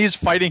 Japanese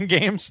fighting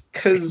games.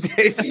 Because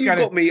if you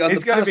got me on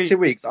the past 2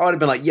 weeks, I would have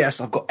been like, yes,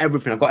 I've got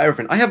everything.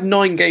 I have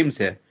 9 games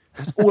here.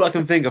 That's all I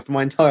can think of for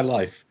my entire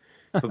life.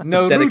 For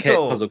dedicated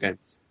puzzle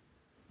games.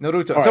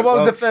 Naruto. Right, so what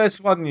was the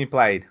first one you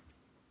played?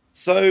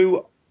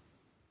 So,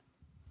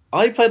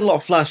 I played a lot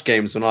of Flash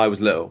games when I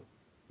was little.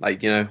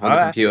 Like, on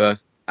the computer.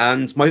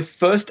 And my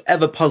first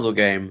ever puzzle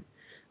game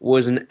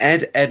was an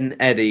Ed, and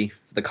Eddie,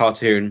 the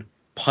cartoon,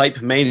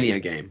 Pipe Mania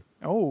game.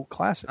 Oh,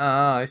 classic.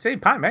 I see.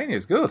 Pipe Mania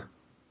is good.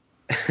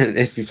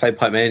 If you played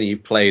Pipe Mania, you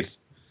played,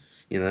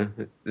 the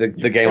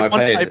game I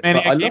played. Pipe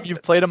Mania game,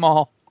 you've played them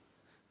all.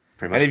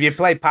 And if you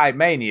play Pipe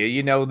Mania,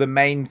 you know the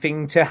main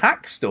thing to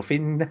hack stuff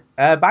in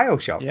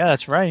Bioshock. Yeah,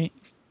 that's right.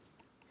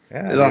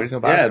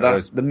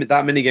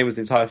 That mini game was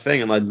the entire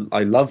thing, and I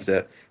loved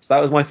it. So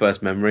that was my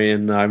first memory,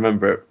 and I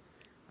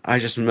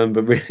just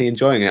remember really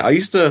enjoying it. I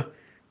used to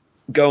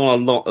go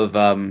on a lot of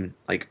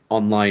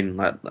online.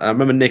 I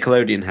remember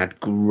Nickelodeon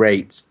had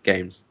great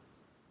games,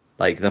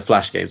 like the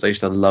Flash games. I used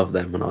to love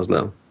them when I was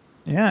little.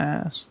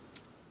 Yes.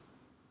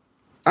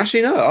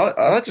 Actually, no.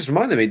 That just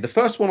reminded me. The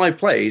first one I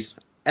played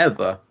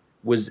ever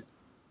was.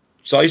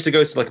 So I used to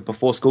go to like a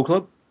before school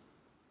club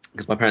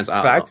because my parents were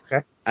out. Right.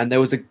 Okay. And there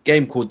was a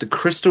game called The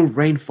Crystal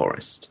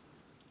Rainforest.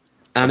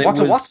 And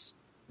What?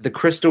 The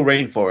Crystal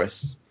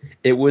Rainforest.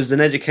 It was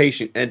an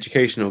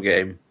educational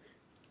game,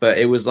 but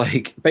it was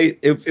like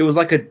it was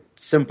like a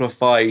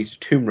simplified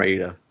Tomb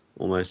Raider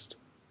almost.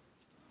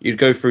 You'd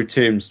go through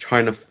tombs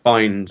trying to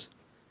find,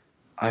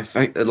 I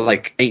think,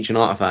 like ancient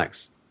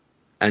artifacts,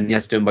 and you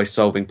had to do them by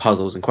solving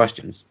puzzles and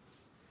questions.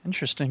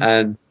 Interesting.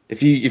 And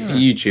if you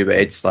YouTube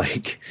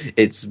it,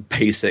 it's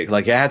basic.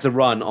 Like it had to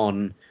run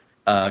on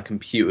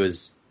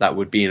computers that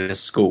would be in a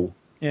school.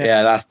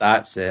 Yeah,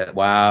 that's it.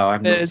 Wow,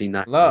 I've not seen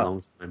that in a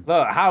long time.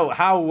 Look,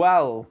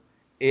 how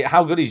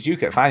good is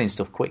Duke at finding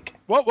stuff quick?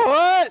 What?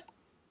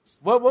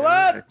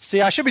 What?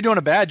 See, I should be doing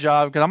a bad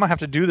job because I'm going to have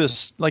to do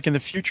this like in the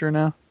future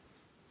now.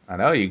 I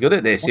know, you're good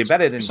at this. You're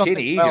better than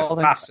Chitty. He just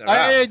laughs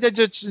around.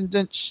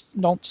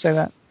 Don't say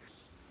that.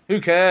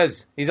 Who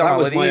cares? He's on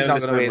holiday. He's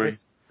not going to hear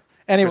this.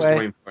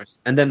 Anyway.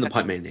 And then the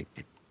Pipe Mania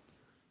game.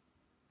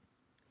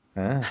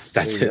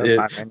 That's it.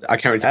 I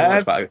can't really talk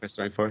much about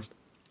Crystal Rainforest.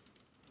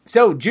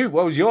 So, Duke,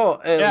 what was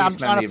your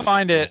earliest I'm trying to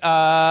find it.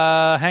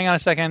 Hang on a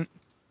second.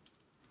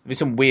 There's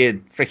some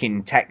weird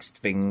freaking text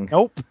thing.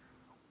 Nope.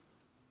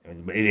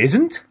 It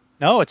isn't?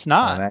 No, it's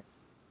not.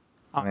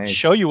 I'll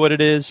show you what it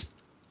is.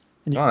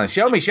 Come on,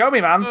 show me,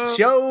 man.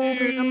 Show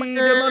me the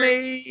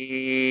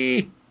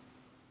money.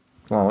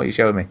 Come on, what are you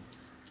showing me?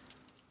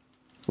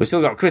 We've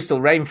still got Crystal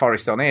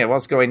Rainforest on here.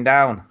 What's going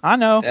down? I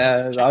know.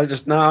 I'm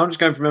just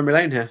going from memory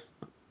lane here.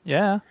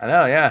 Yeah. I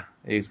know, yeah.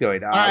 He's going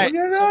down. All right.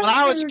 So when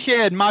I was a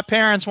kid, my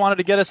parents wanted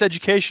to get us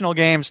educational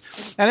games,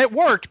 and it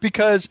worked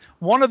because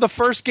one of the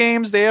first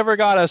games they ever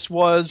got us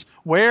was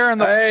Where in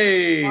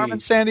the Carmen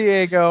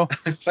Sandiego.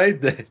 I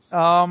played this.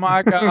 Oh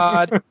my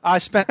God. I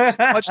spent so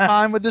much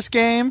time with this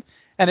game,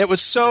 and it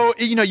was so,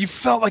 you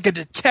felt like a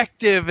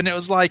detective, and it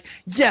was like,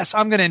 yes,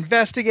 I'm going to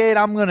investigate,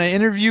 I'm going to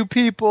interview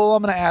people,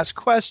 I'm going to ask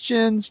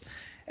questions,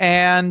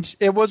 and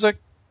it was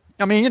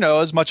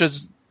as much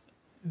as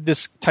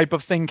this type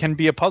of thing can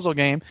be a puzzle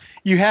game,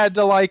 you had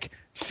to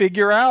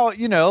figure out,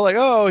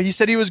 he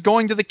said he was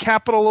going to the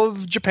capital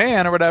of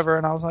Japan or whatever,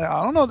 and I was like,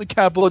 I don't know what the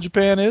capital of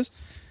Japan is.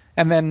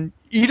 And then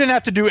you didn't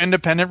have to do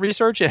independent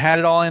research, it had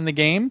it all in the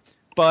game,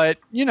 but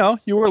you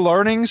were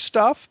learning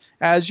stuff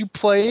as you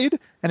played,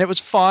 and it was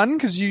fun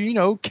because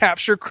you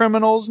capture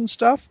criminals and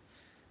stuff,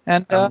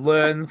 and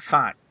learn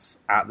facts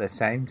at the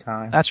same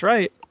time. That's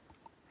right.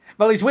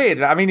 Well, it's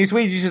weird. I mean, it's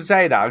weird you should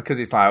say that because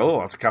it's like,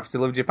 it's the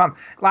capital of Japan.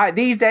 Like,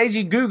 these days,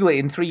 you Google it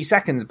in 3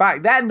 seconds.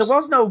 Back then, there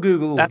was no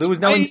Google. There was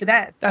no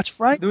internet. That's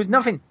right. There was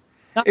nothing.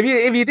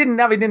 If you didn't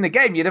have it in the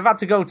game, you'd have had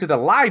to go to the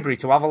library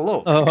to have a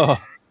look.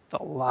 Oh,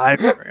 the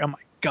library. Oh, my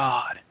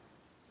God.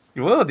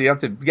 You would. You have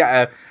to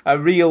get a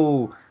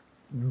real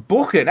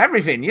book and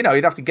everything. You'd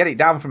have to get it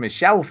down from a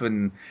shelf,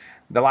 and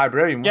the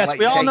librarian. Yes,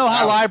 we all know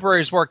how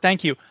libraries work.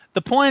 Thank you.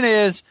 The point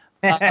is,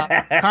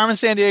 Carmen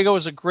Sandiego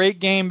was a great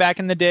game back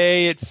in the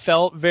day. It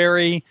felt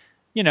very,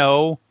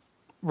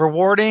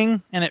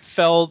 rewarding, and it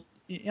felt,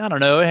 it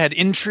had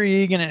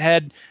intrigue, and it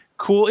had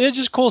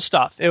just cool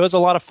stuff. It was a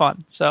lot of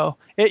fun. So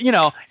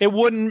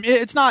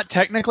it's not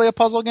technically a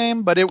puzzle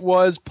game, but it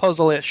was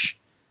puzzle-ish.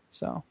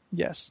 So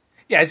yes.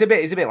 Yeah, it's a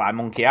bit like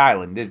Monkey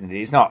Island, isn't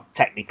it? It's not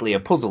technically a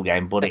puzzle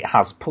game, but it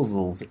has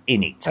puzzles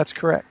in it. That's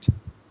correct.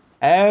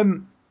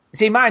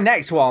 See, my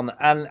next one,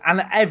 and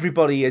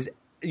everybody is,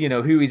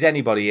 who is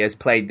anybody has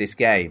played this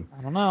game.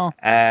 I don't know.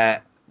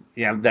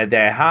 They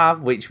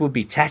have, which would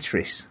be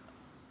Tetris.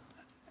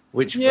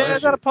 Which version?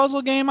 Is that a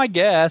puzzle game? I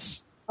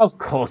guess. Of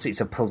course,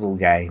 it's a puzzle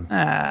game.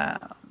 I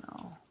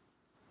don't know.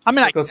 I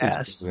mean, I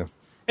guess.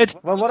 It's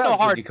so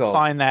hard to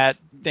find that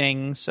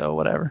thing, so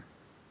whatever.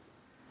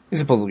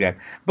 It's a puzzle game.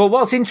 But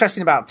what's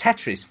interesting about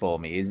Tetris for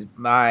me is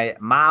my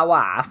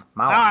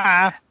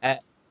wife.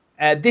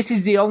 This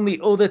is the only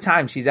other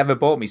time she's ever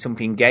bought me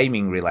something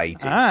gaming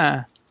related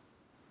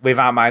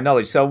without my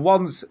knowledge. So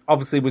once,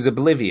 obviously, was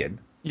Oblivion.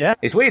 Yeah.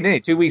 It's weird, isn't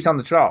it? 2 weeks on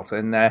the trot.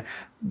 And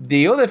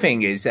the other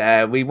thing is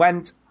we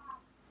went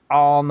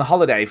on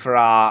holiday for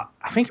I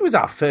think it was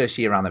our first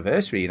year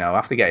anniversary,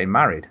 after getting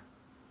married.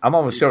 I'm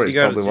almost sure it's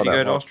probably what it was. Did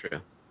you go to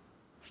Austria?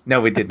 No,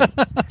 we didn't.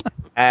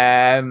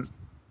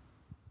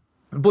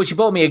 But she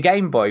bought me a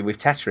Game Boy with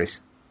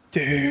Tetris.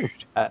 Dude.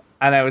 And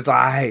I was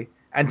like...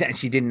 And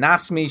she didn't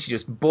ask me, she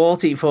just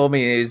bought it for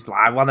me. It was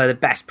like one of the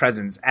best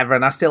presents ever,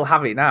 and I still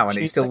have it now, and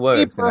it still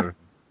works. And everything.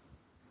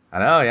 I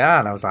know, yeah.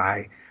 And I was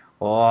like,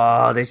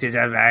 oh, this is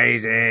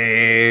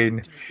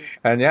amazing.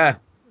 And yeah,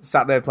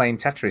 sat there playing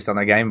Tetris on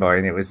a Game Boy,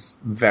 and it was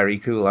very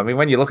cool. I mean,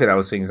 when you look at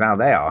those things now,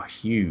 they are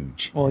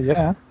huge. Well,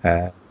 yeah.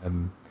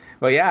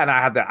 But yeah, and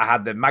I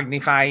had the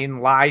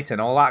magnifying light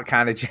and all that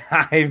kind of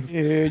jive.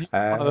 Dude,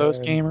 one of those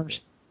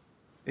gamers.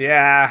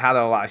 Yeah, I had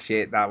all that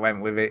shit that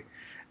went with it.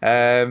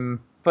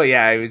 But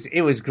yeah,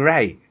 it was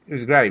great. It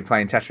was great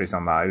playing Tetris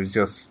on that. It was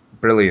just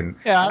brilliant.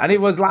 Yeah, and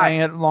it was like playing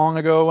it long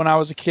ago when I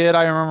was a kid.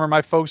 I remember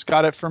my folks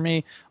got it for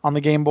me on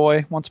the Game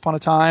Boy once upon a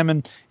time,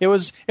 and it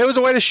was a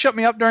way to shut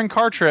me up during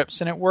car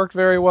trips, and it worked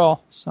very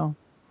well. So.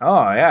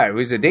 Oh yeah, it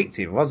was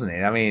addictive, wasn't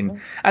it? I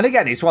mean, and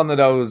again, it's one of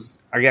those,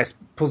 I guess,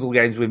 puzzle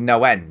games with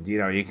no end. You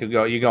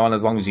go on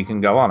as long as you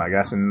can go on, I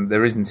guess, and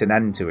there isn't an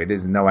end to it.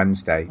 There's no end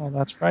state. Oh,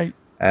 that's right.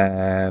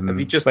 Have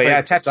you just played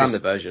the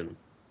standard version?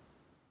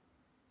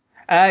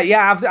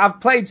 Yeah, I've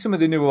played some of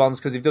the newer ones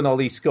because they've done all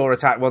these score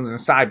attack ones and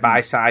side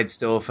by side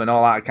stuff and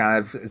all that kind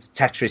of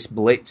Tetris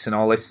Blitz and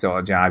all this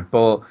sort of jive.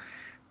 But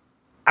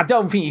I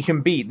don't think you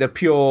can beat the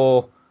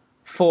pure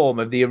form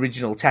of the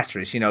original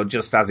Tetris,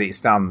 just as it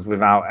stands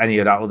without any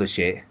of that other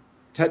shit.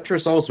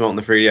 Tetris Ultimate on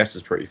the 3DS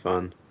is pretty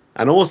fun.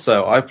 And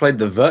also, I've played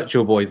the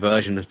Virtual Boy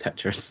version of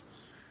Tetris.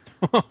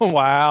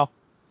 Wow.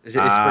 It's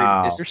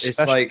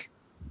like,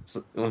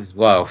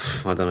 well,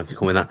 I don't know if you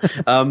call me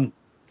that.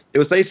 It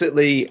was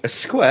basically a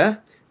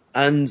square,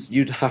 and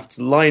you'd have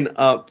to line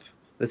up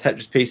the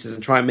Tetris pieces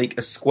and try and make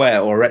a square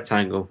or a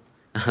rectangle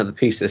out of the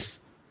pieces.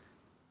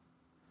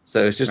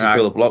 So it's just a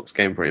fill the blocks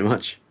game, pretty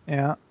much.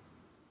 Yeah.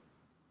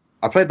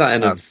 I played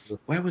that in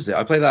where was it?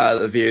 I played that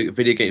at a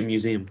video game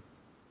museum.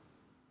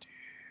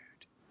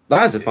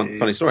 That has a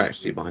funny story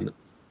actually behind it.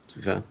 To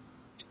be fair,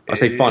 I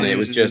say funny. It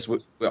was just it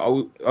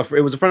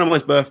was a friend of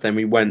mine's birthday, and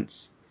we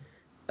went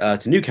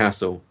to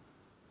Newcastle.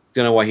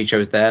 Don't know why he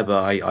chose there,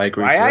 but I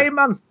agreed. Why,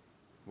 man?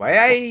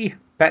 Why,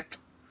 pet?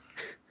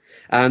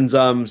 And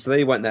so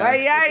they went there.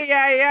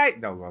 Why?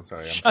 No,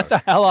 sorry. Shut the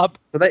hell up.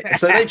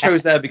 So they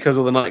chose there because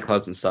of the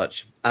nightclubs and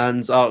such.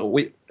 And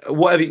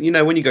whatever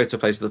when you go to a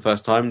place for the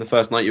first time, the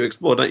first night you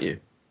explore, don't you?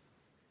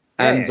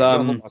 And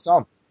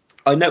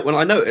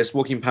I noticed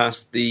walking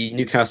past the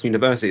Newcastle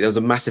University, there was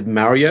a massive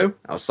Mario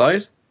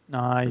outside.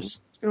 Nice. What's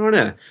going on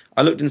here?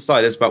 I looked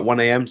inside. It's about 1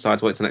 a.m. So I had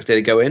to wait till the next day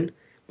to go in.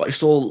 But I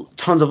saw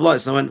tons of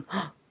lights, and I went,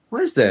 oh,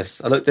 what is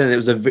this? I looked in, and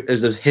it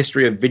was a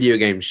history of video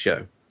games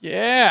show.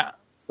 Yeah.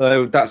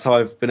 So that's how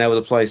I've been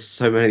able to play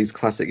so many of these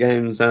classic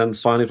games and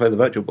finally play the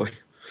Virtual Boy.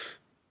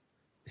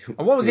 And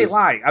what was it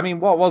like? I mean,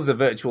 what was the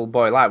Virtual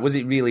Boy like? Was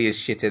it really as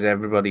shit as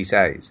everybody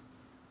says?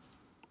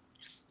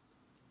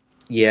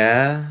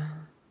 Yeah.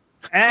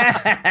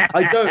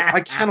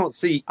 I cannot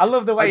see. I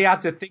love the way you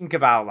had to think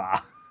about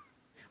that.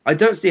 I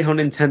don't see how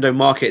Nintendo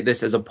marketed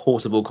this as a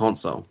portable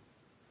console.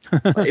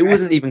 It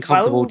wasn't even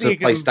comfortable to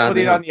play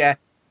standing up.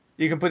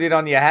 You can put it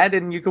on your head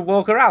and you can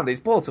walk around. It's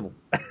portable.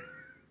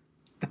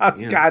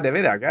 That's kind of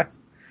it, I guess.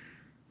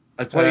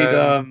 I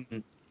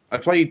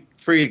played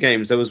 3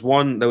 games. There was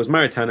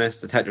Mario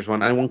Tennis, the Tetris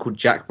one, and one called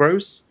Jack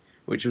Bros,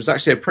 which was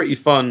actually a pretty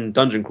fun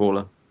dungeon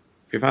crawler.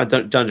 If you've had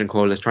dungeon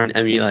crawlers, try and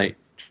emulate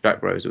Jack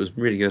Bros. It was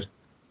really good.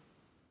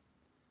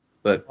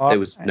 But it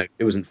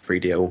wasn't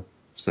 3D at all.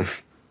 So.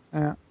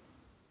 Yeah.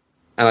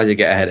 And I did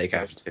get a headache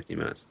after 15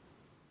 minutes.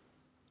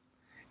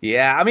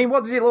 Yeah, I mean,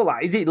 what does it look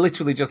like? Is it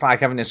literally just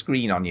like having a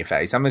screen on your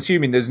face? I'm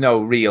assuming there's no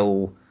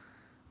real,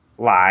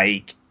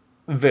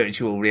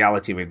 virtual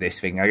reality with this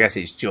thing. I guess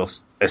it's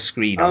just a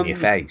screen on your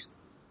face.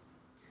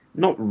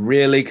 Not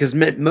really, because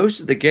most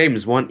of the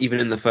games weren't even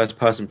in the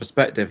first-person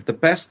perspective. The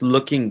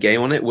best-looking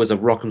game on it was a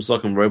Rock'em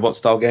Sock'em Robot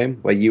style game,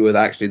 where you were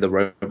actually the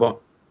robot.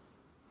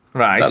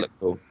 Right. That looked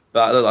cool.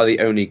 That looked like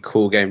the only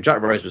cool game. Jack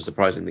Bros was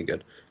surprisingly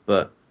good,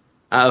 but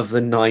out of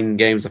the 9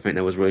 games I think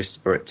there was released,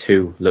 Spirit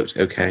 2 looked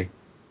okay.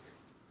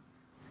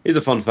 Here's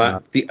a fun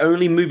fact. The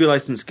only movie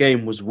licensed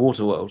game was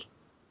Waterworld.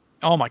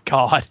 Oh my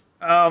god.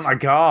 Oh my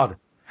god.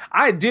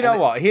 Do you know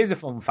what? Here's a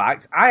fun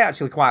fact. I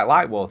actually quite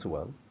like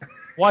Waterworld.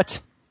 What?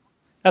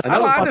 That's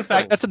not a fun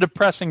fact. That's a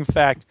depressing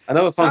fact.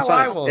 Another fun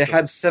fact. It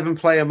had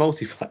 7-player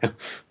multiplayer.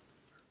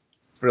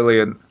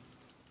 Brilliant.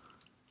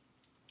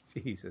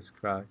 Jesus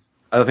Christ.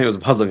 I don't think it was a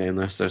puzzle game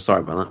though, so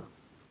sorry about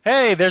that.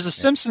 Hey, there's a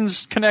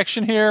Simpsons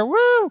connection here.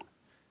 Woo!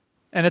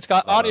 And it's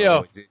got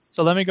audio.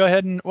 So let me go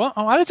ahead and... Well,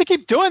 why does it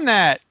keep doing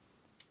that?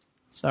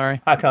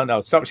 Sorry. I don't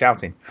know. Stop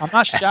shouting. I'm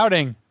not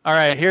shouting. All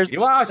right, here's...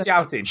 You are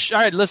shouting. All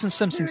right, listen,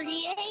 Simpsons.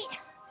 38,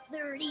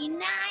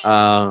 39,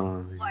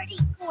 Oh. 40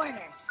 quarters.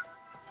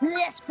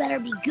 This better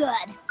be good.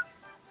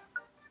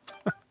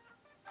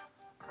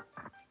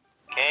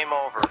 Game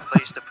over.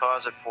 Please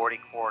deposit 40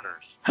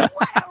 quarters.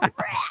 What a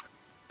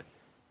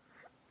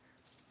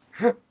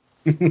rat!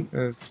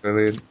 That's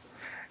brilliant.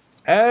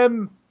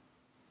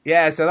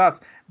 Yeah, so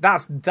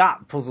that's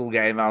that puzzle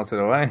game out of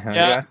the way, I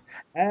guess.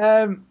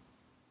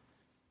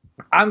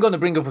 I'm going to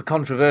bring up a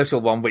controversial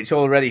one, which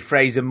already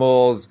Fraser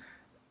Moores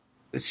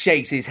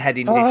shakes his head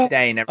in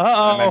disdain every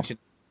time I mention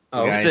it.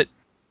 Oh, is it?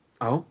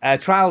 Oh.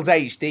 Trials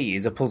HD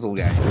is a puzzle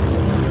game.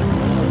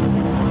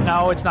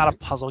 No, it's not a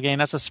puzzle game.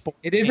 That's a sport.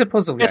 It is a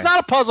puzzle game. It's not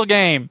a puzzle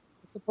game.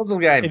 It's a puzzle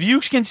game. If you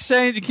keep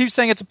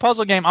saying it's a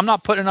puzzle game, I'm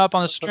not putting it up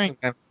on the stream.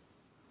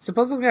 It's a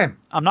puzzle game.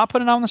 I'm not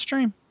putting it on the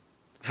stream.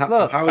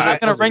 Look, how is I'm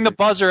going to ring the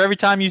buzzer every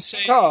time you say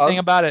anything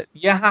about it.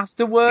 You have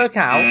to work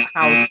out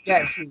how to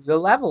get through the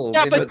levels.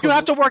 Yeah, but you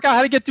have to work out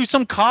how to get through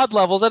some COD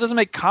levels. That doesn't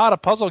make COD a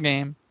puzzle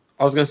game.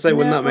 I was going to say,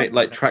 wouldn't that make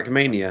like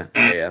Trackmania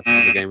a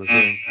puzzle game as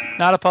well?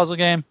 Not a puzzle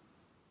game.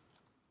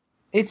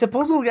 It's a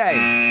puzzle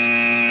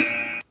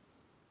game.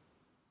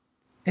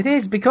 It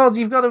is, because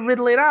you've got to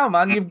riddle it out,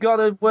 man. You've got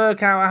to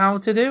work out how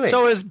to do it.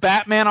 So is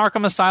Batman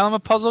Arkham Asylum a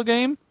puzzle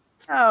game?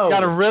 No. You got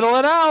to riddle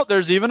it out.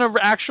 There's even an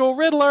actual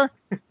riddler.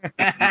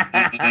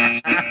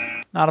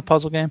 Not a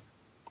puzzle game.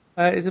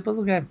 It's a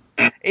puzzle game.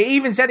 It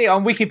even said it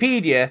on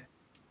Wikipedia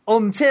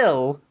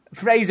until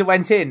Fraser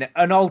went in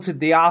and altered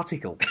the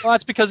article. Well,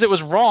 that's because it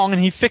was wrong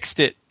and he fixed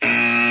it.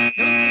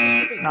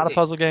 Not a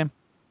puzzle game.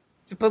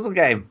 It's a puzzle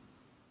game.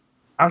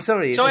 I'm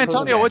sorry. So,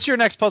 Antonio, what's your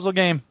next puzzle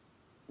game?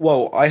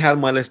 Well, I had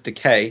my list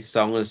Decay,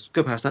 so I'm going to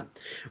go past that.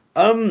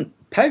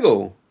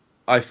 Peggle,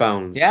 I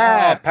found.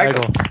 Yeah,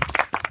 Peggle.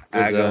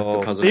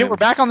 See, we're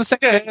back on the same.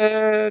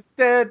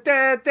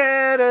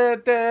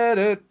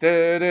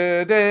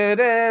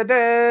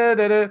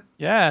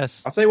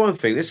 Yes. I'll say one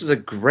thing. This is a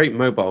great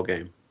mobile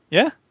game.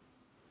 Yeah.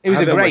 It was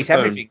a great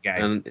everything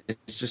game. And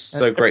it's just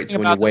so great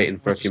when you're waiting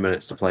for a few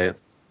minutes to play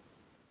it.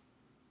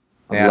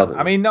 I love it.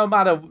 I mean, no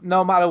matter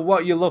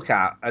what you look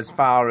at as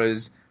far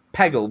as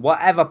Peggle,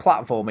 whatever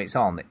platform it's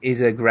on,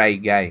 is a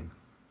great game.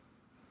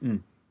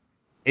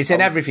 It's an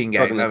everything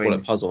game. I call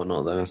it puzzle or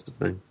not, though. That's the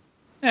thing.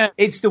 Yeah.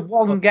 It's the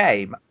one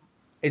game.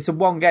 It's the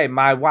one game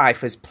my wife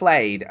has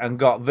played and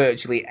got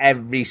virtually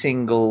every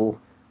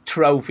single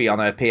trophy on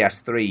her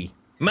PS3.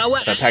 My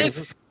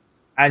wife.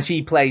 And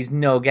she plays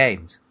no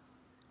games.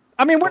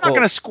 I mean, we're not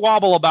going to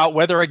squabble about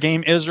whether a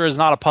game is or is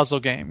not a puzzle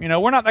game. You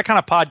know, we're not that kind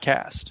of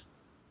podcast.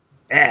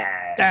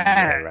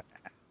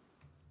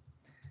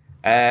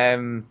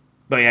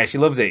 But yeah, she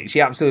loves it.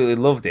 She absolutely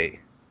loved it.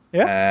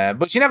 Yeah.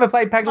 But she never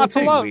played Peggle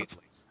 2.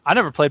 I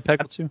never played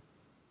Peggle 2.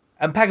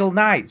 And Peggle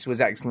Knights was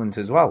excellent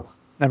as well.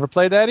 Never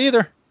played that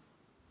either.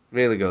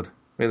 Really good.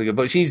 Really good.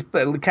 But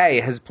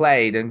Kay has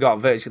played and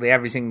got virtually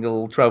every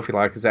single trophy,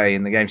 like I say,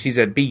 in the game. She's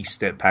a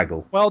beast at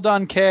Peggle. Well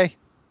done, Kay.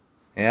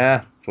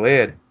 Yeah, it's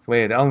weird. It's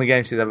weird. Only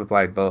game she's ever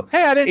played. But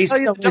hey, I didn't tell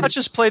you the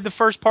Duchess played the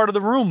first part of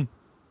the room.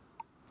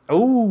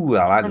 Ooh,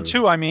 I like Room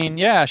 2, I mean.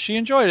 Yeah, she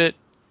enjoyed it.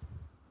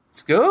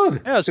 It's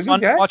good. Yeah, it's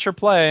fun to watch her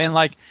play. And,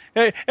 like,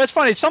 it's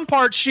funny. Some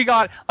parts she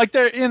got, like,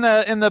 they're in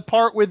the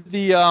part with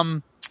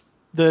the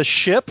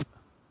ship.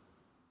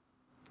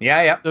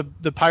 Yeah.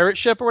 The pirate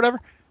ship or whatever.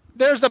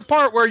 There's the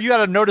part where you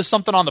got to notice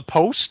something on the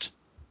post.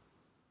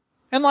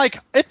 And, like,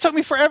 it took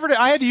me forever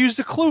I had to use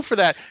the clue for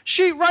that.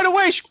 She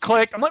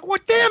clicked. I'm like,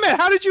 what, damn it,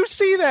 how did you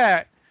see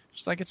that?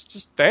 She's like, it's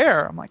just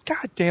there. I'm like,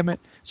 God damn it.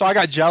 So I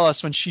got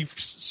jealous when she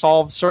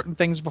solved certain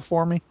things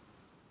before me.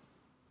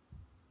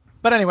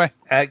 But anyway.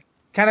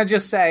 Can I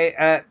just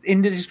say,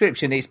 in the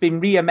description, it's been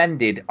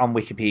re-amended on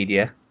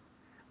Wikipedia.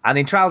 And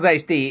in Trials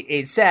HD,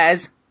 it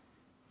says,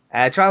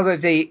 Trials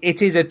HD,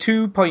 it is a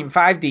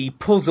 2.5D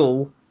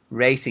puzzle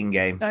racing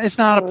game. It's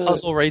not a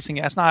puzzle racing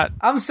game. It's not.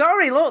 I'm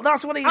sorry, look,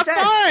 that's what he said.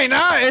 I'm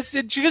sorry, it's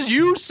because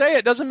you say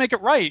it doesn't make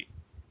it right.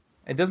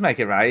 It does make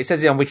it right. It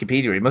says it on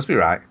Wikipedia. It must be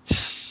right.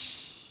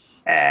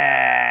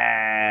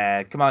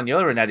 Come on,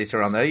 you're an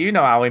editor on there. You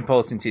know how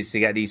important it is to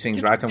get these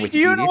things right on Wikipedia. Do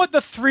you know what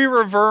the 3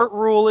 revert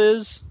rule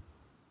is?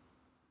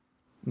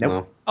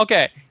 Nope.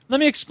 Okay, let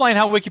me explain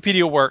how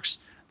Wikipedia works.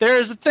 There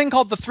is a thing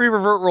called the 3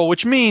 revert rule,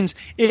 which means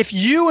if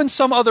you and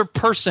some other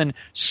person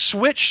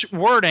switch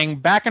wording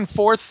back and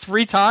forth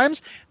 3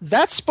 times,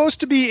 that's supposed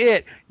to be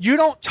it. You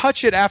don't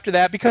touch it after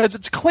that because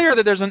it's clear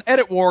that there's an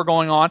edit war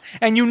going on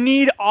and you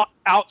need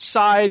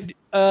outside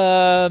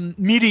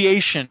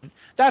mediation.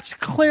 That's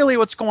clearly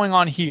what's going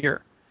on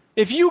here.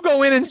 If you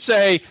go in and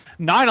say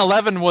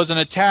 9/11 was an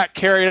attack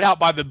carried out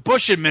by the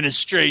Bush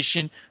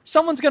administration,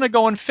 someone's going to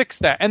go and fix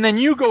that. And then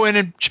you go in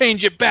and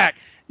change it back.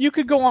 You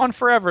could go on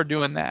forever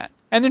doing that.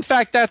 And in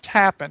fact, that's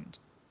happened.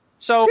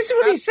 So this is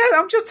what he said.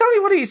 I'm just telling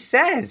you what he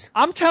says.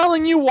 I'm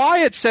telling you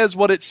why it says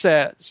what it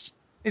says.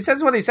 It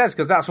says what it says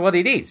because that's what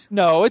it is.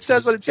 No, it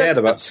says what it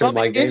says. Some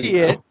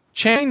idiot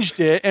changed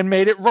it and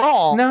made it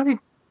wrong. No,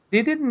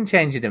 they didn't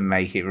change it and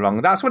make it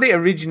wrong. That's what it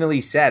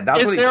originally said.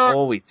 That's what it's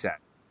always said.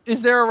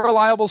 Is there a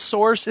reliable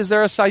source? Is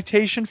there a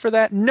citation for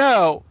that?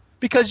 No,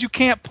 because you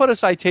can't put a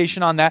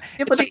citation on that.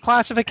 It's a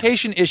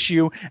classification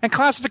issue, and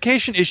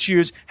classification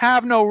issues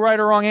have no right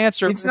or wrong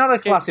answer. It's not a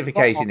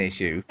classification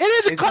issue. It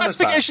is a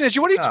classification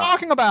issue. What are you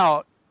talking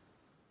about?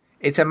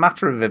 It's a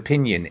matter of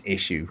opinion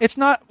issue. It's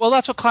not. Well,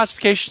 that's what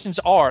classifications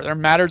are. They're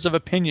matters of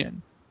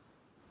opinion.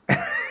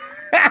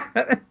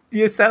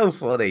 You're so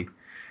funny.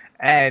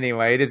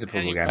 Anyway, it is a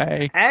puzzle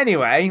game.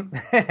 Anyway,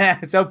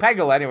 so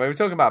Peggle, anyway, we're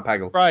talking about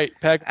Peggle. Right,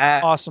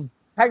 Peggle. Awesome.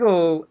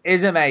 Peggle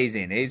is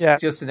amazing.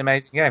 It's just an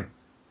amazing game.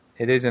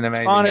 It is an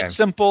amazing game. It's It's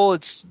simple.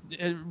 It's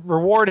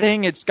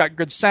rewarding. It's got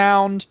good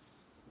sound.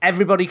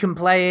 Everybody can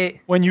play it.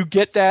 When you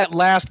get that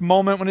last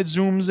moment when it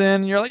zooms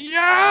in, you're like,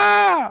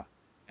 yeah!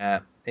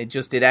 It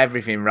just did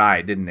everything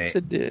right, didn't it? Yes,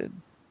 it did.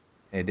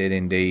 It did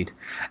indeed.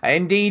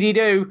 Indeedy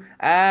do.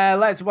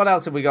 What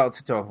else have we got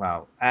to talk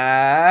about?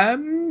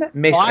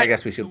 Myst, I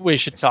guess we should. We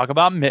should talk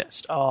about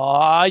Myst.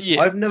 Oh, yeah.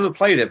 I've never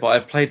played it, but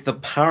I've played the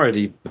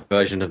parody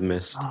version of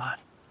Myst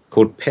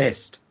called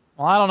Pissed.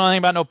 Well, I don't know anything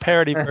about no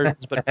parody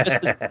versions,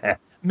 but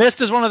Myst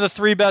is one of the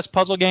 3 best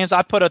puzzle games.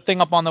 I put a thing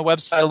up on the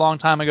website a long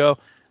time ago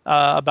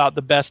about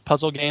the best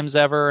puzzle games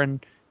ever, and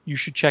you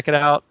should check it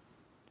out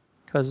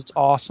because it's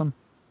awesome.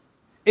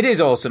 It is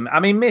awesome. I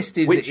mean, Myst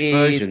is... Which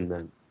version,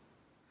 then?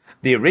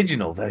 The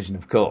original version,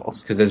 of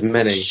course. Because there's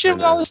many. Shit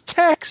with all this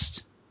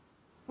text.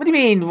 What do you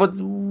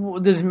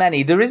mean? There's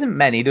many. There isn't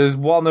many. There's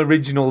one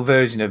original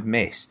version of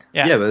Myst.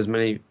 Yeah, but there's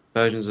many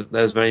versions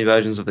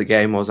of the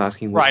game. I was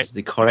asking what is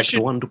the correct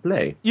one to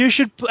play. You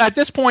should, at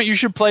this point, you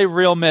should play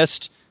Real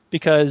Myst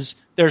because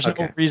there's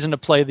no reason to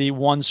play the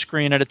one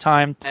screen at a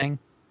time thing.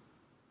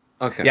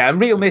 Okay. Yeah,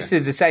 and Real Myst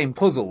is the same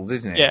puzzles,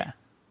 isn't it? Yeah.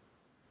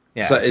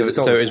 Yeah. So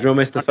is Real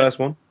Myst the first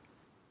one?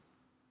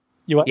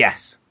 You what?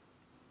 Yes.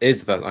 It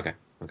is the first. Okay.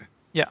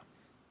 Yeah.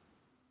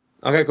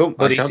 Okay, cool.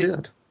 But I shall do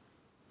that.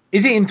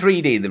 Is it in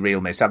 3D, the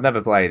Real Myst? I've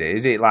never played it.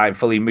 Is it like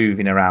fully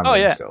moving around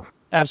and stuff?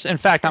 In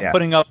fact, I'm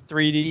putting up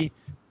 3D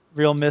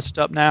Real Myst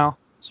up now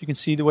so you can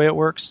see the way it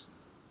works.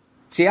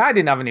 See, I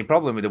didn't have any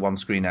problem with the one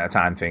screen at a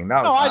time thing.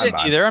 That was I didn't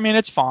either. I mean,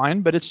 it's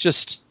fine, but it's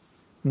just...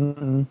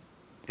 It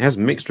has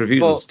mixed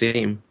reviews on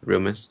Steam,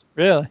 Real Myst.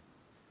 Really?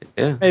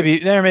 Yeah.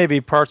 There may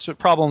be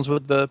problems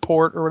with the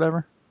port or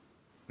whatever.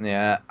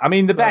 Yeah. I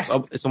mean, the best...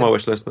 It's on my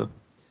wish list, though.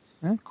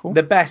 Yeah, cool.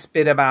 The best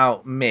bit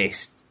about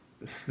Myst,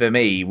 for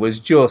me,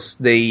 was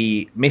just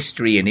the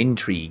mystery and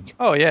intrigue.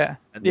 Oh, yeah.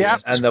 The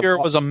atmosphere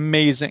was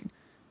amazing.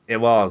 It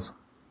was.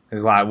 It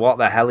was like, what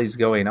the hell is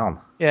going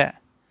on? Yeah.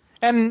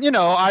 And,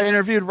 I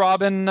interviewed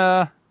Robin,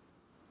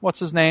 what's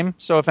his name?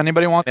 So if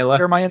anybody wants Miller. to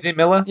hear my... Is it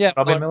Miller? Yeah.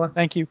 Robin Miller.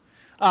 Thank you.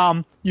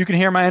 You can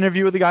hear my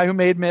interview with the guy who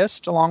made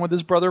Myst, along with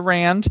his brother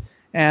Rand.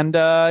 And,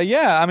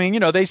 I mean,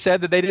 they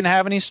said that they didn't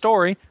have any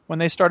story when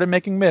they started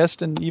making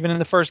Myst, and even in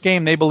the first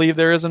game, they believe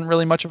there isn't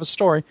really much of a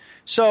story.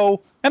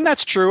 So, and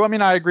that's true. I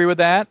mean, I agree with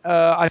that.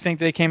 I think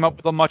they came up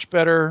with a much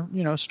better,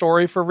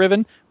 story for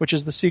Riven, which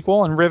is the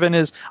sequel. And Riven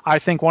is, I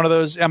think, one of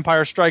those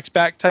Empire Strikes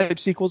Back type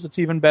sequels. It's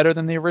even better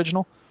than the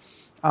original.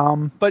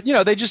 But,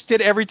 they just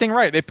did everything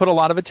right. They put a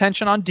lot of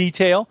attention on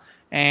detail.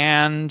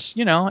 And,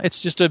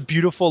 it's just a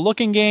beautiful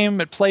looking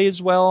game. It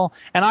plays well.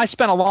 And I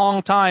spent a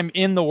long time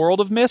in the world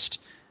of Myst.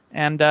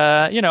 And,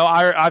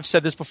 I've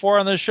said this before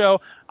on the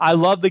show. I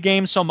love the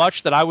game so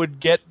much that I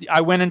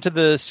went into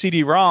the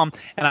CD-ROM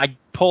and I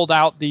pulled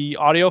out the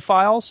audio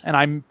files and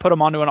I put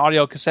them onto an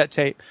audio cassette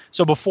tape.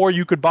 So before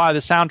you could buy the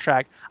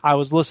soundtrack, I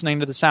was listening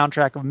to the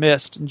soundtrack of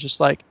Myst and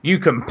just like... You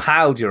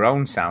compiled your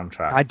own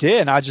soundtrack. I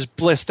did. I just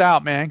blissed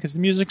out, man, because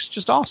the music's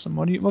just awesome.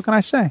 What can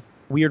I say?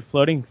 Weird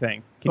floating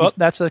thing.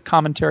 That's a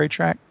commentary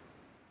track.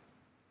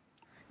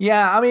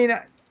 Yeah, I mean,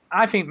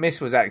 I think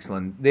Myst was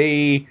excellent.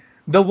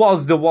 There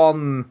was the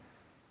one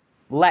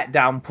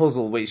letdown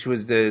puzzle, which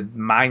was the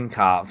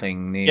minecart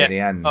thing near the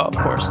end. Oh, of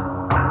course.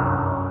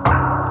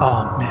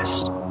 Oh,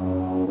 Myst.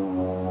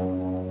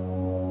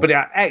 But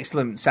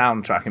excellent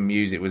soundtrack and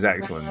music was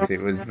excellent.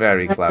 It was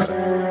very clever.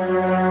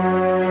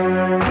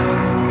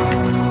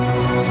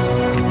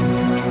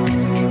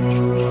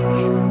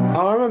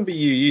 I remember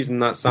you using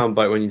that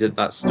soundbite when you did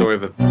that story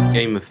of a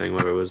gamer thing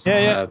where it was...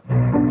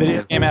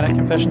 Video Game Addict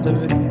Confessions of a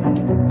Video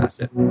Game. That's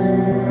it.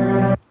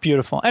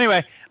 Beautiful.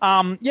 Anyway,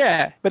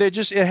 but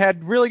it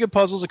had really good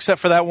puzzles except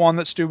for that one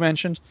that Stu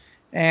mentioned.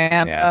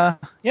 And,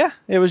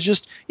 it was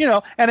just,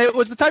 and it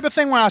was the type of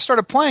thing when I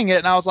started playing it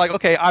and I was like,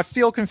 okay, I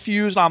feel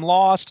confused. I'm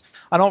lost.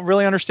 I don't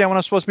really understand what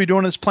I'm supposed to be doing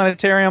in this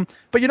planetarium.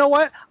 But you know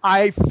what?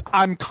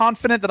 I'm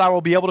confident that I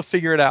will be able to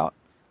figure it out.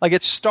 Like,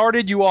 it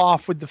started you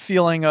off with the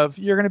feeling of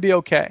you're going to be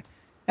okay.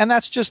 And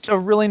that's just a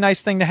really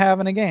nice thing to have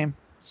in a game.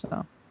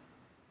 So.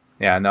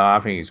 Yeah, no, I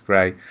think it's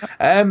great.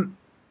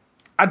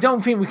 I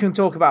don't think we can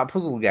talk about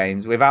puzzle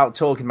games without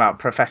talking about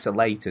Professor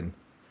Layton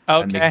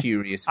and the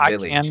Curious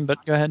Village. I can,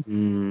 but go ahead.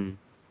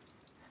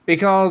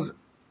 Because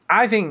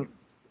I think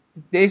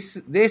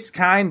this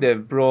kind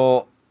of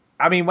brought...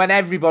 I mean, when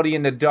everybody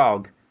and the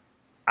dog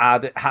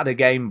had a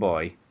Game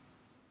Boy,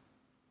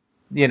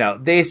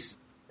 this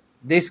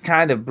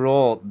kind of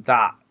brought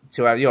that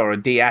to have a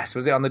DS.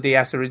 Was it on the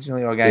DS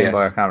originally or Game DS.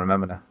 Boy? I can't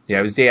remember now. Yeah,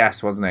 it was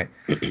DS, wasn't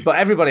it? But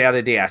everybody had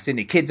a DS, didn't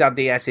it? Kids had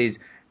DSs,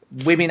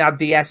 women had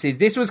DSs.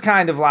 This was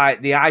kind of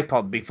like the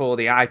iPod before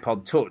the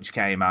iPod Touch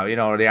came out,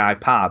 or the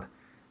iPad.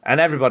 And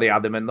everybody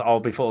had them, all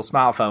before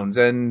smartphones.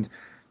 And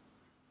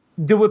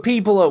there were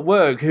people at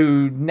work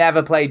who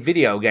never played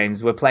video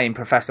games were playing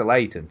Professor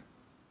Layton.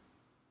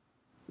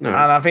 No. And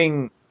I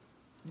think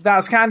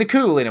that's kind of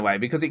cool in a way,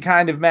 because it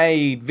kind of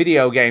made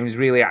video games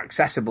really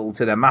accessible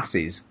to the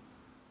masses.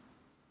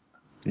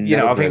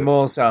 I think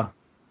more so.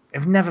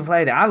 I've never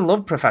played it. I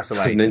love Professor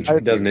Layton.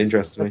 It doesn't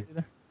interest me.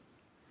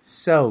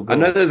 So good. I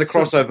know there's a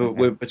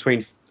crossover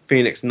between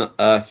Phoenix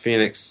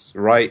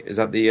Wright. Is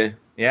that the...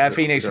 Yeah,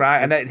 Phoenix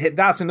Wright. And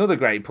that's another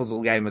great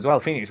puzzle game as well.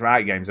 Phoenix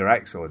Wright games are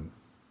excellent.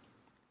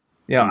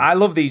 I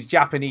love these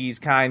Japanese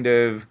kind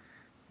of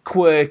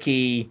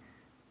quirky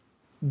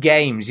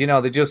games.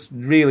 They're just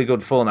really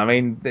good fun. I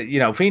mean,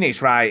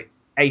 Phoenix Wright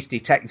Ace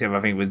Detective,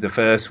 I think, was the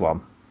first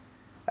one.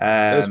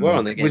 Those were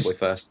on the Game Boy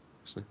first.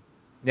 Actually.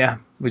 Yeah, it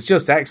was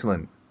just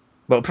excellent.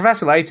 But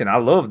Professor Layton, I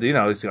loved.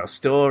 It's got a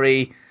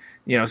story.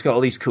 It's got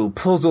all these cool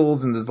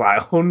puzzles, and there's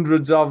like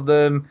hundreds of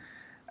them,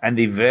 and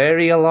they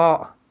vary a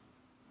lot.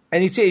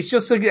 And it's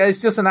just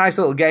a nice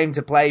little game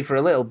to play for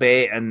a little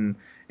bit, and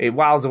it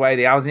whiles away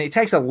the hours. And it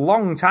takes a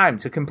long time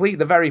to complete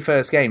the very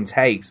first game.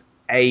 Takes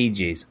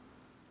ages.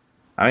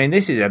 I mean,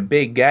 this is a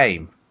big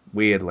game.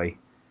 Weirdly,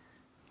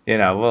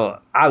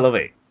 well, I love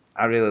it.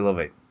 I really love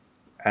it.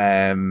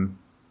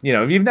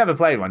 If you've never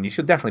played one, you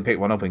should definitely pick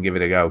one up and give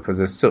it a go, because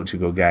it's such a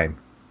good game.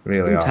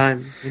 Really are.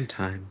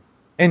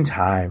 In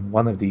time,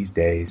 one of these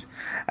days.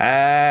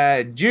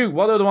 Duke,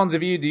 what other ones do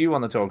you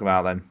want to talk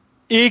about then?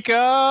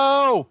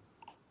 Eco!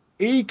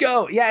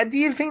 Yeah, do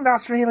you think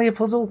that's really a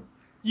puzzle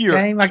You're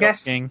game?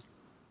 joking.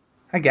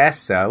 I guess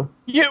so.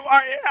 Are you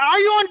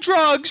on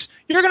drugs?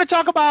 You're going to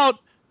talk about...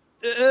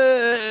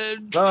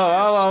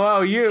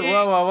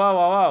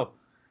 Whoa.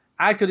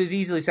 I could as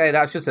easily say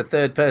that's just a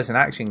third-person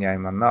action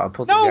game and not a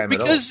puzzle game at all. No,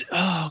 because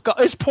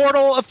is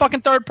Portal a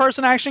fucking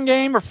third-person action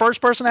game or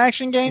first-person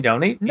action game? You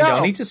don't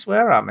need to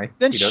swear at me.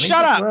 Then shut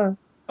up.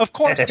 Of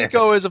course,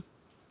 Eco is a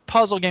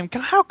puzzle game.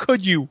 How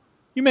could you?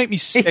 You make me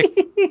sick.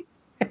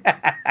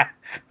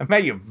 I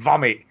made you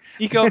vomit.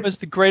 Eco is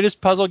the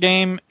greatest puzzle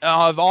game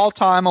of all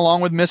time,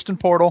 along with Myst and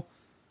Portal.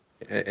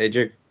 Hey,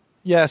 Duke.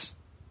 Yes.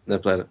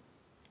 Never played it.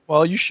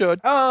 Well, you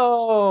should.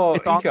 Oh,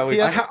 it's on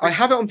PS2. I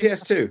have it on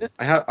PS2.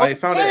 I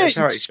found it at a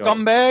charity shop.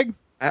 Scumbag.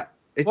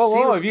 It's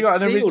whoa, have you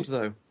got it's sealed,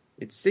 though.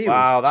 It's sealed.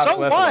 Wow, that's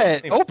so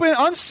what?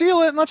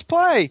 Unseal it and let's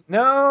play.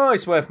 No,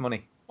 it's worth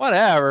money.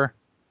 Whatever.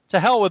 To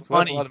hell with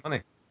money. A lot of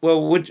money.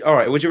 Well, would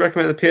you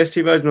recommend the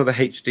PS2 version or the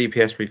HD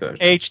PS3 version?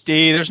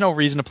 HD. There's no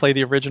reason to play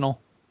the original.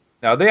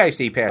 No, the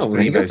HD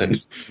PS3 version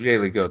is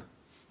really good.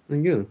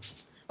 Good.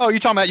 Oh, you're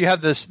talking about you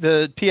have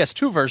the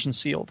PS2 version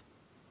sealed?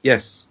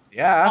 Yes.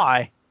 Yeah.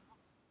 Why?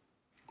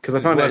 Because I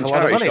found it in a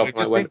charity shop and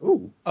I went,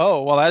 ooh.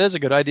 Oh, well, that is a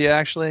good idea,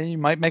 actually. You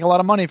might make a lot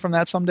of money from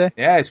that someday.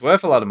 Yeah, it's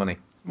worth a lot of money.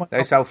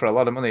 They sell for a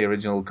lot of money,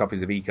 original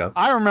copies of Eco.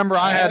 I remember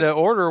I had to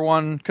order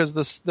one because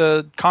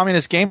the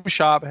Communist Game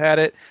Shop had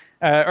it.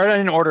 Or I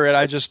didn't order it.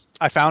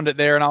 I found it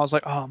there, and I was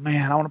like, oh,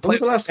 man, I want to play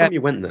When was the last time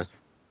you went there?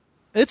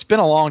 It's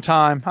been a long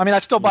time. I mean, I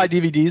still buy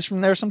DVDs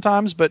from there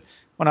sometimes, but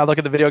when I look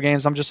at the video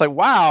games, I'm just like,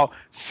 wow,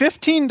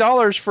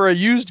 $15 for a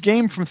used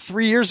game from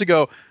 3 years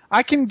ago.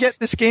 I can get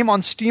this game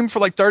on Steam for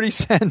like 30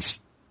 cents.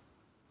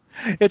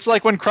 It's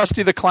like when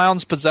Krusty the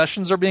Clown's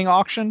possessions are being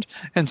auctioned,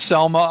 and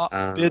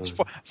Selma bids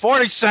for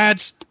 40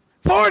 cents.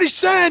 40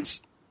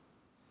 cents!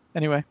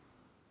 Anyway.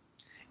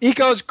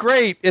 Eco's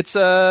great. It's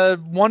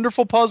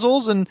wonderful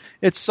puzzles, and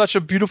it's such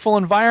a beautiful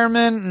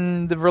environment,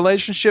 and the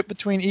relationship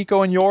between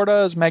Eco and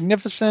Yorda is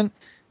magnificent.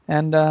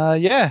 And,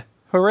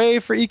 hooray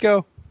for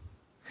Eco.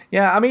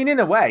 Yeah, I mean, in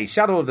a way,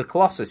 Shadow of the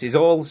Colossus is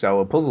also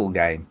a puzzle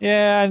game.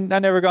 Yeah, I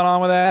never got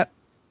on with that.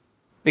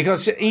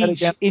 Because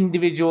each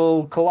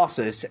individual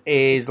Colossus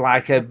is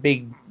like a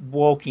big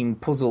walking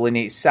puzzle in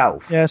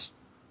itself. Yes.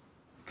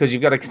 Because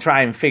you've got to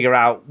try and figure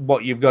out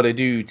what you've got to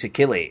do to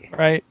kill it.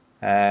 Right.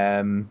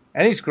 And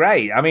it's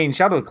great. I mean,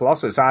 Shadow of the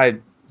Colossus, I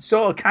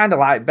sort of kind of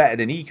like better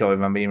than Eco, if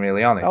I'm being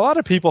really honest. A lot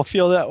of people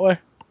feel that way.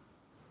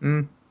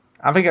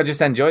 I think I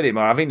just enjoyed it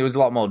more. I think there was a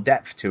lot more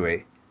depth to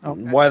it.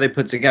 Okay. Why are they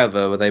put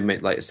together? Were they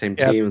made like the same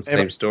team and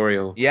same story?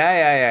 Or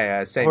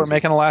Yeah. Same. We're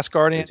making The Last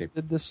Guardian.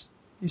 Did these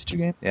two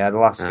games? Yeah, The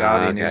Last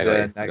Guardian is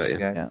the next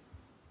game. Yeah.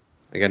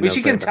 Again, which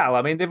you can tell.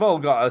 I mean, they've all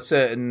got a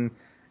certain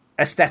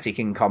aesthetic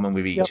in common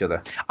with each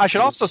other. I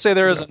should also say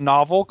there is a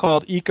novel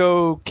called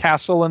Eco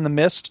Castle in the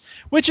Mist,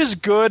 which is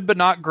good but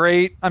not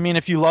great. I mean,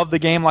 if you love the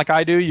game like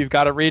I do, you've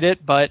got to read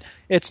it, but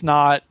it's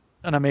not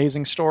an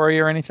amazing story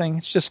or anything.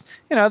 It's just,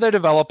 they're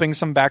developing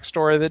some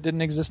backstory that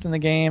didn't exist in the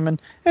game,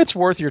 and it's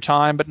worth your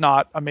time, but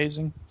not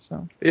amazing.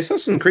 So the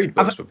Assassin's Creed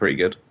books were pretty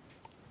good.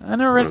 I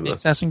never read the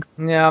Assassin's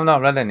Creed. Yeah, I've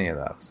not read any of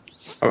those.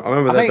 I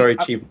remember they're very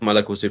cheap in my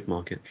local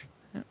supermarket.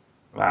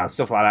 Well,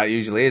 stuff like that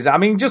usually is. I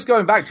mean, just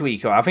going back to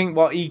Eco, I think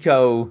what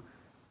Eco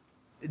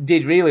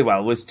did really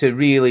well was to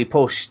really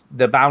push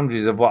the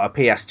boundaries of what a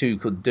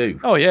PS2 could do.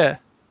 Oh, yeah.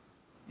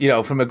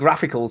 from a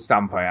graphical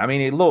standpoint, I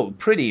mean, it looked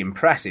pretty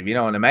impressive,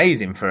 and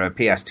amazing for a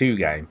PS2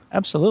 game.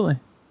 Absolutely.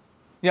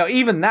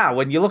 Even now,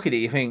 when you look at it,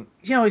 you think,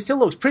 it still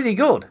looks pretty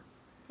good.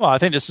 Well, I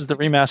think this is the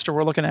remaster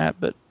we're looking at,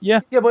 but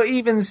yeah. Yeah, but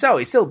even so,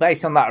 it's still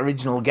based on that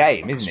original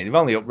game, isn't it? They've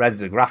only up-res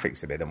the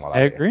graphics a bit and what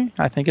I agree.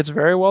 I think it's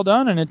very well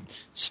done, and it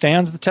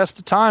stands the test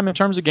of time in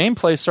terms of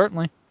gameplay,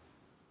 certainly.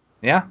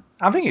 Yeah,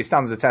 I think it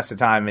stands the test of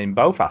time in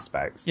both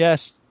aspects.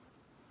 Yes.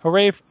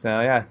 Hooray.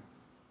 So, yeah.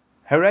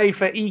 Hooray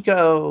for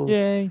Eco!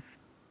 Yay.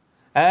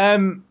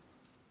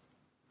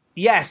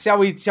 Yes, shall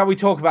we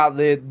talk about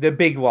the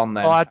big one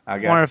then? Well, I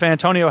guess. wonder if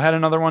Antonio had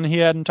another one he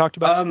hadn't talked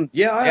about.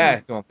 I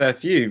have a fair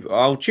few.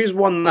 I'll choose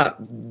one that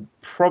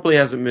probably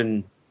hasn't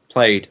been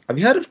played. Have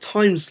you heard of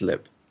Time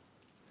Slip?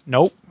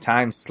 Nope.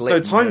 Time Slip. So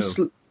Time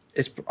Slip,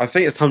 I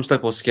think it's Time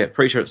Slip or Skip.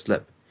 Pretty sure it's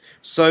Slip.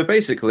 So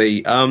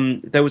basically,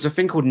 there was a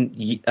thing called Net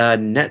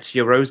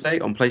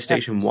Yorose on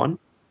PlayStation 1.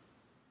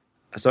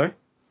 Sorry?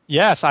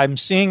 Yes, I'm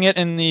seeing it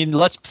in the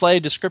Let's Play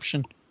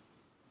description.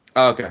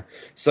 Oh, okay.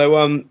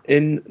 So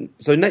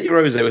Net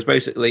Yorose was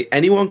basically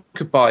anyone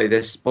could buy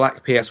this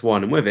black PS1,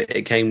 and with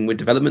it came with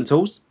development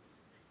tools.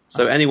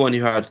 So anyone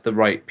who had the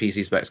right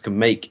PC specs could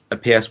make a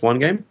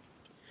PS1 game.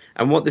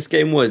 And what this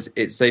game was,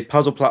 it's a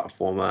puzzle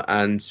platformer,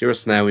 and you're a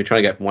snail, you're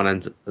trying to get from one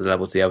end of the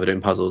level to the other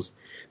doing puzzles,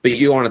 but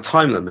you're on a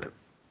time limit.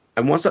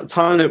 And once that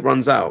time limit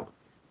runs out,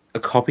 a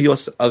copy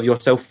of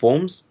yourself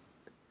forms,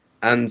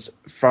 and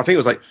for I think it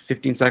was like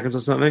 15 seconds or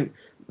something,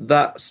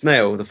 that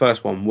snail, the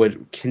first one,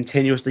 would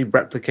continuously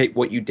replicate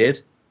what you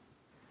did.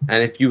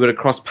 And if you were to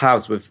cross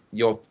paths with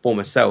your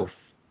former self,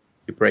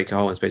 you break a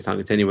hole in space-time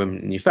continuum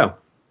and you fell.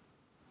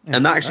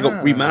 And that actually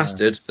got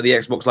remastered for the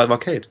Xbox Live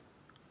Arcade.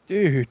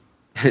 Dude.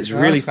 It's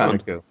really fun.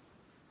 Cool.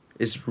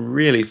 It's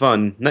really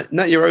fun. Net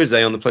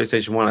Yorose on the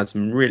PlayStation 1 had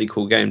some really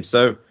cool games.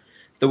 So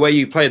the way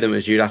you play them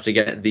is you'd have to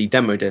get the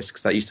demo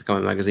discs that used to come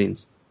in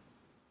magazines.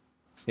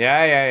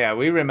 Yeah.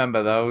 We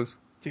remember those.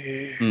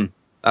 Dude.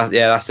 That's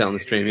it on the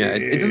stream. Yeah,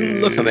 it doesn't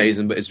look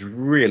amazing, but it's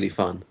really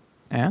fun.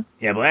 Yeah.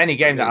 Yeah, but any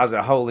game that has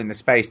a hole in the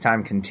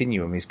space-time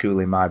continuum is cool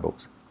in my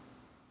books.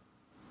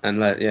 And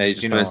you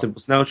just play a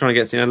simple snail trying to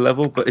get to the end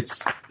level, but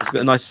it's got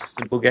a nice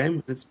simple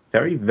game. It's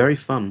very, very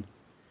fun.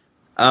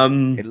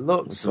 It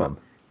looks fun.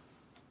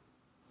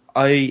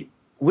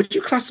 Would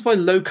you classify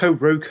Loco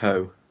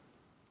Roco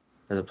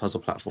as a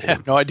puzzle platform? I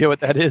have no idea what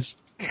that is.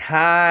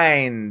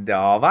 Kind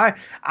of. I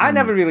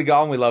never really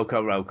got on with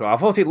Loco Roco. I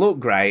thought it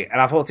looked great,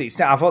 and I thought the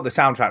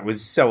soundtrack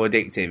was so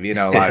addictive.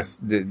 Like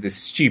the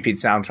stupid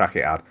soundtrack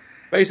it had.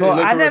 Basically,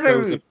 I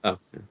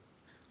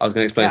was going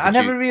to explain. I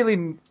never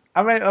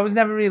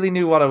really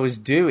knew what I was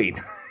doing.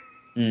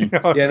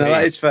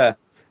 That is fair.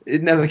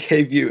 It never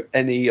gave you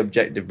any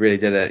objective, really,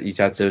 did it? You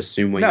had to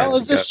assume where you had to go.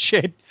 This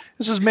shit?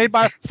 This was made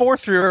by a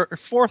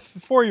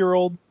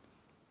four-year-old.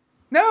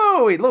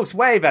 No, it looks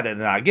way better than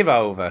that. Give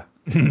over.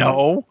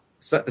 No.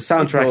 The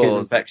soundtrack is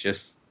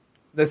infectious.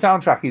 The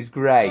soundtrack is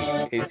great.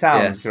 It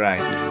sounds great.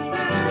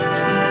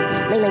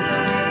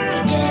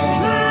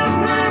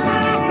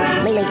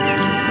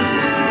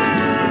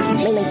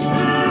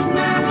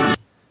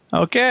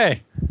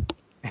 Okay.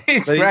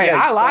 It's great.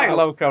 I like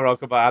Loco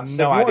Roco, but I have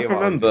no idea what I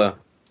remember.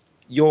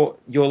 You're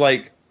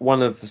like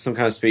one of some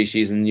kind of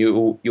species, and you've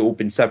all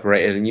been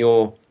separated, and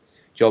your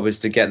job is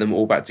to get them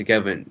all back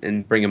together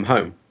and bring them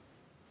home.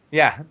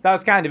 Yeah, that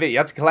was kind of it. You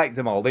had to collect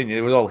them all, didn't you?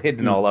 It was all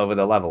hidden all over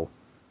the level.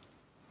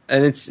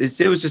 And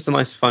it was just a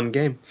nice, fun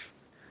game.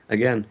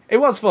 Again. It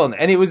was fun,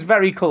 and it was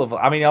very colourful.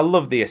 I mean, I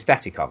love the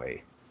aesthetic of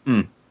it.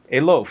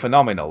 It looked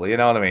phenomenal, you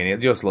know what I mean?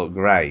 It just looked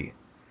great.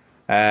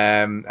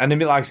 And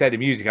like I said, the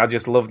music, I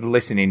just loved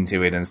listening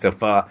to it and stuff,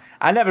 but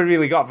I never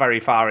really got very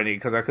far in it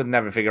because I could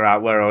never figure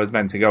out where I was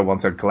meant to go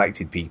once I'd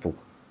collected people.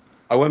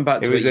 I went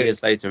back to it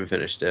years later and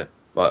finished it.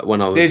 But when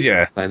I was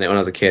playing it when I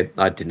was a kid,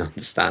 I didn't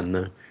understand,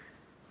 no.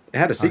 It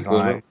had a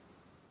sequel.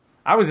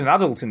 I was an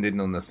adult and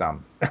didn't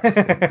understand.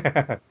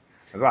 I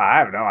was like, I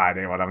have no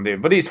idea what I'm doing.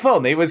 But it's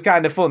fun. It was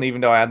kind of fun,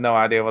 even though I had no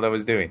idea what I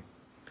was doing.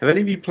 Have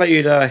any of you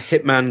played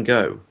Hitman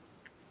Go?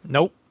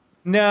 Nope.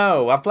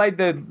 No, I played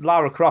the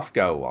Lara Croft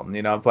Go one.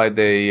 I played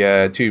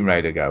the Tomb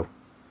Raider Go.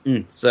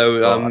 I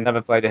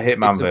never played a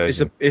Hitman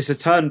version. It's a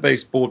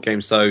turn-based board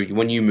game, so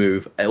when you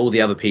move, all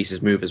the other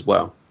pieces move as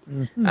well.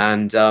 Mm-hmm.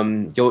 And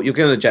you're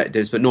given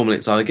objectives, but normally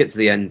it's either get to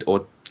the end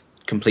or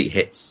complete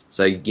hits.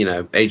 So,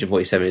 Agent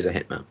 47 is a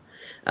hitman.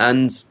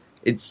 And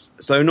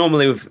so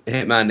normally with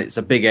Hitman, it's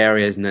a big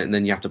area, isn't it? And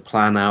then you have to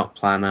plan out.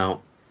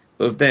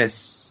 But with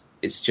this,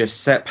 it's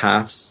just set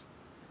paths,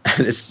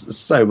 and it's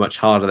so much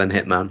harder than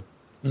Hitman.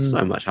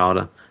 So much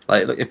harder.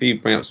 Like, look, if you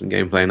bring up some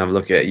gameplay and have a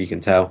look at it, you can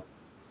tell.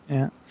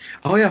 Yeah.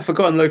 Oh yeah, I've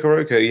forgotten Loco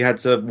Roco. You had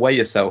to weigh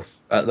yourself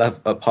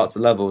at parts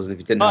of levels, and if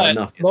you didn't have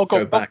enough, you had to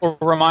go back. Loco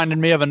Roco reminded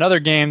me of another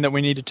game that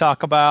we need to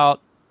talk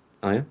about.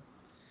 Oh yeah.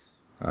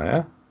 Oh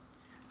yeah.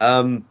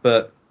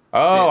 But.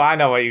 Oh, I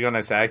know what you're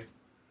gonna say.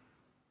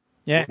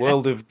 Yeah.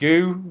 World of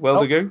Goo.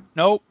 World of Goo.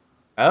 Nope.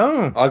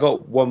 Oh. I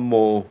got one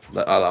more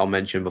that I'll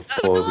mention before.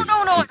 No,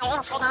 I don't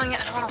want to fall down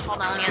yet.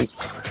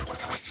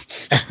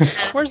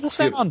 Where's the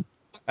sound?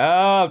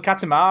 Oh,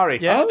 Katamari.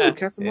 Yeah. Oh,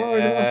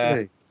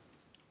 Katamari.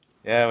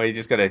 Yeah, well, you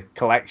just got to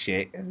collect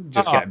shit,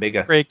 just get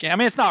bigger. Great game. I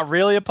mean, it's not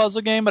really a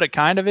puzzle game, but it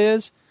kind of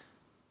is.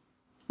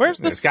 Where's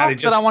the song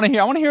that I want to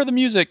hear? I want to hear the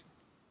music.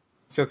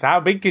 It's just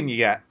how big can you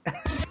get?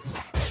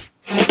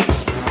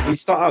 You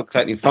start out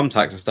collecting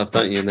thumbtacks and stuff,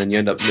 don't you? And then you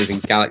end up moving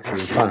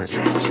galaxies and planets.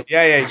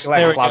 Yeah, you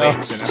collect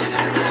planets.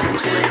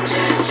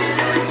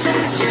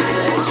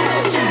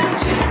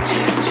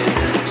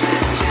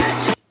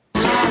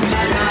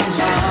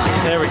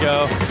 There we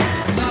go.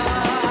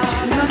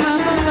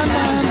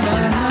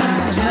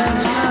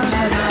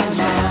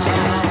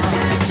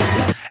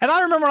 And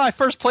I remember when I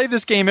first played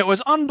this game, it was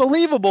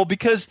unbelievable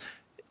because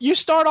you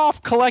start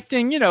off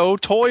collecting,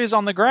 toys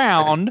on the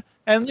ground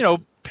and,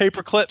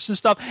 paper clips and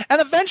stuff,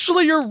 and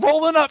eventually you're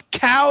rolling up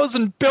cows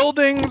and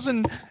buildings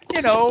and,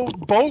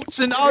 boats,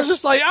 and I was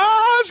just like,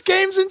 this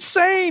game's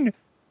insane.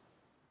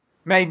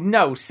 Made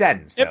no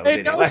sense, though, It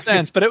made no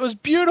sense, but it was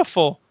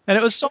beautiful, and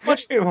it was so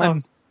much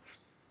fun.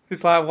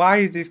 It's like, why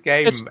is this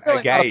game It's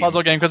really not a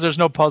puzzle game because there's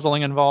no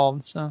puzzling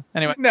involved. So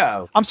anyway,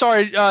 no. I'm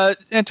sorry,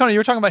 Antonio. You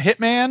were talking about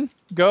Hitman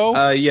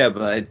Go. Yeah,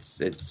 but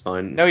it's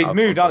fine. No, he's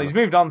moved on. He's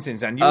moved on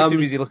since then. You were too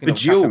busy looking at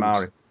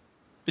Katamari.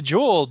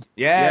 Bejeweled.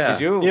 Yeah,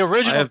 Bejeweled. The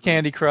original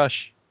Candy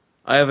Crush.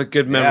 I have a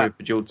good memory of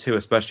Bejeweled 2,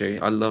 especially.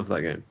 I love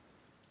that game.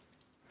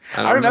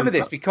 And I remember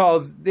this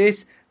because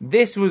this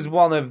was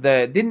one of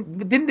the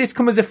didn't this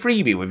come as a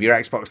freebie with your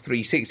Xbox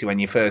 360 when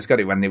you first got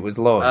it when it was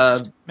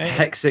launched?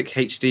 Hexic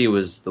HD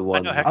was the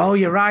one. Oh,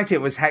 you're right. It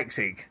was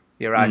Hexic.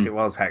 You're right. It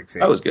was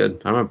Hexic. That was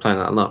good. I remember playing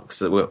that a lot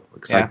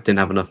because I didn't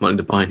have enough money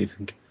to buy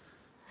anything.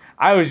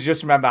 I always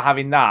just remember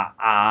having that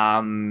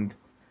and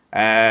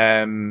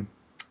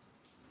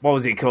what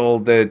was it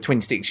called? The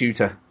twin stick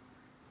shooter.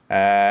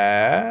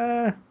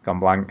 Gone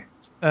blank.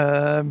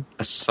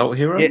 Assault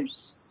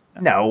Heroes.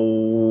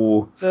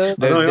 No,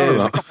 the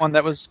second one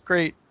that was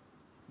great.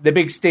 The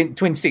big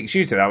twin stick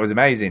shooter that was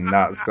amazing.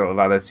 That's sort of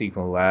like a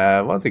sequel.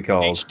 What's it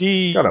called?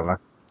 HD. God,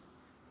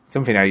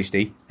 something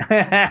HD.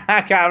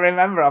 I can't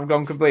remember. I've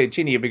gone completely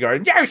chinny. You'll be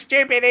going, you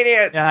stupid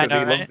idiots! Yeah, I know,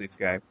 he right? loves this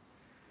game.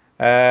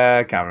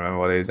 I can't remember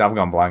what it is. I've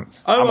gone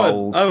blanks. I'm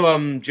old.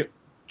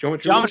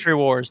 Geometry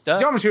Wars. Duh.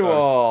 Geometry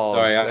Wars.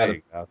 Sorry, I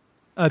had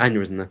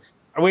aneurysm there.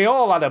 We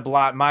all had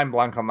a mind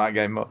blank on that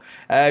game, but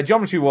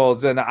Geometry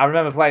Wars, and I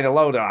remember playing a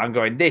load of it and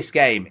going, this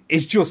game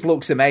just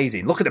looks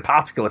amazing. Look at the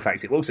particle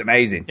effects, it looks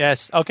amazing.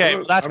 Yes, okay,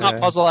 that's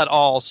not puzzle at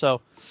all, so...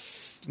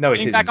 No,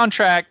 it isn't. Back on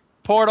track.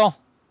 Portal.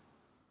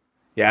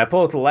 Yeah,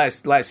 Portal,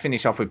 let's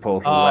finish off with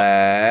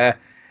Portal.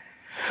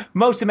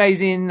 Most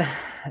amazing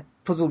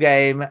puzzle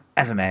game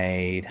ever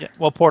made. Yeah,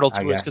 well, Portal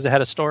 2 is because it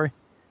had a story.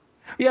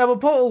 Yeah, well,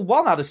 Portal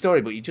 1 had a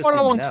story, but you just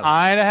Portal didn't 1 know.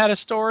 kind of had a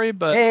story,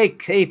 but...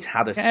 It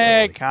had a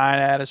story. It kind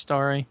of had a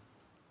story.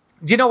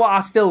 Do you know what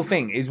I still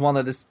think is one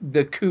of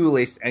the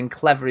coolest and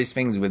cleverest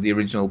things with the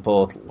original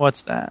Portal?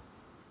 What's that?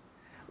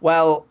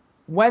 Well,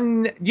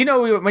 when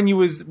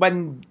alerts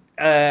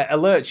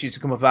used to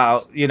come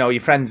about, your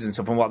friends and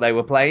stuff and what they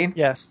were playing?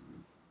 Yes.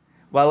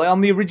 Well,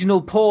 on the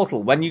original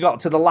Portal, when you got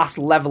to the last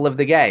level of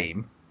the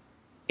game,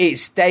 it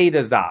stayed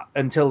as that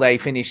until they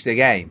finished the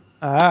game.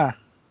 Ah.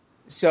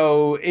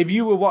 So if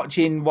you were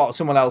watching what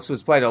someone else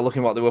was playing or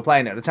looking what they were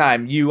playing at the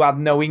time, you had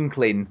no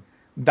inkling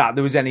that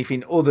there was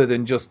anything other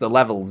than just the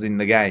levels in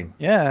the game.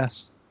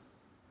 Yes.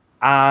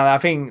 And I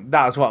think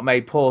that's what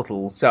made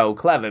Portal so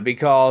clever,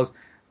 because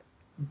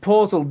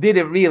Portal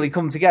didn't really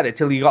come together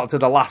till you got to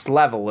the last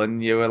level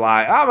and you were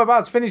like, I'm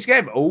about to finish the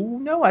game. Oh,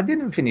 no, I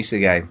didn't finish the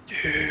game.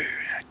 Dude,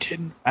 I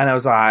didn't. And I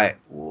was like,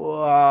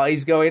 what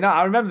is going on?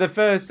 I remember the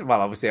first...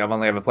 Well, obviously, I've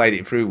only ever played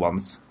it through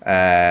once,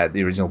 the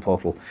original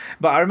Portal.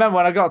 But I remember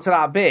when I got to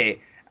that bit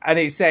and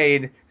it's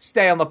saying,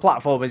 stay on the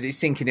platform as it's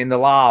sinking in the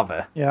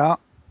lava. Yeah.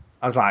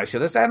 I was like,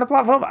 should I stay on the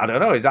platform? I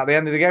don't know. Is that the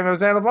end of the game? I'm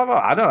staying on the platform?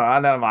 I don't know.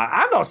 And then I'm like,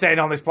 I'm not staying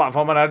on this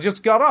platform. And I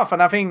just got off.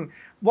 And I think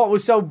what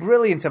was so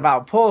brilliant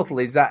about Portal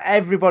is that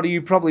everybody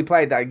who probably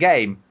played that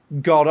game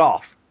got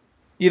off.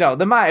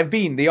 There might have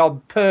been the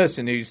odd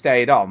person who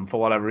stayed on for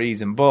whatever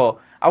reason, but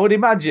I would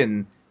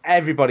imagine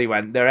everybody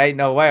went, there ain't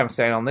no way I'm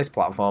staying on this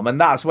platform.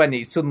 And that's when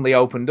it suddenly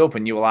opened up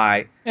and you were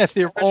like... Yes,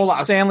 the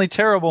original Stanley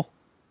Terrible.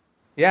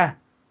 Yeah.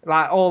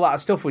 Like, all that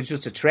stuff was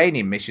just a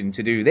training mission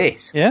to do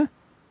this. Yeah.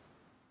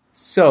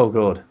 So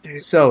good.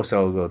 So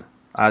good.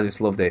 I just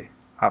loved it.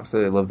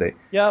 Absolutely loved it.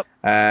 Yep.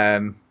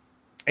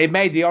 It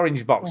made the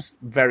Orange Box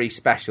very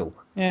special.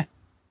 Yeah.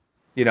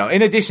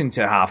 In addition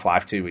to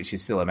Half-Life 2, which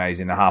is still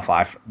amazing. The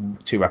Half-Life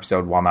 2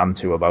 Episode 1 and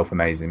 2 are both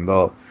amazing.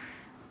 But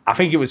I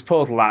think it was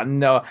Portal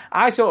that,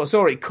 I sort of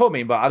saw it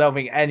coming, but I don't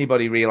think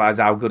anybody realised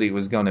how good it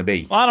was going to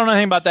be. Well, I don't know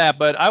anything about that,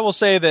 but I will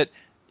say that,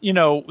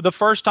 the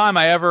first time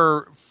I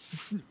ever,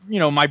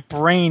 my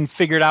brain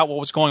figured out what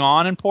was going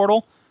on in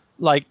Portal,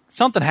 like,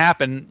 something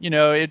happened.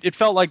 It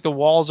felt like the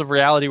walls of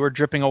reality were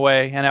dripping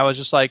away, and I was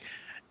just like,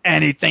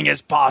 anything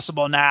is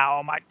possible now.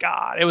 Oh, my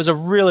God. It was a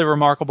really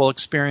remarkable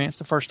experience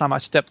the first time I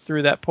stepped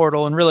through that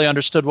portal and really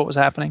understood what was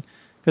happening,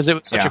 because it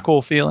was such a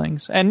cool feeling.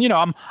 And,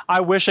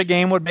 I wish a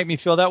game would make me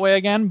feel that way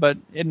again, but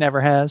it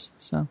never has.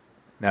 So.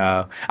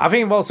 No. I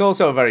think what's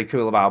also very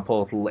cool about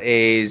Portal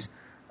is,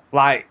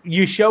 like,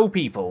 you show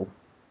people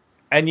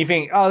And you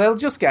think, oh, they'll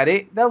just get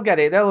it. They'll get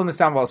it. They'll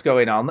understand what's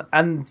going on.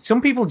 And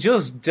some people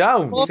just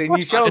don't. Well, And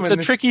you show it's them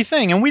a tricky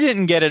thing, and we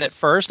didn't get it at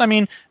first. I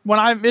mean,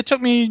 it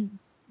took me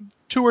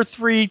 2 or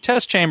 3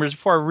 test chambers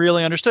before I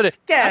really understood it.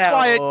 That's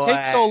why it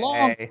takes so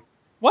long.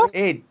 What?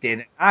 It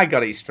didn't. I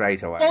got it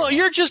straight away. Well,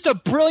 you're just a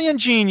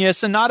brilliant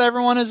genius, and not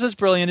everyone is as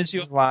brilliant as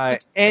you.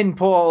 Like, in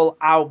Portal,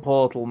 out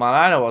Portal, man.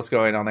 I know what's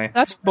going on here.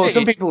 That's But great.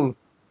 some people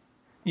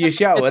you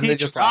show, and they're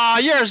just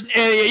like, you're an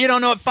idiot. You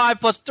don't know what 5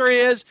 plus 3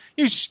 is?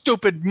 You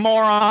stupid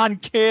moron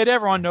kid.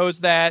 Everyone knows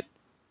that.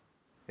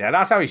 yeah,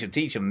 that's how you should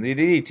teach them. You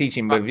need to teach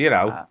them with,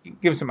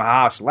 give some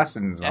harsh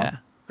lessons, man. Yeah,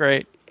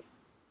 great.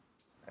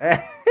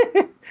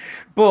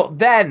 But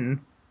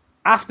then,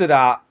 after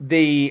that,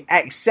 the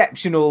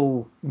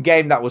exceptional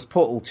game that was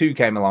Portal 2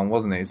 came along,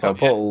 wasn't it? So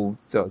Portal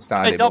sort of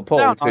started They it, but doubled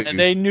down Portal on 2... it.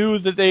 They knew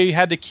that they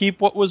had to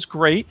keep what was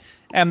great,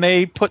 and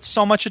they put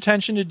so much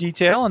attention to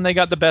detail, and they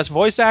got the best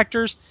voice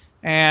actors,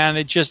 and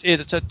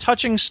it's a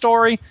touching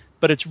story,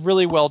 but it's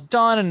really well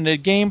done, and the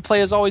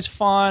gameplay is always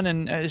fun,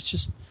 and it's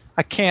just,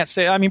 I can't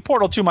say, I mean,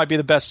 Portal 2 might be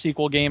the best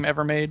sequel game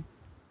ever made.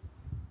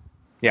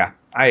 Yeah,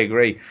 I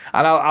agree.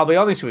 And I'll be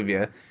honest with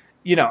you,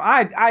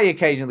 I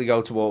occasionally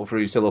go to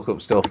walkthroughs to look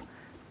up stuff.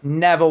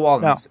 Never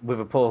once with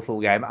a Portal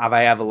game have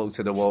I ever looked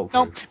at a walkthrough.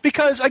 No,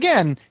 because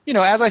again,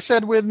 as I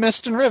said with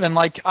Myst and Riven,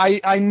 like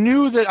I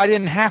knew that I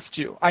didn't have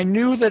to. I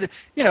knew that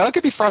it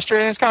could be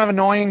frustrating, it's kind of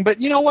annoying,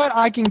 but you know what?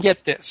 I can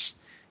get this.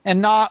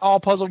 And not all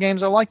puzzle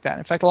games are like that.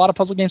 In fact, a lot of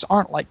puzzle games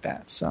aren't like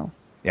that. So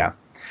yeah,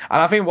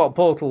 and I think what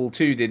Portal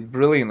 2 did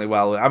brilliantly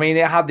well. I mean,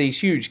 it had these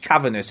huge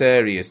cavernous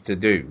areas to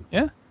do.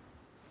 Yeah.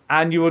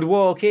 And you would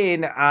walk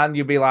in and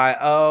you'd be like,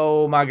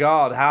 oh my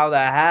god, how the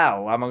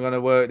hell am I going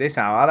to work this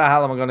out? How the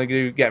hell am I going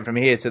to get from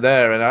here to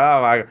there?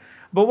 And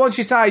but once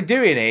you started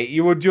doing it,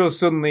 you would just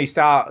suddenly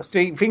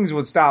things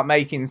would start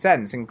making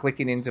sense and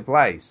clicking into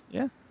place.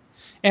 Yeah.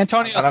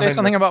 Antonio, say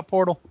something about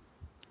Portal.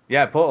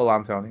 Yeah, Portal,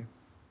 Antonio.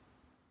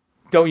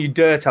 Don't you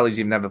dare tell us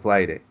you've never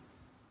played it.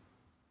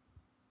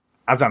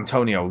 Has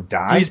Antonio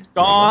died? He's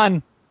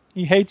gone.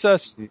 He hates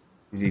us.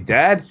 Is he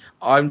dead?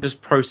 I'm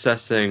just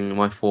processing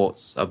my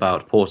thoughts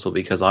about Portal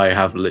because I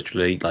have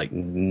literally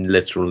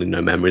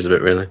no memories of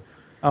it really.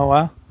 Oh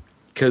wow!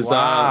 Because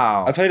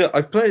I played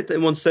it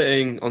in one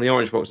sitting on the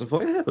Orange Box and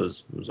thought, yeah, it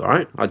was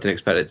alright. I didn't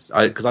expect it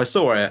because I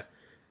saw it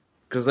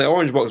because the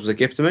Orange Box was a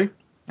gift to me.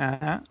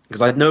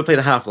 Because I'd never played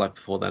a Half-Life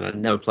before then. I'd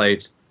never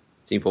played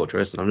Team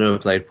Fortress and I've never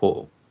played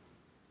Portal.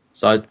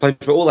 So I played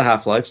for all the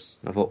Half-Lives.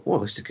 I thought, whoa,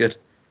 this is good.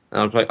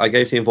 And I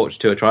gave Team Fortress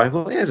 2 a try. I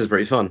thought, yeah, this is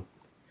pretty fun.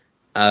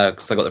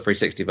 Because I got the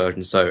 360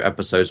 version, so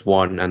episodes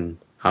 1 and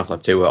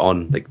Half-Life 2 were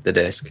on the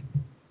disc,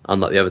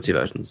 unlike the other 2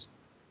 versions.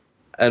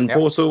 And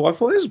Portal, I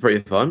thought this was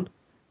pretty fun.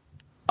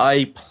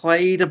 I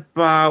played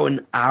about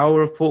an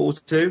hour of Portal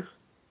 2.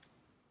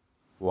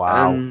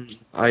 Wow. And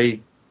I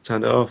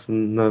turned it off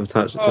and never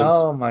touched it since.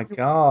 Oh my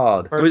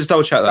god. Let me just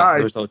double check that. Let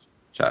me just double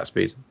check that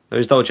speed. Let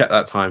me just double check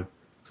that time,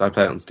 because I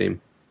played it on Steam.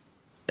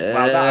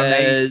 Wow, that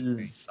amazes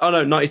me. Oh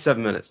no,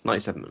 97 minutes.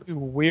 97 minutes.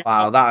 Weird.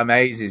 Wow, that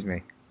amazes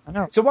me. I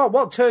know. So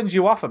what turns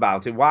you off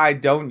about it? Why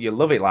don't you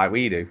love it like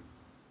we do?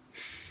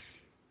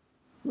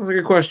 That's a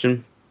good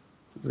question.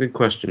 That's a good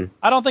question.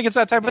 I don't think it's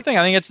that type of thing.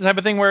 I think it's the type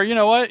of thing where, you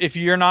know what, if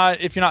you're not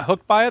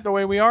hooked by it the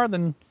way we are,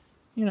 then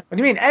What do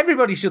you mean?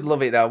 Everybody should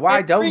love it though.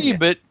 Why don't you?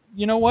 But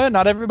you know what?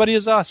 Not everybody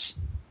is us.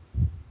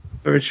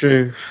 Very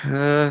true.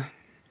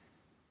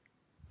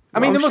 I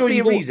mean, there must be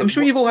a reason. I'm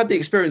sure you've all had the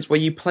experience where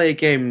you play a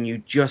game and you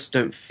just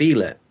don't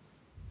feel it.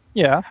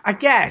 Yeah. I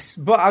guess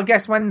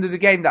when there's a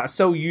game that's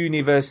so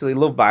universally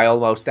loved by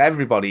almost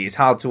everybody, it's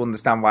hard to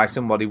understand why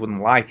somebody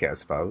wouldn't like it, I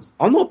suppose.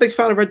 I'm not a big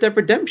fan of Red Dead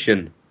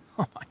Redemption.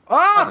 Oh my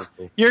God!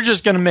 You're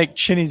just going to make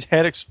Chinny's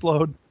head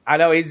explode. I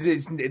know,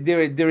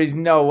 there is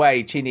no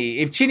way Chinny...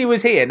 If Chinny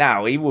was here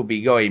now, he would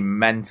be going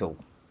mental.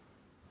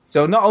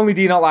 So not only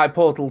do you not like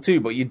Portal 2,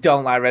 but you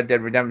don't like Red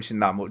Dead Redemption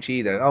that much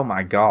either. Oh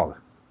my God.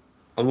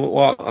 I'm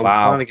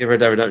trying to give Red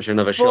Dead Redemption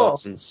another shot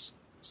since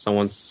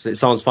someone's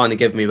finally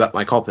given me back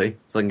my copy,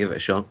 so I can give it a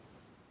shot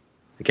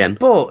again.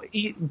 But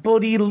he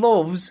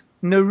loves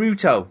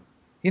Naruto.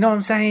 You know what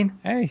I'm saying?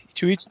 Hey,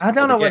 to each. I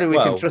don't know whether we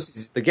can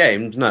trust the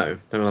games. No,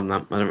 I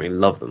don't really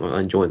love them. I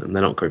enjoy them.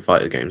 They're not great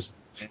fighter games.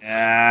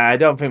 I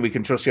don't think we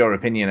can trust your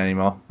opinion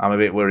anymore. I'm a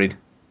bit worried.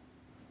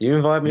 You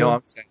invite me? You know what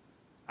I'm saying?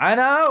 I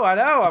know.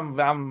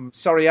 I'm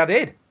sorry I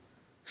did.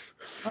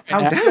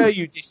 How dare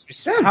you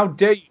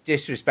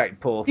disrespect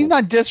Portal? He's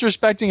not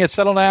disrespecting it.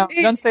 Settle down.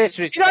 He doesn't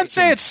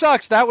say it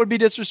sucks. That would be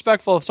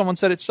disrespectful if someone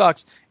said it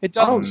sucks. It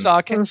doesn't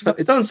suck. It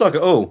doesn't suck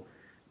at all.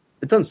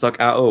 It doesn't suck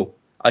at all.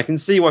 I can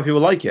see why people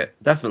like it.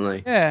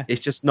 Definitely. Yeah.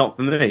 It's just not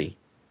for me.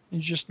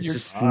 It's just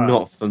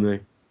not for me.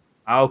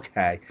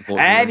 Okay.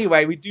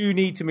 Anyway, we do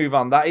need to move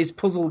on. That is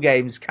puzzle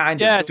games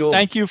kind of. Yes. Dull.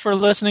 Thank you for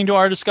listening to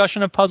our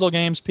discussion of puzzle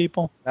games,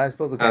 people. That's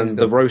puzzle games.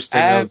 And the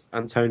roasting of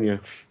Antonio.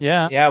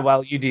 Yeah. Yeah.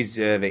 Well, you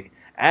deserve it.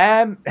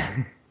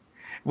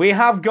 We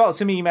have got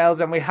some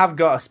emails and we have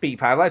got a speak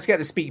pipe. Let's get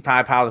the speak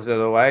pipe out of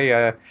the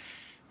way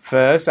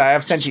first. I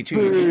have sent it to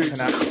you. Speak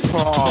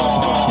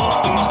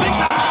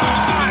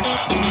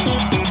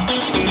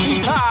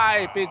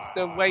pipe! if it's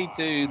the way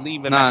to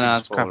leave a No, message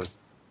it's for crap. us.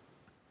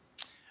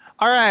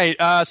 All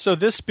right, so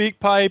this speak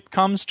pipe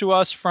comes to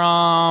us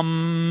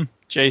from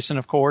Jason,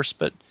 of course,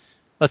 but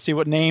let's see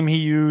what name he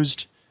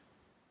used.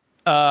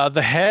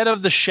 The head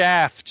of the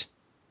shaft.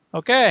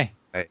 Okay.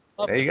 Hey,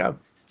 there you go.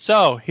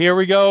 So here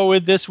we go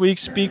with this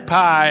week's speak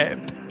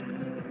pipe.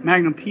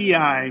 Magnum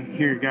PI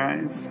here,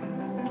 guys.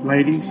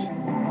 Ladies.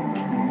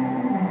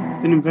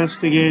 Been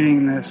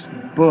investigating this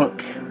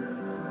book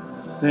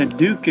that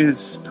Duke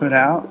has put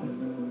out.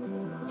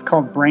 It's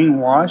called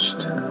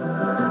Brainwashed.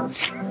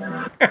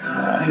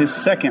 His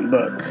second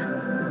book.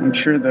 I'm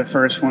sure the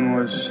first one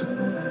was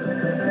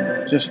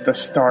just the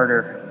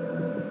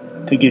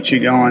starter to get you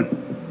going.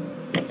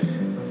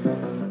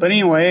 But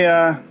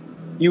anyway,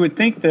 you would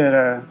think that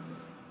a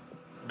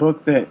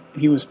book that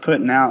he was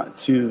putting out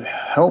to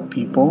help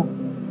people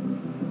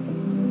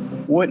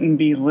wouldn't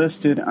be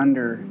listed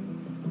under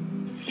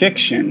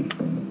fiction.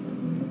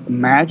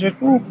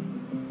 Magical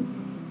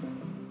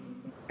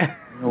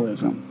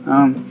realism.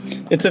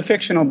 It's a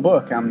fictional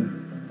book.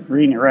 I'm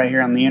reading it right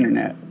here on the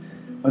internet.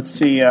 Let's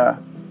see.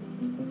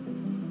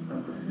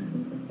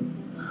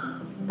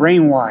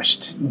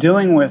 Brainwashed.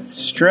 Dealing with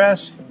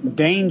stress,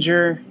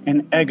 danger,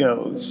 and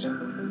egos.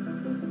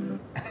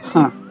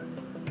 Huh.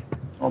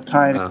 All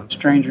tied to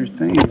Stranger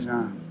Things,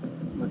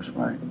 looks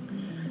like.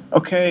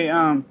 Okay,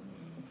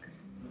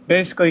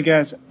 basically,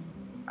 guys,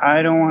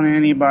 I don't want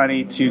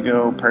anybody to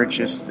go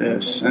purchase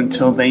this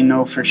until they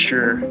know for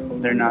sure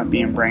they're not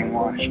being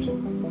brainwashed.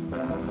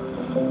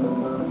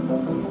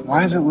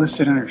 Why is it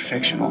listed under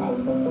fictional?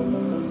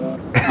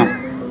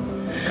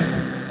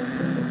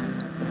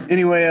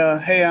 Anyway,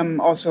 hey,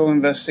 I'm also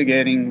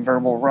investigating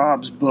Verbal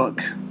Rob's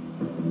book.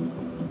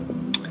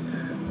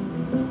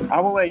 I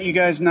will let you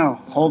guys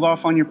know. Hold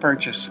off on your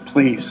purchase,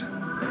 please.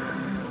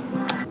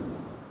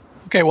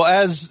 Okay, well,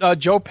 as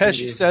Joe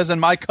Pesci says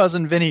and my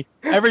cousin Vinny,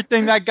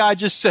 everything that guy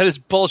just said is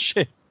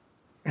bullshit.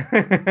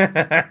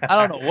 I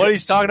don't know what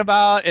he's talking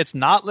about. It's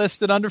not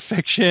listed under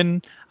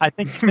fiction. I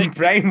think he's making,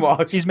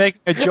 Brainwashed. He's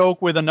making a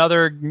joke with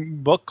another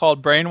book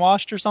called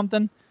Brainwashed or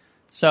something.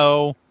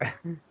 So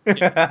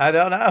I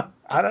don't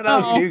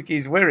know. Duke,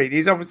 he's worried.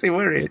 He's obviously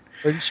worried. It's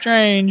pretty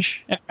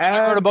strange.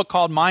 I wrote a book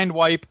called Mind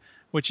Wipe,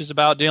 which is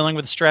about dealing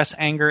with stress,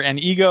 anger, and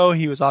ego.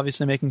 He was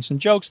obviously making some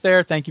jokes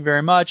there. Thank you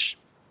very much.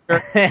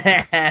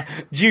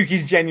 Duke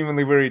is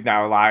genuinely worried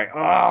now. Like,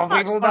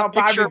 people don't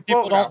buy the book.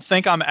 People don't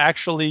think I'm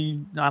actually,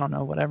 I don't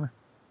know, whatever.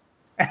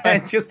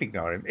 Just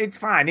ignore him. It's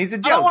fine. He's a I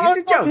joke. don't want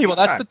It's a to joke. people. It's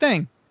That's fine. the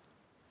thing.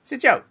 It's a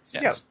joke. It's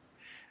Yes. a joke.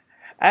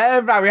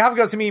 Right, we have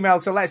got some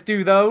emails, so let's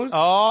do those.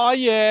 Oh,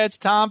 yeah, it's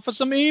time for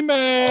some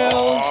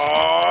emails.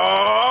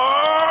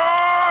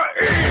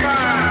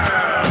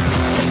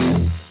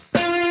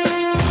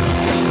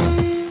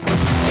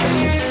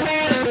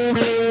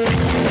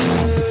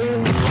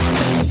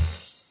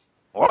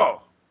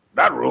 Whoa,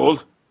 that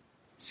ruled.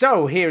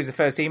 So, here is the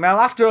first email.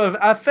 After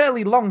a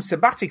fairly long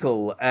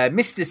sabbatical,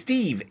 Mr.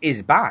 Steve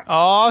is back.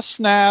 Oh,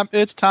 snap.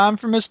 It's time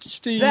for Mr.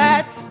 Steve.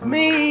 That's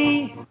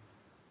me.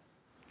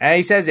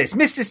 He says this.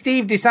 Mr.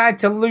 Steve decided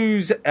to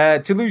lose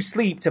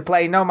sleep to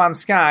play No Man's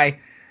Sky.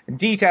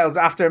 Details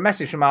after a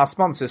message from our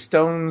sponsor,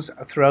 Stones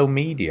Throw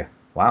Media.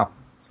 Wow,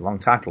 it's a long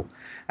title.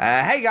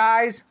 Hey,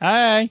 guys.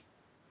 Hey.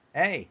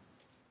 Hey.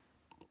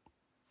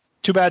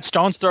 Too bad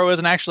Stone's Throw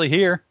isn't actually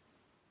here.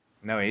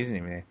 No, he isn't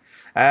even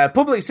here.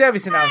 Public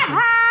service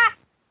announcement.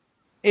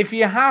 If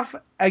you have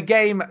a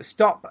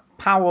GameStop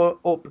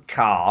power-up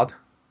card...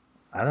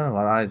 I don't know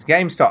what that is.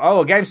 GameStop.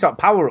 Oh, a GameStop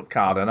power-up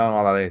card. I don't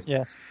know what that is.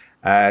 Yes.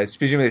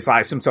 Presumably it's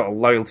like some sort of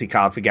loyalty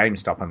card for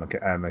GameStop,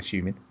 I'm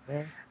assuming.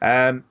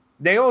 Yeah.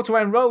 They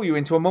auto-enroll you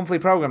into a monthly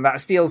program that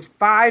steals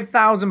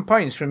 5,000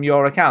 points from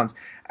your account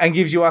and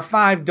gives you a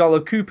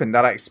 $5 coupon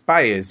that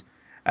expires.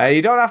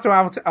 You don't have to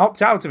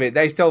opt out of it.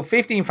 They stole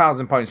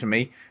 15,000 points from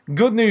me.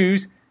 Good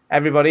news,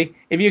 everybody.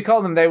 If you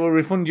call them, they will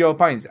refund your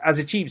points. As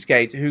a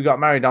cheapskate who got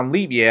married on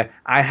leap year,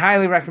 I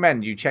highly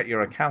recommend you check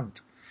your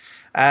account.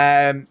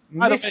 Sorry,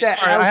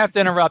 I have to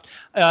interrupt.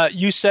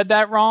 You said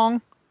that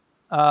wrong.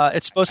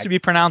 It's supposed to be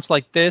pronounced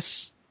like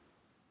this.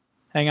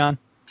 Hang on.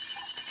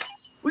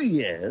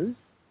 Yes,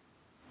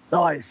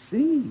 I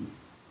see.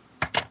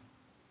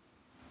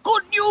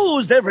 Good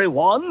news,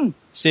 everyone.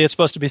 See, it's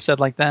supposed to be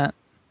said like that.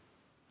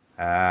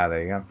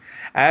 There you go.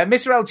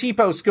 Mr. El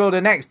Cheapo scored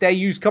a next-day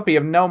used copy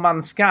of No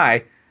Man's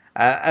Sky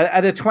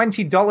at a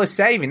 $20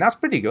 saving. That's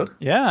pretty good.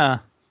 Yeah.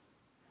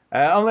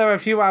 Only a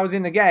few hours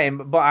in the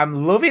game, but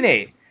I'm loving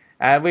it.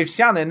 With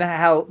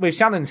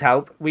Shannon's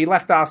help, we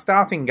left our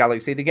starting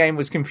galaxy. The game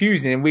was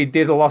confusing, and we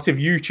did a lot of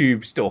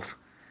YouTube stuff.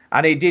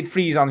 And it did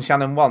freeze on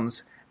Shannon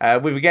once.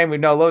 With a game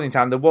with no loading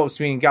time, the warp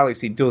between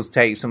galaxy does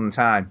take some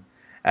time.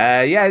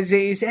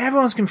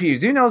 Everyone's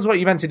confused. Who knows what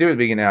you meant to do at the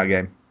beginning of that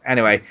game?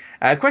 Anyway,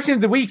 question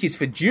of the week is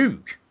for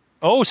Duke.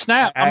 Oh,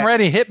 snap. I'm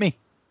ready. Hit me.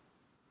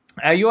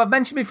 You have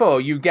mentioned before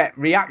you get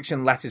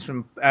rejection letters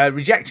from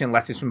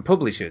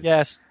publishers.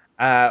 Yes.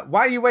 Why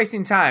are you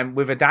wasting time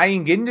with a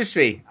dying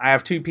industry? I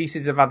have two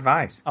pieces of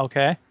advice.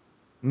 Okay.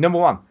 Number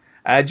one,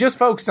 Just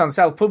focus on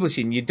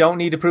self-publishing. You don't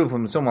need approval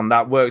from someone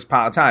that works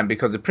part-time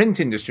because the print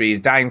industry is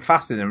dying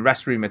faster than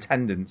restroom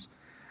attendants.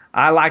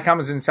 I like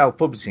Amazon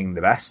self-publishing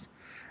the best.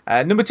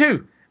 Number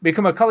 2,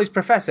 become a college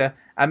professor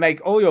and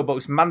make all your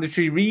books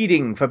mandatory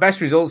reading. For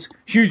best results,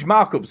 huge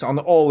markups on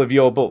all of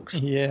your books.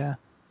 Yeah.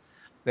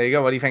 There you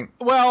go. What do you think?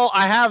 Well,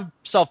 I have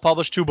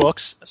self-published 2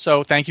 books,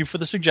 so thank you for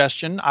the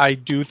suggestion. I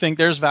do think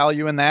there's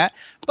value in that.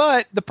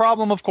 But the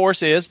problem, of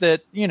course, is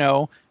that,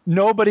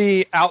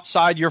 nobody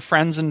outside your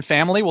friends and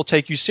family will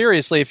take you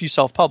seriously if you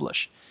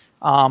self-publish.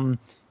 I've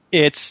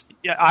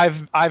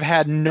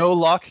had no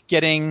luck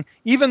getting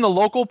even the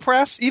local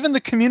press, even the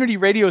community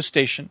radio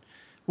station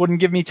wouldn't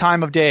give me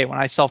time of day when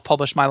I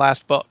self-published my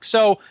last book.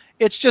 So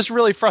it's just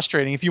really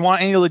frustrating. If you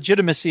want any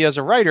legitimacy as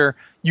a writer,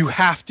 you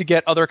have to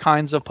get other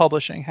kinds of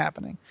publishing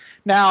happening.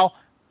 Now,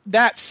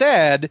 that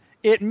said,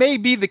 it may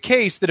be the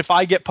case that if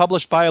I get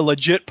published by a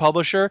legit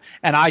publisher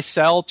and I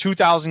sell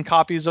 2,000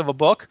 copies of a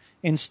book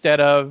instead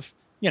of,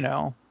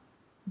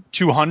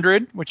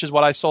 200, which is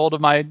what I sold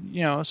of my,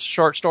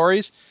 short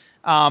stories,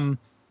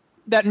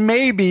 that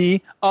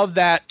maybe of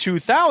that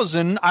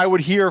 2,000, I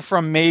would hear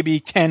from maybe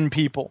 10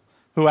 people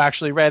who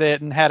actually read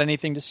it and had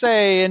anything to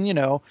say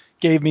and,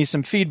 gave me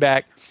some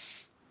feedback.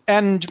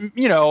 And,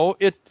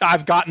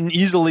 I've gotten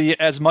easily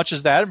as much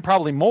as that and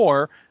probably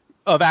more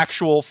of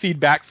actual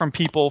feedback from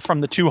people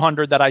from the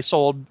 200 that I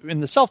sold in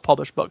the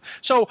self-published book.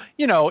 So,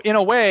 in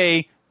a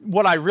way,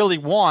 what I really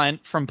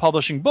want from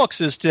publishing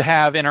books is to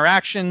have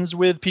interactions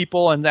with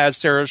people. And as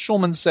Sarah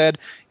Schulman said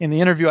in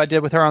the interview I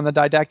did with her on the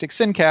Didactic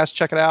Syncast,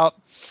 check it out.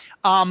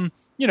 I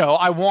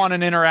want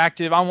an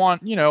interactive, I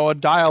want, a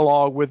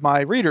dialogue with my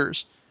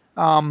readers.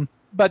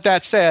 But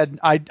that said,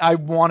 I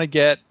want to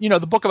get, the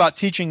book about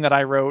teaching that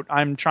I wrote,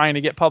 I'm trying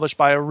to get published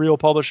by a real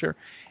publisher.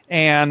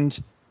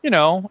 And,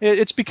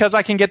 it's because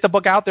I can get the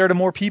book out there to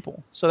more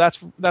people. So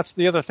that's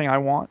the other thing I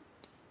want.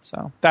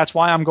 So that's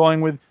why I'm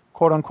going with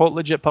quote unquote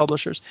legit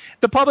publishers.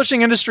 The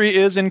publishing industry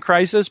is in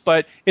crisis,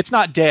 but it's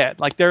not dead.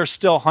 Like there are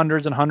still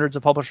hundreds and hundreds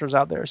of publishers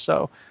out there.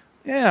 So,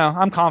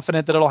 I'm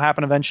confident that it'll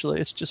happen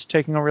eventually. It's just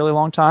taking a really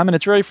long time and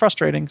it's really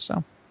frustrating.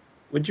 So.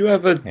 Would you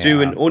ever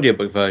do an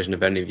audiobook version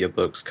of any of your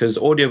books? Because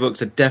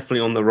audiobooks are definitely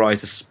on the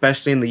rise,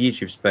 especially in the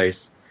YouTube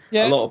space.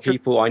 Yeah, a lot of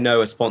people I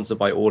know are sponsored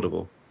by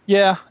Audible.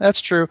 Yeah,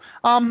 that's true.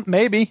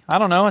 Maybe. I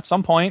don't know, at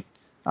some point.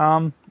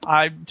 To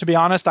be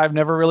honest, I've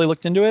never really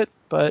looked into it,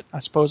 but I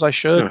suppose I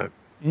should.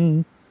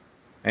 No.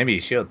 Maybe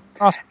you should.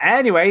 Awesome.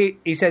 Anyway,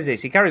 he says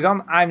this. He carries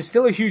on. I'm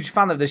still a huge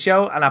fan of the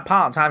show and a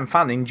part-time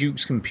fan in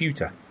Duke's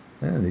computer.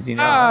 Did you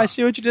know that? I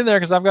see what you did there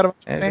because I've got a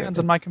bunch of fans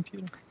on my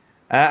computer.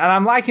 And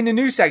I'm liking the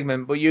news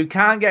segment, but you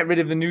can't get rid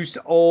of the news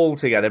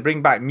altogether.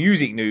 Bring back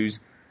music news.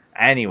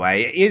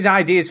 Anyway, here's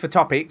ideas for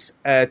topics.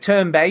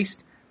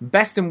 Turn-based,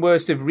 best and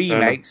worst of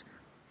remakes,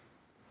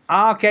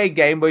 arcade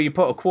game where you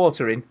put a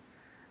quarter in,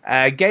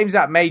 games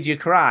that made you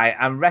cry,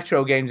 and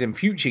retro games and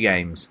future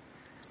games.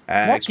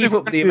 Next week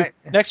we're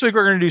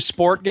going to do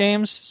sport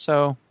games,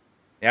 so...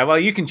 Yeah, well,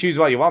 you can choose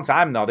what you want.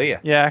 I'm not here.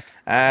 Yeah.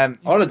 I'd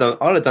have done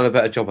a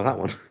better job of that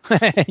one.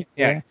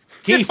 Yeah.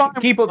 Keep up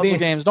the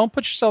games. Don't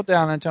put yourself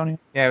down, Antonio.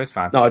 Yeah, it was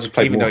fine. No, I just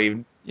played more.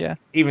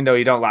 Even though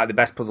you don't like the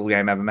best puzzle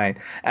game ever made.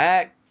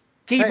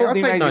 Keep up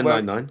the amazing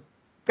work.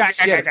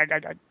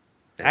 999.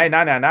 Hey,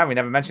 999. We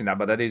never mentioned that,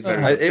 but that is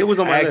very. It was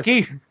on my list.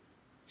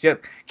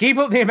 Keep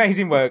up the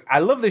amazing work. I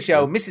love the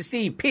show, Mr.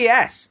 Steve.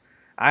 P.S.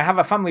 I have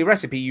a family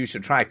recipe you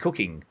should try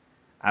cooking.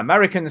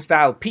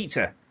 American-style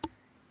pizza.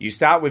 You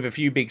start with a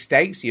few big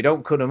steaks. You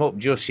don't cut them up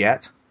just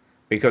yet,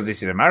 because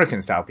this is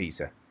American-style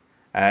pizza.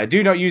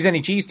 Do not use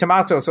any cheese,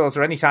 tomato sauce,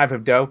 or any type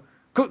of dough.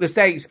 Cook the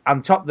steaks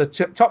and top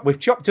with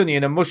chopped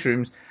onion and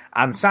mushrooms,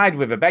 and side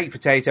with a baked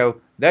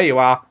potato. There you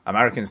are,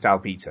 American-style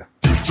pizza.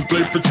 Used to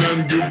play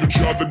pretend, give each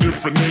other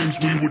different names.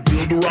 We would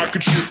build a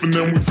rocket ship and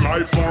then we'd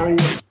fly far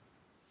away.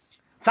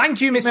 Thank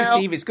you, Mr.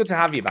 Steve. It's good to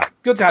have you back.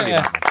 Good to have you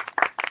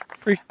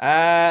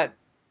back.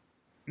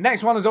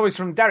 Next one is always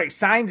from Derek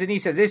Signs, and he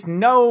says this: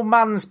 No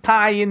Man's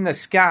Pie in the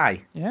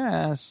Sky.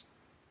 Yes.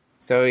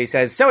 So he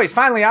says, so it's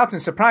finally out,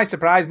 and surprise,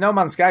 surprise, No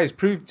Man's Sky has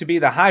proved to be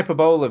the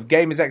hyperbole of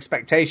gamers'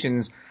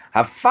 expectations,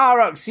 have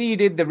far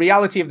exceeded the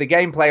reality of the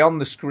gameplay on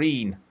the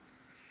screen.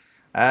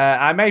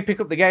 I may pick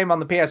up the game on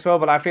the PS4,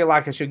 but I feel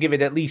like I should give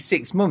it at least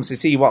 6 months to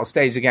see what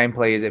stage of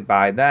gameplay is it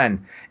by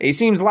then. It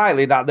seems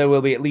likely that there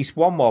will be at least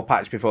one more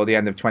patch before the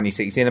end of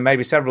 2016, and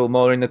maybe several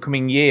more in the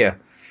coming year.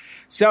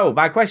 So,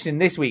 my question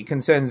this week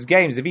concerns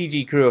games the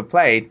VG crew have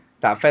played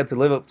that failed to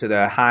live up to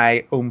their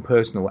high own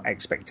personal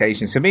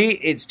expectations. For me,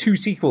 it's 2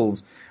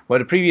 sequels where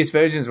the previous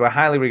versions were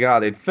highly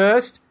regarded.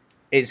 First,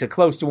 it's a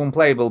close to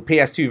unplayable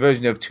PS2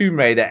 version of Tomb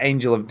Raider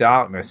Angel of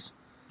Darkness.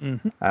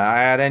 Mm-hmm.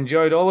 I had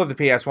enjoyed all of the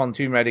PS1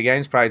 Tomb Raider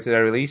games prior to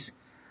their release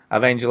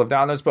of Angel of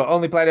Darkness, but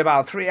only played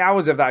about 3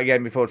 hours of that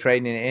game before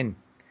trading it in.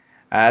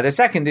 The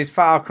second is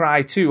Far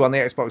Cry 2 on the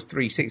Xbox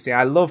 360.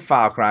 I love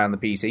Far Cry on the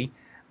PC,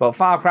 but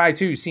Far Cry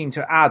 2 seemed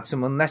to add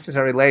some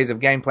unnecessary layers of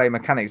gameplay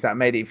mechanics that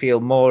made it feel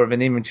more of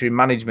an inventory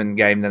management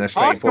game than a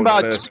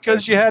straightforward first.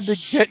 Because you had to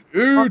get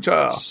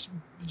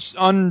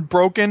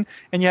unbroken,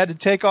 and you had to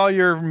take all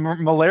your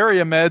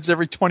malaria meds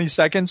every 20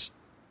 seconds.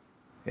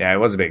 Yeah, it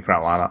was a bit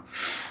crap like that.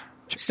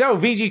 So,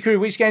 VG Crew,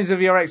 which games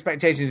have your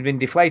expectations been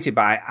deflated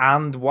by,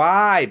 and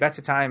why?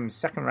 Better second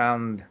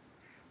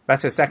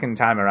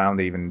time around,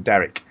 even,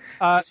 Derek.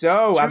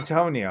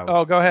 Antonio.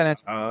 Oh, go ahead,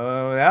 Antonio.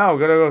 Oh, no, we've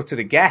got to go to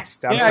the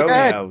guest,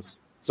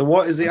 Antonio's. So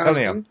what is the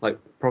Antonio? asking, like,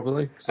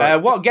 properly?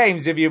 What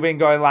games have you been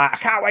going like, I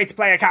can't wait to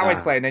play, and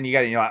then you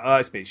get it and you're like, oh,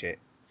 it's a bit shit.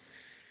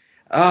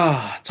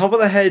 Top of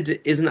the Head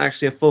isn't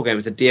actually a full game,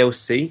 it's a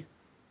DLC.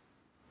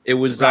 It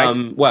was,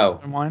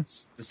 the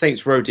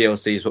Saints Row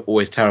DLCs were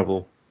always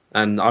terrible.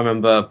 And I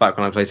remember back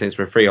when I played Saints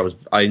Row 3,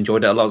 I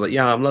enjoyed it a lot. I was like,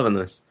 yeah, I'm loving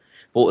this.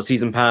 Bought a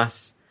season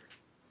pass.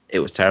 It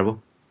was terrible.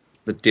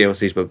 The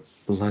DLCs were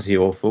bloody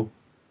awful.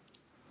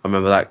 I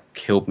remember that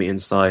killed me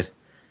inside.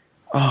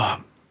 A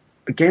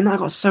game that I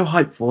got so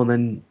hyped for and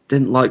then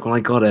didn't like when I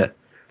got it.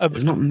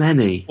 There's not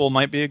many. Sequel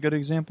might be a good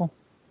example.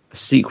 A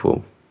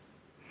sequel?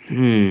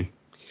 Duke,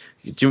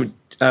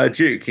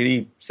 can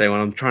you say one?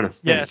 I'm trying to think.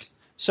 Yes.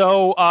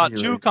 So,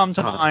 two come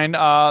to mind.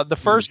 The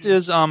first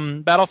is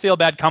Battlefield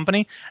Bad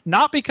Company.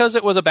 Not because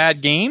it was a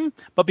bad game,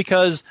 but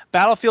because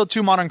Battlefield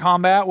 2 Modern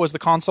Combat was the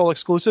console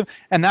exclusive,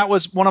 and that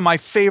was one of my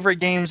favorite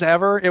games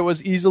ever. It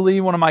was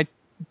easily one of my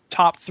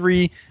top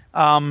 3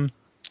 online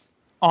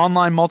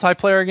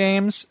multiplayer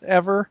games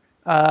ever.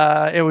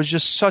 It was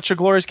just such a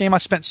glorious game. I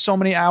spent so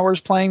many hours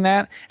playing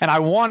that, and I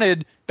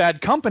wanted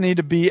Bad Company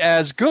to be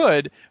as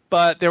good,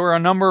 but there were a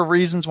number of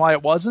reasons why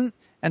it wasn't.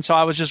 And so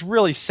I was just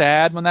really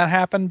sad when that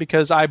happened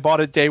because I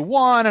bought it day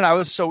one and I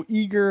was so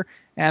eager.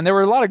 And there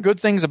were a lot of good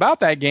things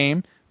about that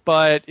game,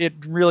 but it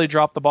really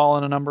dropped the ball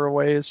in a number of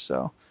ways.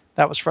 So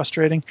that was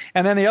frustrating.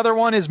 And then the other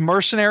one is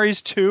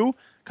Mercenaries 2,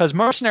 because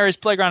Mercenaries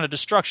Playground of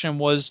Destruction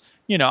was,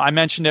 I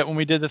mentioned it when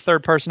we did the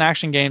third-person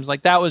action games.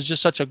 Like, that was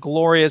just such a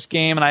glorious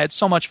game, and I had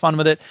so much fun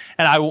with it.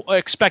 And I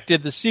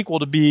expected the sequel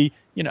to be,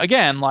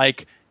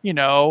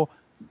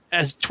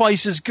 as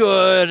twice as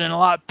good and a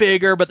lot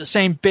bigger, but the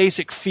same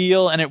basic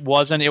feel, and it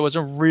wasn't. It was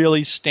a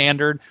really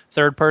standard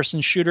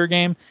third-person shooter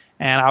game,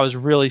 and I was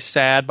really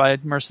sad by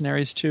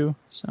Mercenaries 2.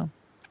 So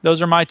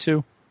those are my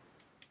 2.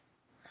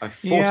 I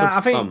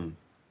think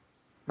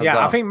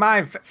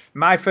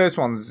my first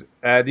one's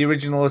the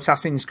original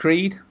Assassin's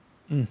Creed.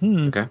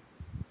 Mm-hmm. Okay.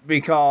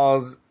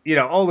 Because,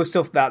 all the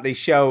stuff that they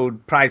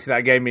showed prior to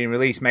that game being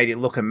released made it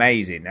look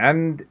amazing.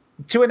 And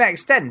to an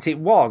extent, it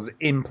was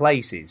in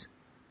places.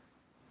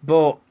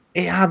 But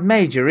it had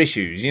major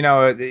issues,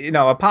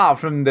 apart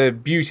from the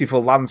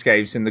beautiful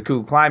landscapes and the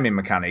cool climbing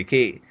mechanic,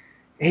 it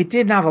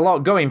didn't have a lot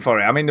going for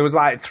it. I mean, there was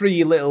like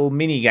 3 little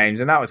mini games,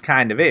 and that was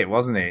kind of it,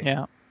 wasn't it?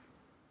 Yeah.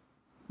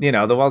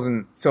 There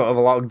wasn't sort of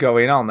a lot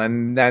going on.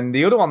 And then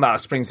the other one that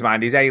springs to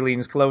mind is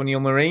Aliens Colonial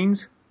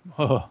Marines.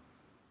 Oh.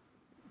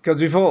 Because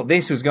we thought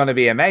this was going to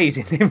be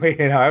amazing, didn't we?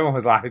 Everyone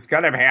was like, it's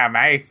going to be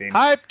amazing.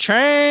 Hype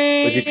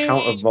train! Would you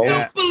count Evolve?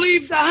 Don't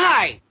believe the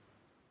hype!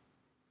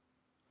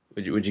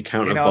 Would you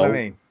count you know Evolve?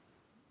 What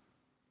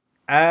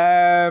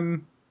I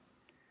mean?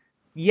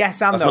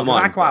 Yes and no,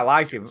 because I quite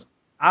like it.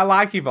 I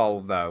like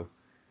Evolve, though.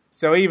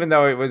 So even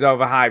though it was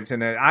overhyped,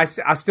 and I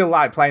still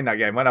like playing that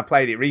game. When I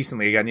played it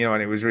recently again,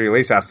 when it was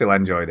released, I still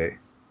enjoyed it.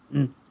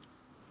 Mm.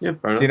 Yeah,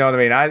 fair enough. Do you know what I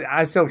mean?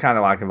 I still kind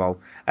of like Evolve.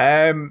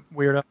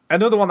 Weirdo.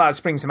 Another one that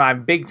springs to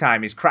mind big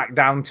time is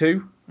Crackdown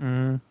 2.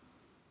 Mm.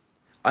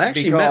 I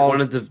actually met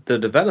one of the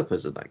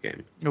developers of that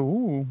game.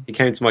 Ooh. He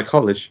came to my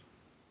college.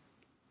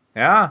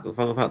 Yeah. The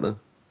fun about that.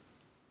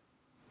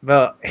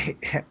 But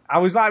I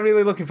was like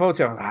really looking forward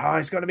to it. I was like, oh,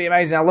 it's going to be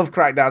amazing. I love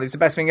Crackdown. It's the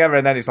best thing ever.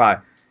 And then it's like,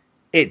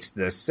 it's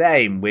the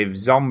same with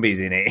zombies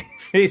in it.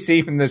 It's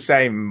even the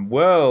same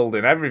world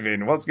and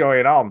everything. What's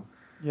going on?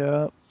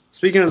 Yeah.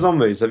 Speaking of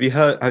zombies, have you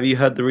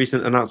heard the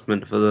recent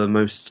announcement for the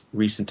most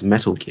recent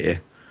Metal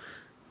Gear?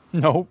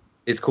 No.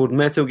 It's called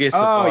Metal Gear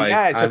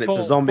Survive, and it's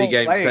a zombie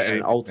game set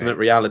in alternate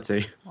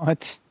reality.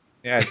 What?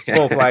 Yeah,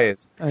 4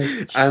 players.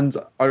 And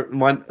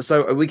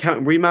so we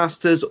count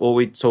remasters, or are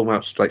we talking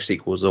about like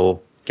sequels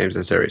or games in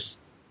the series?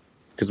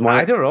 Because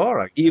either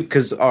or.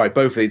 Because all right,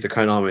 both of these are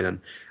Konami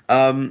then.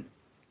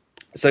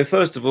 So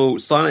first of all,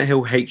 Silent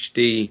Hill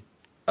HD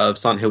of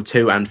Silent Hill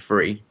 2 and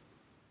 3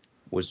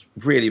 was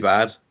really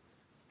bad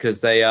because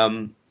they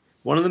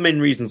one of the main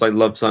reasons I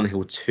love Silent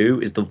Hill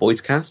 2 is the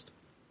voice cast.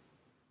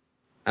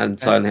 And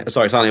Silent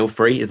Hill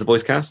 3 is the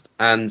voice cast,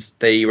 and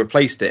they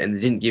replaced it and they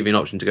didn't give you an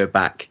option to go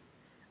back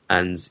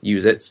and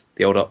use it,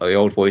 the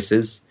old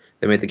voices.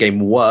 They made the game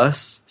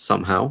worse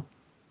somehow.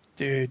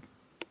 Dude.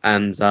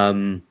 And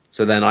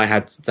so then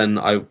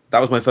that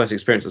was my first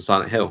experience with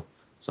Silent Hill.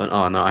 So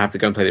oh no, I have to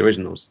go and play the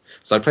originals.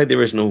 So I played the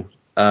original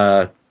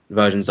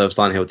versions of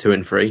Silent Hill 2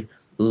 and 3.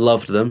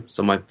 Loved them.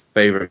 Some of my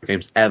favourite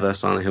games ever,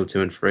 Silent Hill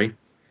 2 and 3.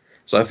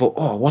 So I thought,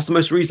 oh, what's the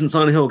most recent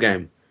Silent Hill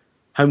game?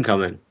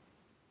 Homecoming.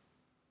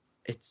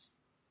 It's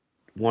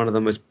one of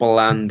the most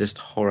blandest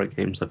horror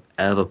games I've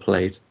ever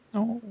played.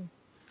 Oh.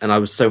 And I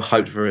was so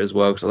hyped for it as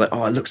well, because I was like,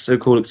 oh, it looks so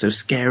cool, it looks so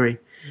scary.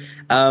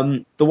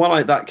 The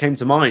one that came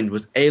to mind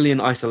was Alien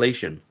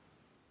Isolation.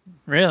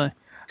 Really?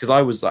 Because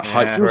I was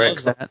hyped for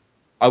it.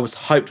 I was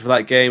hyped for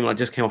that game, and I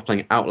just came off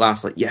playing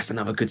Outlast. Like, yes,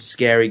 another good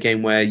scary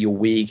game where you're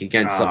weak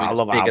against something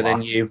that's bigger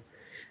than you.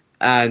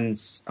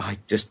 And I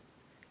just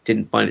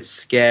didn't find it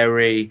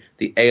scary.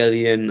 The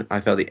Alien, I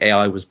felt the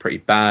AI was pretty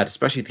bad,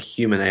 especially the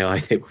human AI.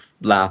 They were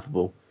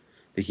laughable.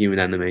 The human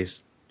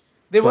enemies.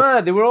 They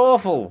were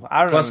awful.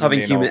 Plus,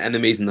 having human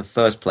enemies in the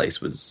first place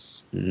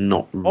was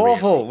not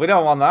awful. Really we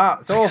don't want that.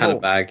 It's awful. Kind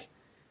of bag.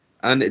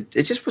 And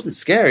it just wasn't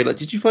scary. Like,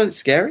 did you find it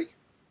scary?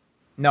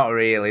 Not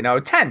really. No,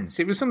 tense.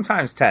 It was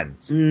sometimes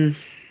tense.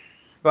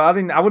 But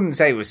I wouldn't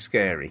say it was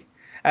scary.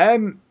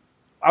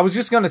 I was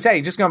just going to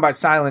say, just going back to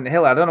Silent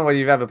Hill, I don't know whether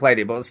you've ever played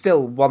it, but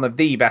still one of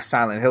the best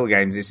Silent Hill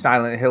games is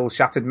Silent Hill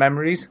Shattered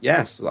Memories.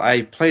 Yes,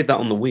 I played that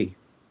on the Wii.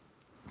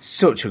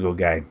 Such a good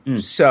game.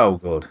 So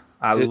good.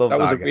 I love that. That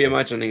was a game.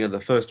 reimagining of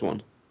the first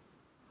one.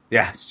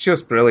 Yeah, it's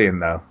just brilliant,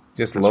 though.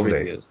 Just loved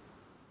really it. Good.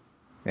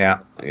 Yeah.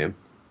 Again.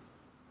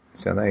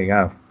 So there you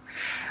go.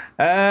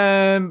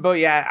 But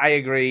yeah, I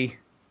agree.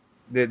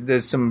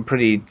 There's some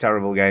pretty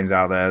terrible games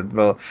out there,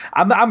 but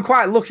I'm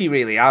quite lucky,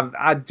 really.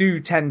 I do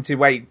tend to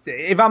wait.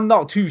 If I'm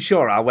not too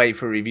sure, I'll wait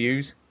for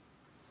reviews.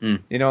 You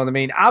know what I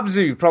mean?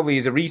 Abzu probably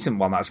is a recent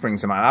one that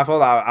springs to mind. I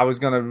thought I was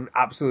going to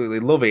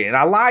absolutely love it, and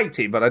I liked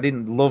it, but I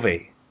didn't love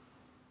it.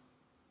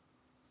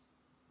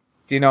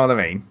 Do you know what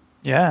I mean?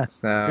 Yeah.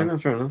 So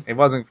it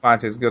wasn't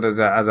quite as good as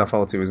I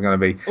thought it was going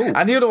to be. Ooh.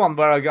 And the other one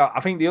where I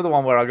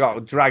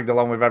got dragged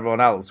along with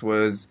everyone else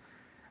was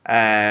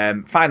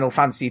Final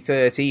Fantasy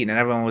 13, and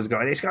everyone was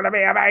going, it's going to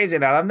be amazing.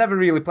 And I've never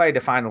really played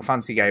a Final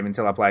Fantasy game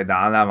until I played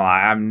that, and I'm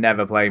like, I'm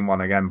never playing one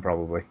again,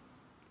 probably.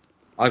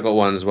 I got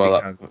one as well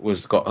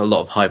that got a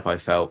lot of hype. I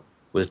felt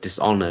was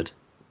Dishonored.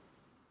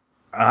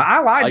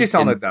 I like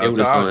Dishonored though.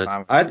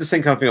 So I had the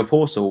same kind of thing with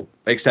Portal,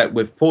 except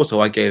with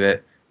Portal I gave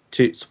it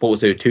two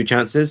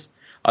chances.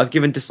 I've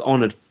given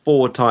Dishonored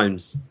 4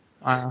 times.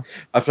 Wow.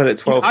 I've played it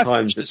 12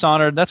 times.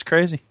 Dishonored, that's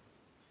crazy.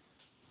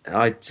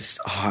 I just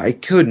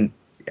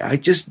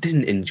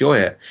didn't enjoy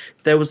it.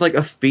 There was like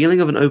a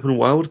feeling of an open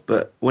world,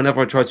 but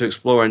whenever I tried to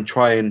explore and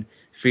try and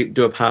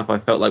do a path I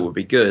felt like would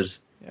be good,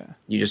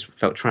 you just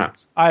felt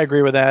trapped. I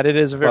agree with that. It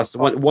is a very... Plus,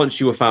 once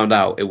you were found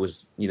out, it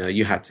was,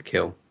 you had to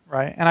kill.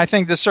 Right, and I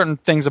think there's certain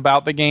things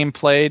about the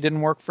gameplay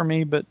didn't work for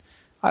me, but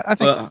I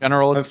think in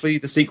general... Hopefully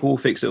the sequel will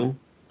fix it all.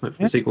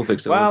 The sequel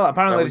fix it all. Well,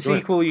 apparently the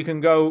sequel, you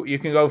can go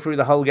through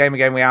the whole game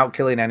again without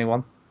killing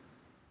anyone.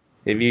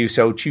 If you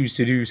so choose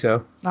to do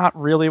so. Not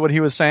really what he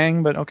was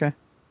saying, but okay.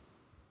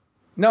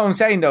 No, I'm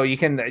saying though,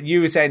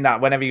 you were saying that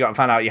whenever you got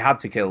found out you had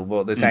to kill,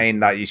 but they're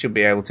saying that you should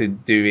be able to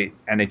do it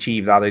and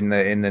achieve that in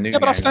the new game. Yeah,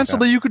 but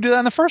ostensibly you could do that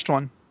in the first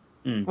one.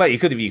 Well, you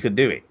could if you could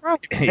do it. Right.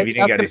 That's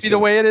going to be the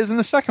way it is in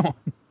the second one.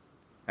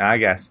 I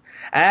guess.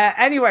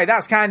 Anyway,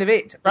 that's kind of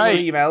it. Right.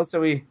 Emails,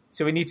 so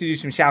we need to do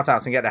some shout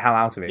outs and get the hell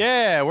out of it.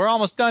 Yeah, we're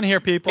almost done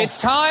here, people.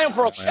 It's time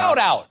for a shout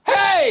out.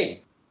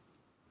 Hey!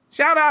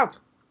 Shout out!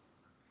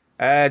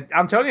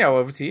 Antonio,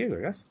 over to you,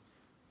 I guess.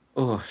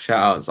 Oh,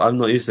 shout outs. I'm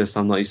not used to this.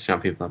 I'm not used to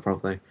shouting people out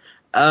properly.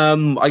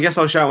 I guess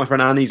I'll shout out my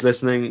friend Annie's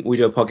listening. We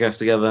do a podcast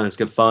together and it's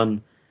good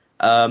fun.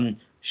 Shout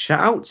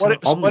out to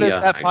Omnia, what is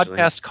that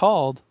podcast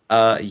called?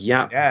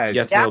 Yep.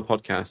 Yet Another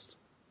Podcast.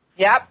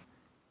 Yep.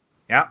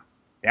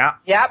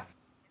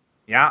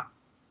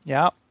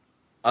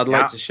 I'd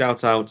like to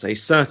shout out a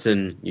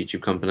certain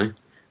YouTube company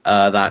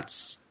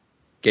that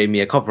gave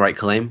me a copyright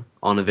claim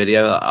on a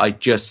video that I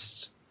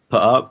just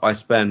put up. I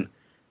spent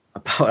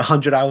about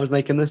 100 hours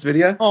making this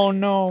video. Oh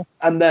no.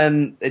 And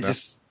then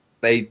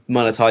they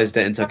monetized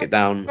it and took it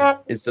down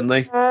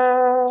instantly.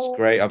 It's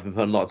great. I've been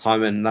putting a lot of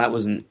time in, and that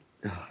wasn't...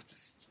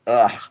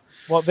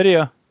 What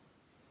video?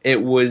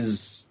 It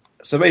was...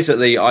 So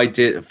basically, I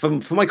did...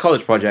 For my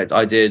college project,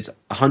 I did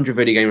 100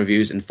 video game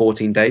reviews in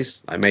 14 days.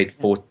 I made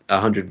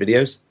 100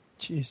 videos.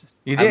 Jesus.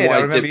 You did? I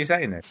remember you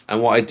saying this.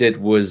 And what I did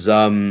was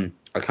I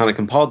kind of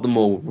compiled them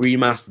all,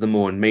 remastered them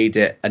all, and made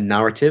it a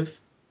narrative.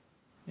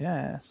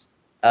 Yes.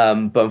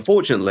 But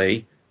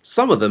unfortunately,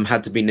 some of them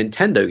had to be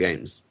Nintendo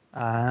games.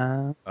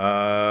 Nintendo.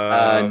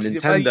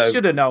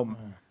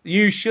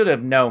 You should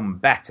have known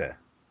better.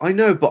 I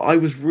know, but I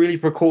was really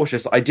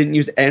precautious. I didn't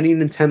use any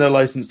Nintendo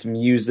licensed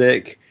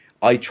music.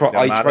 I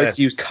tried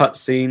to use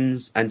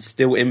cutscenes and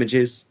still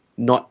images,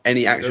 not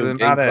any actual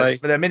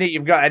gameplay. But the minute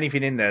you've got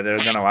anything in there, they're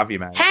going to have you,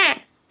 man.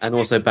 And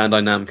also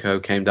Bandai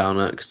Namco came down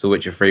because The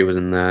Witcher 3 was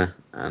in there,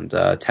 and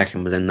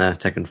Tekken was in there,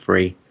 Tekken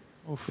 3.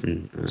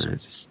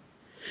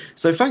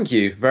 So thank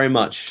you very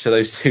much to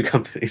those two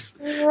companies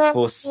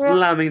for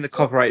slamming the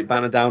copyright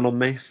banner down on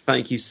me.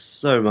 Thank you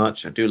so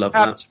much. I do love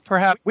that.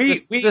 Perhaps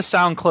this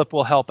sound clip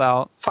will help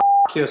out. F***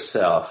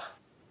 yourself.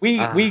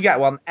 We get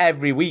one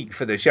every week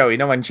for the show. You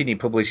know when Chinny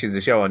publishes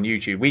the show on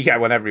YouTube, we get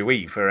one every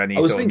week for any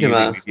sort of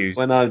music reviews.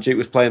 When Duke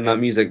was playing that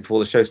music before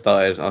the show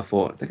started, I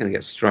thought, they're going to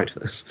get straight for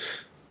this.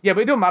 Yeah,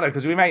 but it doesn't matter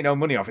because we make no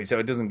money off it, so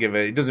it doesn't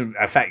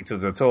affect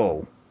us at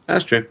all.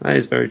 That's true. That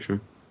is very true.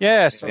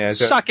 Yes,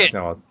 suck it.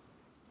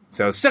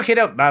 So suck it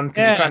up, man,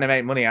 because you're trying to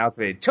make money out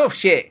of it. Tough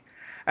shit.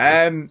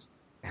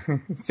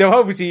 So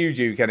over to you,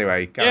 Duke,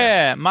 anyway. Go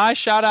Yeah, my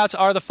shout-outs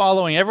are the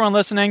following. Everyone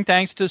listening,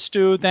 thanks to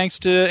Stu, thanks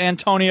to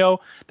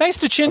Antonio, thanks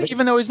to Chin,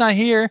 even though he's not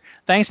here,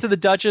 thanks to the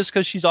Duchess,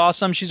 because she's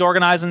awesome. She's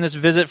organizing this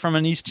visit from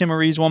an East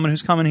Timorese woman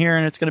who's coming here,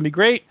 and it's going to be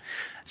great.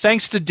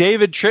 Thanks to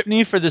David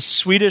Tripney for the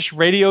Swedish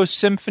radio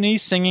symphony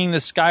singing the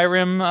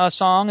Skyrim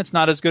song. It's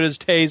not as good as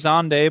Tay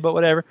Zonde, but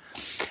whatever.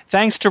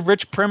 Thanks to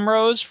Rich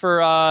Primrose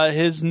for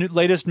his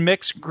latest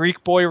mix,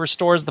 Greek Boy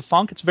Restores the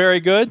Funk. It's very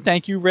good.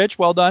 Thank you, Rich.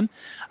 Well done.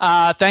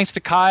 Thanks to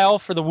Kyle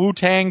for the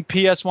Wu-Tang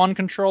PS1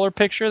 controller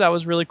picture. That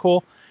was really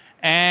cool.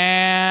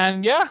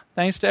 And, yeah,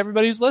 thanks to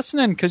everybody who's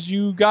listening, because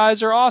you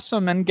guys are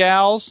awesome, and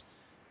gals.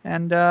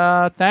 And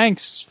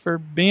thanks for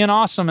being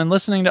awesome and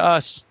listening to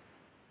us.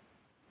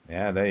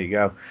 Yeah, there you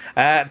go.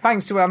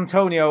 Thanks to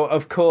Antonio,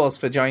 of course,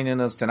 for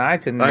joining us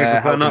tonight and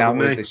helping out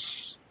with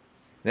this.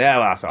 Yeah,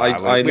 well, that's all right.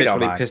 I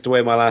literally pissed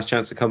away my last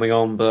chance of coming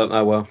on, but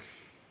oh well.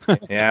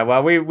 Yeah,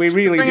 well, we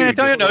really do.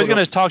 Antonio, no, he's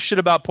going to talk shit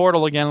about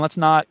Portal again. Let's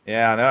not.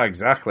 Yeah, I know,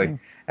 exactly.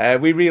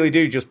 We really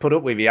do just put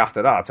up with you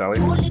after that, I tell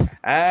you.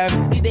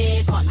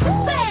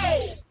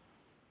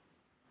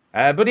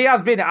 But he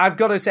has been, I've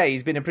got to say,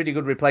 he's been a pretty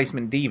good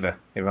replacement diva,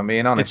 if I'm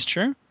being honest. It's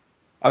true.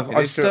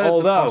 I've stirred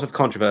the pot of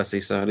controversy,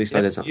 so at least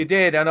I did something. You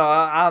did, I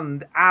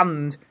know,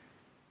 and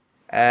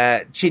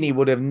Chinny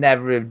would have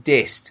never have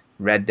dissed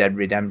Red Dead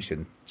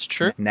Redemption. It's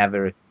true.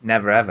 Never,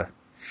 ever.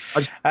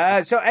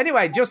 So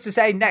anyway, just to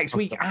say, next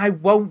week I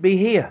won't be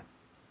here.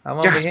 I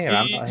won't be here.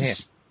 I'm not here.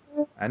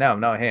 I know, I'm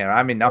not here.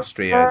 I'm in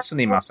Austria,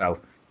 sunning myself.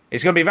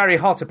 It's going to be very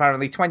hot,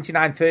 apparently,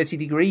 29, 30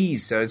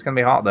 degrees, so it's going to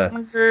be hot there.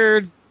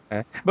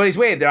 But it's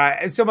weird,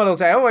 right? Someone will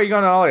say, oh, are you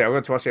going on holiday? I'm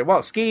going to Austria.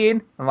 What,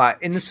 skiing? I'm like,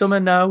 in the summer,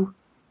 no.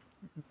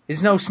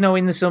 There's no snow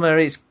in the summer.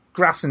 It's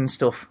grass and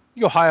stuff.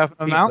 You go high up in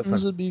the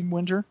mountains, it'd be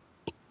winter.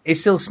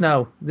 It's still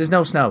snow. There's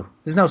no snow.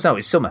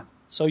 It's summer.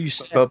 So you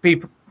say. But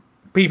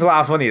people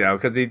are funny though,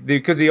 because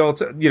they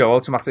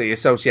automatically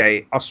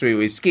associate Austria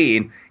with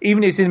skiing.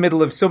 Even if it's in the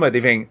middle of summer,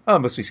 they think, oh, it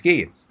must be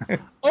skiing.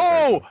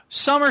 Oh,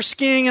 summer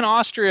skiing in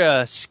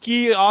Austria.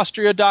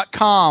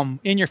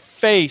 Skiaustria.com in your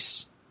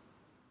face.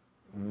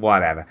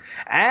 Whatever.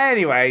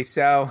 Anyway,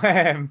 so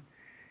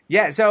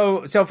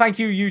so thank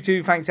you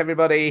two. Thanks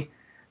everybody.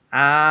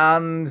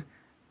 And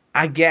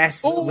I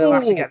guess we'll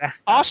have to get that.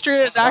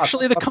 Austria is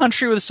actually the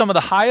country with some of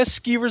the highest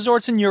ski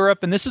resorts in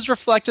Europe, and this is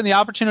reflecting the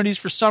opportunities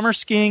for summer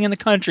skiing in the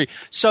country.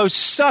 So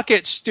suck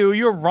it, Stu.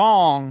 You're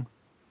wrong.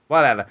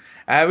 Whatever.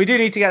 We do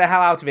need to get the hell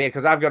out of here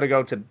because I've got to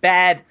go to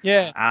bed.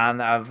 Yeah.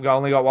 And I've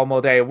only got one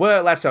more day of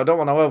work left, so I don't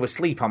want to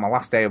oversleep on my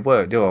last day of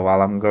work, do I,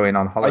 while I'm going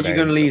on holiday. Are you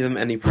going to leave them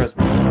any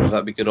presents? Would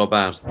that be good or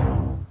bad?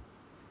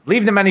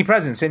 Leave them any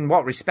presents? In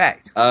what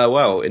respect?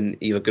 Well, in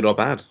either good or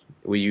bad.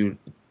 Will you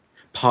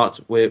part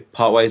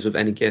ways with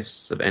any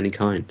gifts of any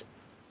kind?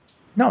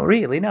 Not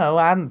really, no.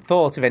 I hadn't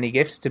thought of any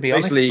gifts, to be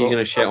honest. Basically, you're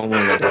going to shit on one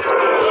of their desks.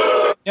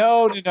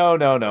 No,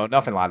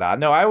 nothing like that.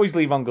 No, I always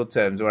leave on good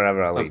terms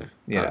wherever I leave. Okay.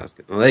 Yeah, that's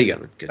good. Well, there you go.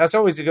 Then. Good. That's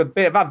always a good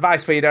bit of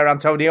advice for you there,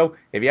 Antonio.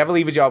 If you ever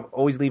leave a job,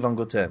 always leave on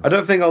good terms. I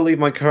don't think I'll leave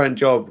my current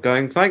job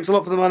going, thanks a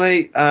lot for the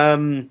money.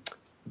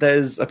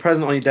 There's a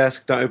present on your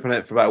desk. Don't open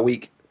it for about a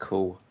week.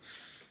 Cool.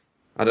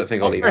 I don't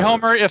think I'll leave it.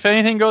 Homer, if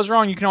anything goes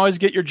wrong, you can always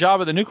get your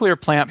job at the nuclear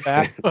plant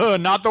back.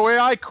 Not the way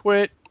I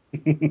quit.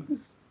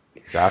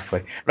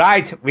 Exactly.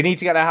 Right, we need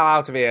to get the hell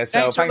out of here. So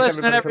thanks for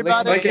listening,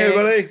 everybody. Thank you,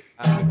 everybody.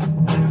 There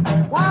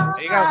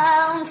you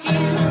go.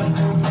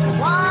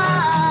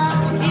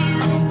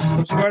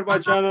 Subscribe to my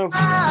channel.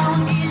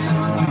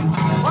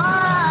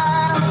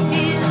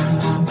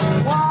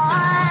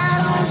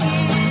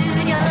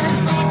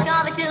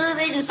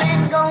 Television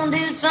set, go and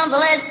do something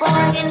less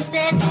boring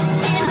instead. Sit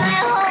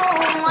at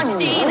home, watch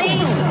TV,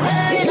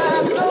 hurry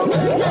up, slow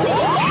food to me.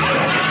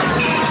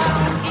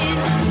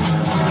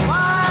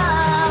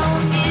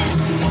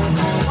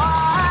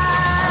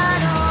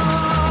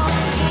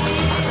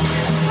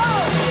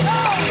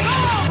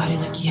 Party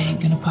like you ain't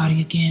gonna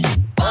party again.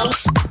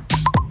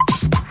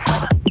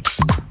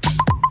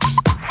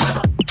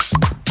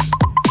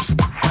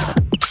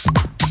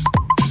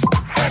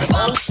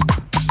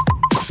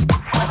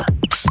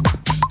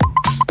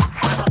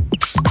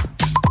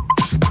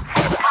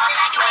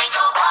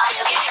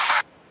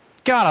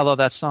 God, I love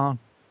that song.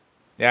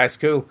 Yeah, it's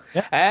cool.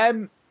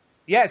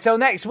 Yeah. So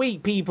next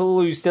week, people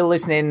who's still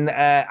listening,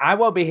 I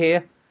won't be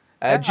here.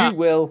 Duke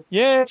will.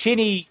 Yeah.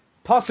 Chinny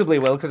possibly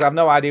will, because I have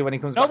no idea when he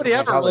comes Nobody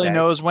back. Nobody ever really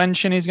knows when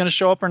Chinny's going to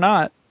show up or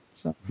not.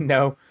 So.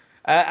 No.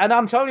 And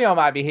Antonio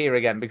might be here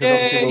again, because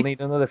obviously we'll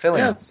need another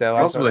fill-in. Yeah, so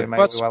possibly.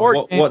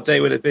 What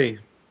day would it be?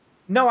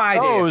 No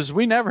idea.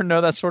 We never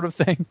know that sort of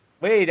thing.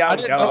 We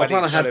don't know.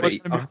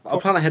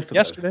 I'll plan ahead for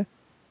yesterday.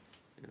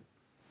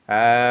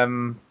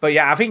 But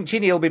yeah, I think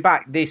Chinny will be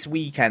back this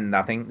weekend,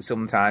 I think,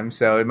 sometime.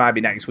 So it might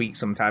be next week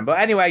sometime. But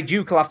anyway,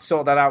 Duke will have to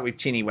sort that out with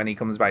Chinny when he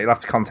comes back. You'll have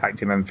to contact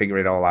him and figure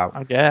it all out.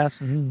 I guess.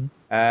 Mm-hmm.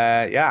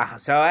 Yeah.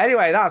 So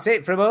anyway, that's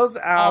it from us.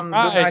 Good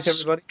night,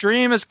 everybody.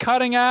 Stream is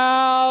cutting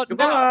out.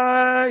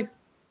 Goodbye.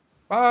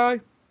 Bye.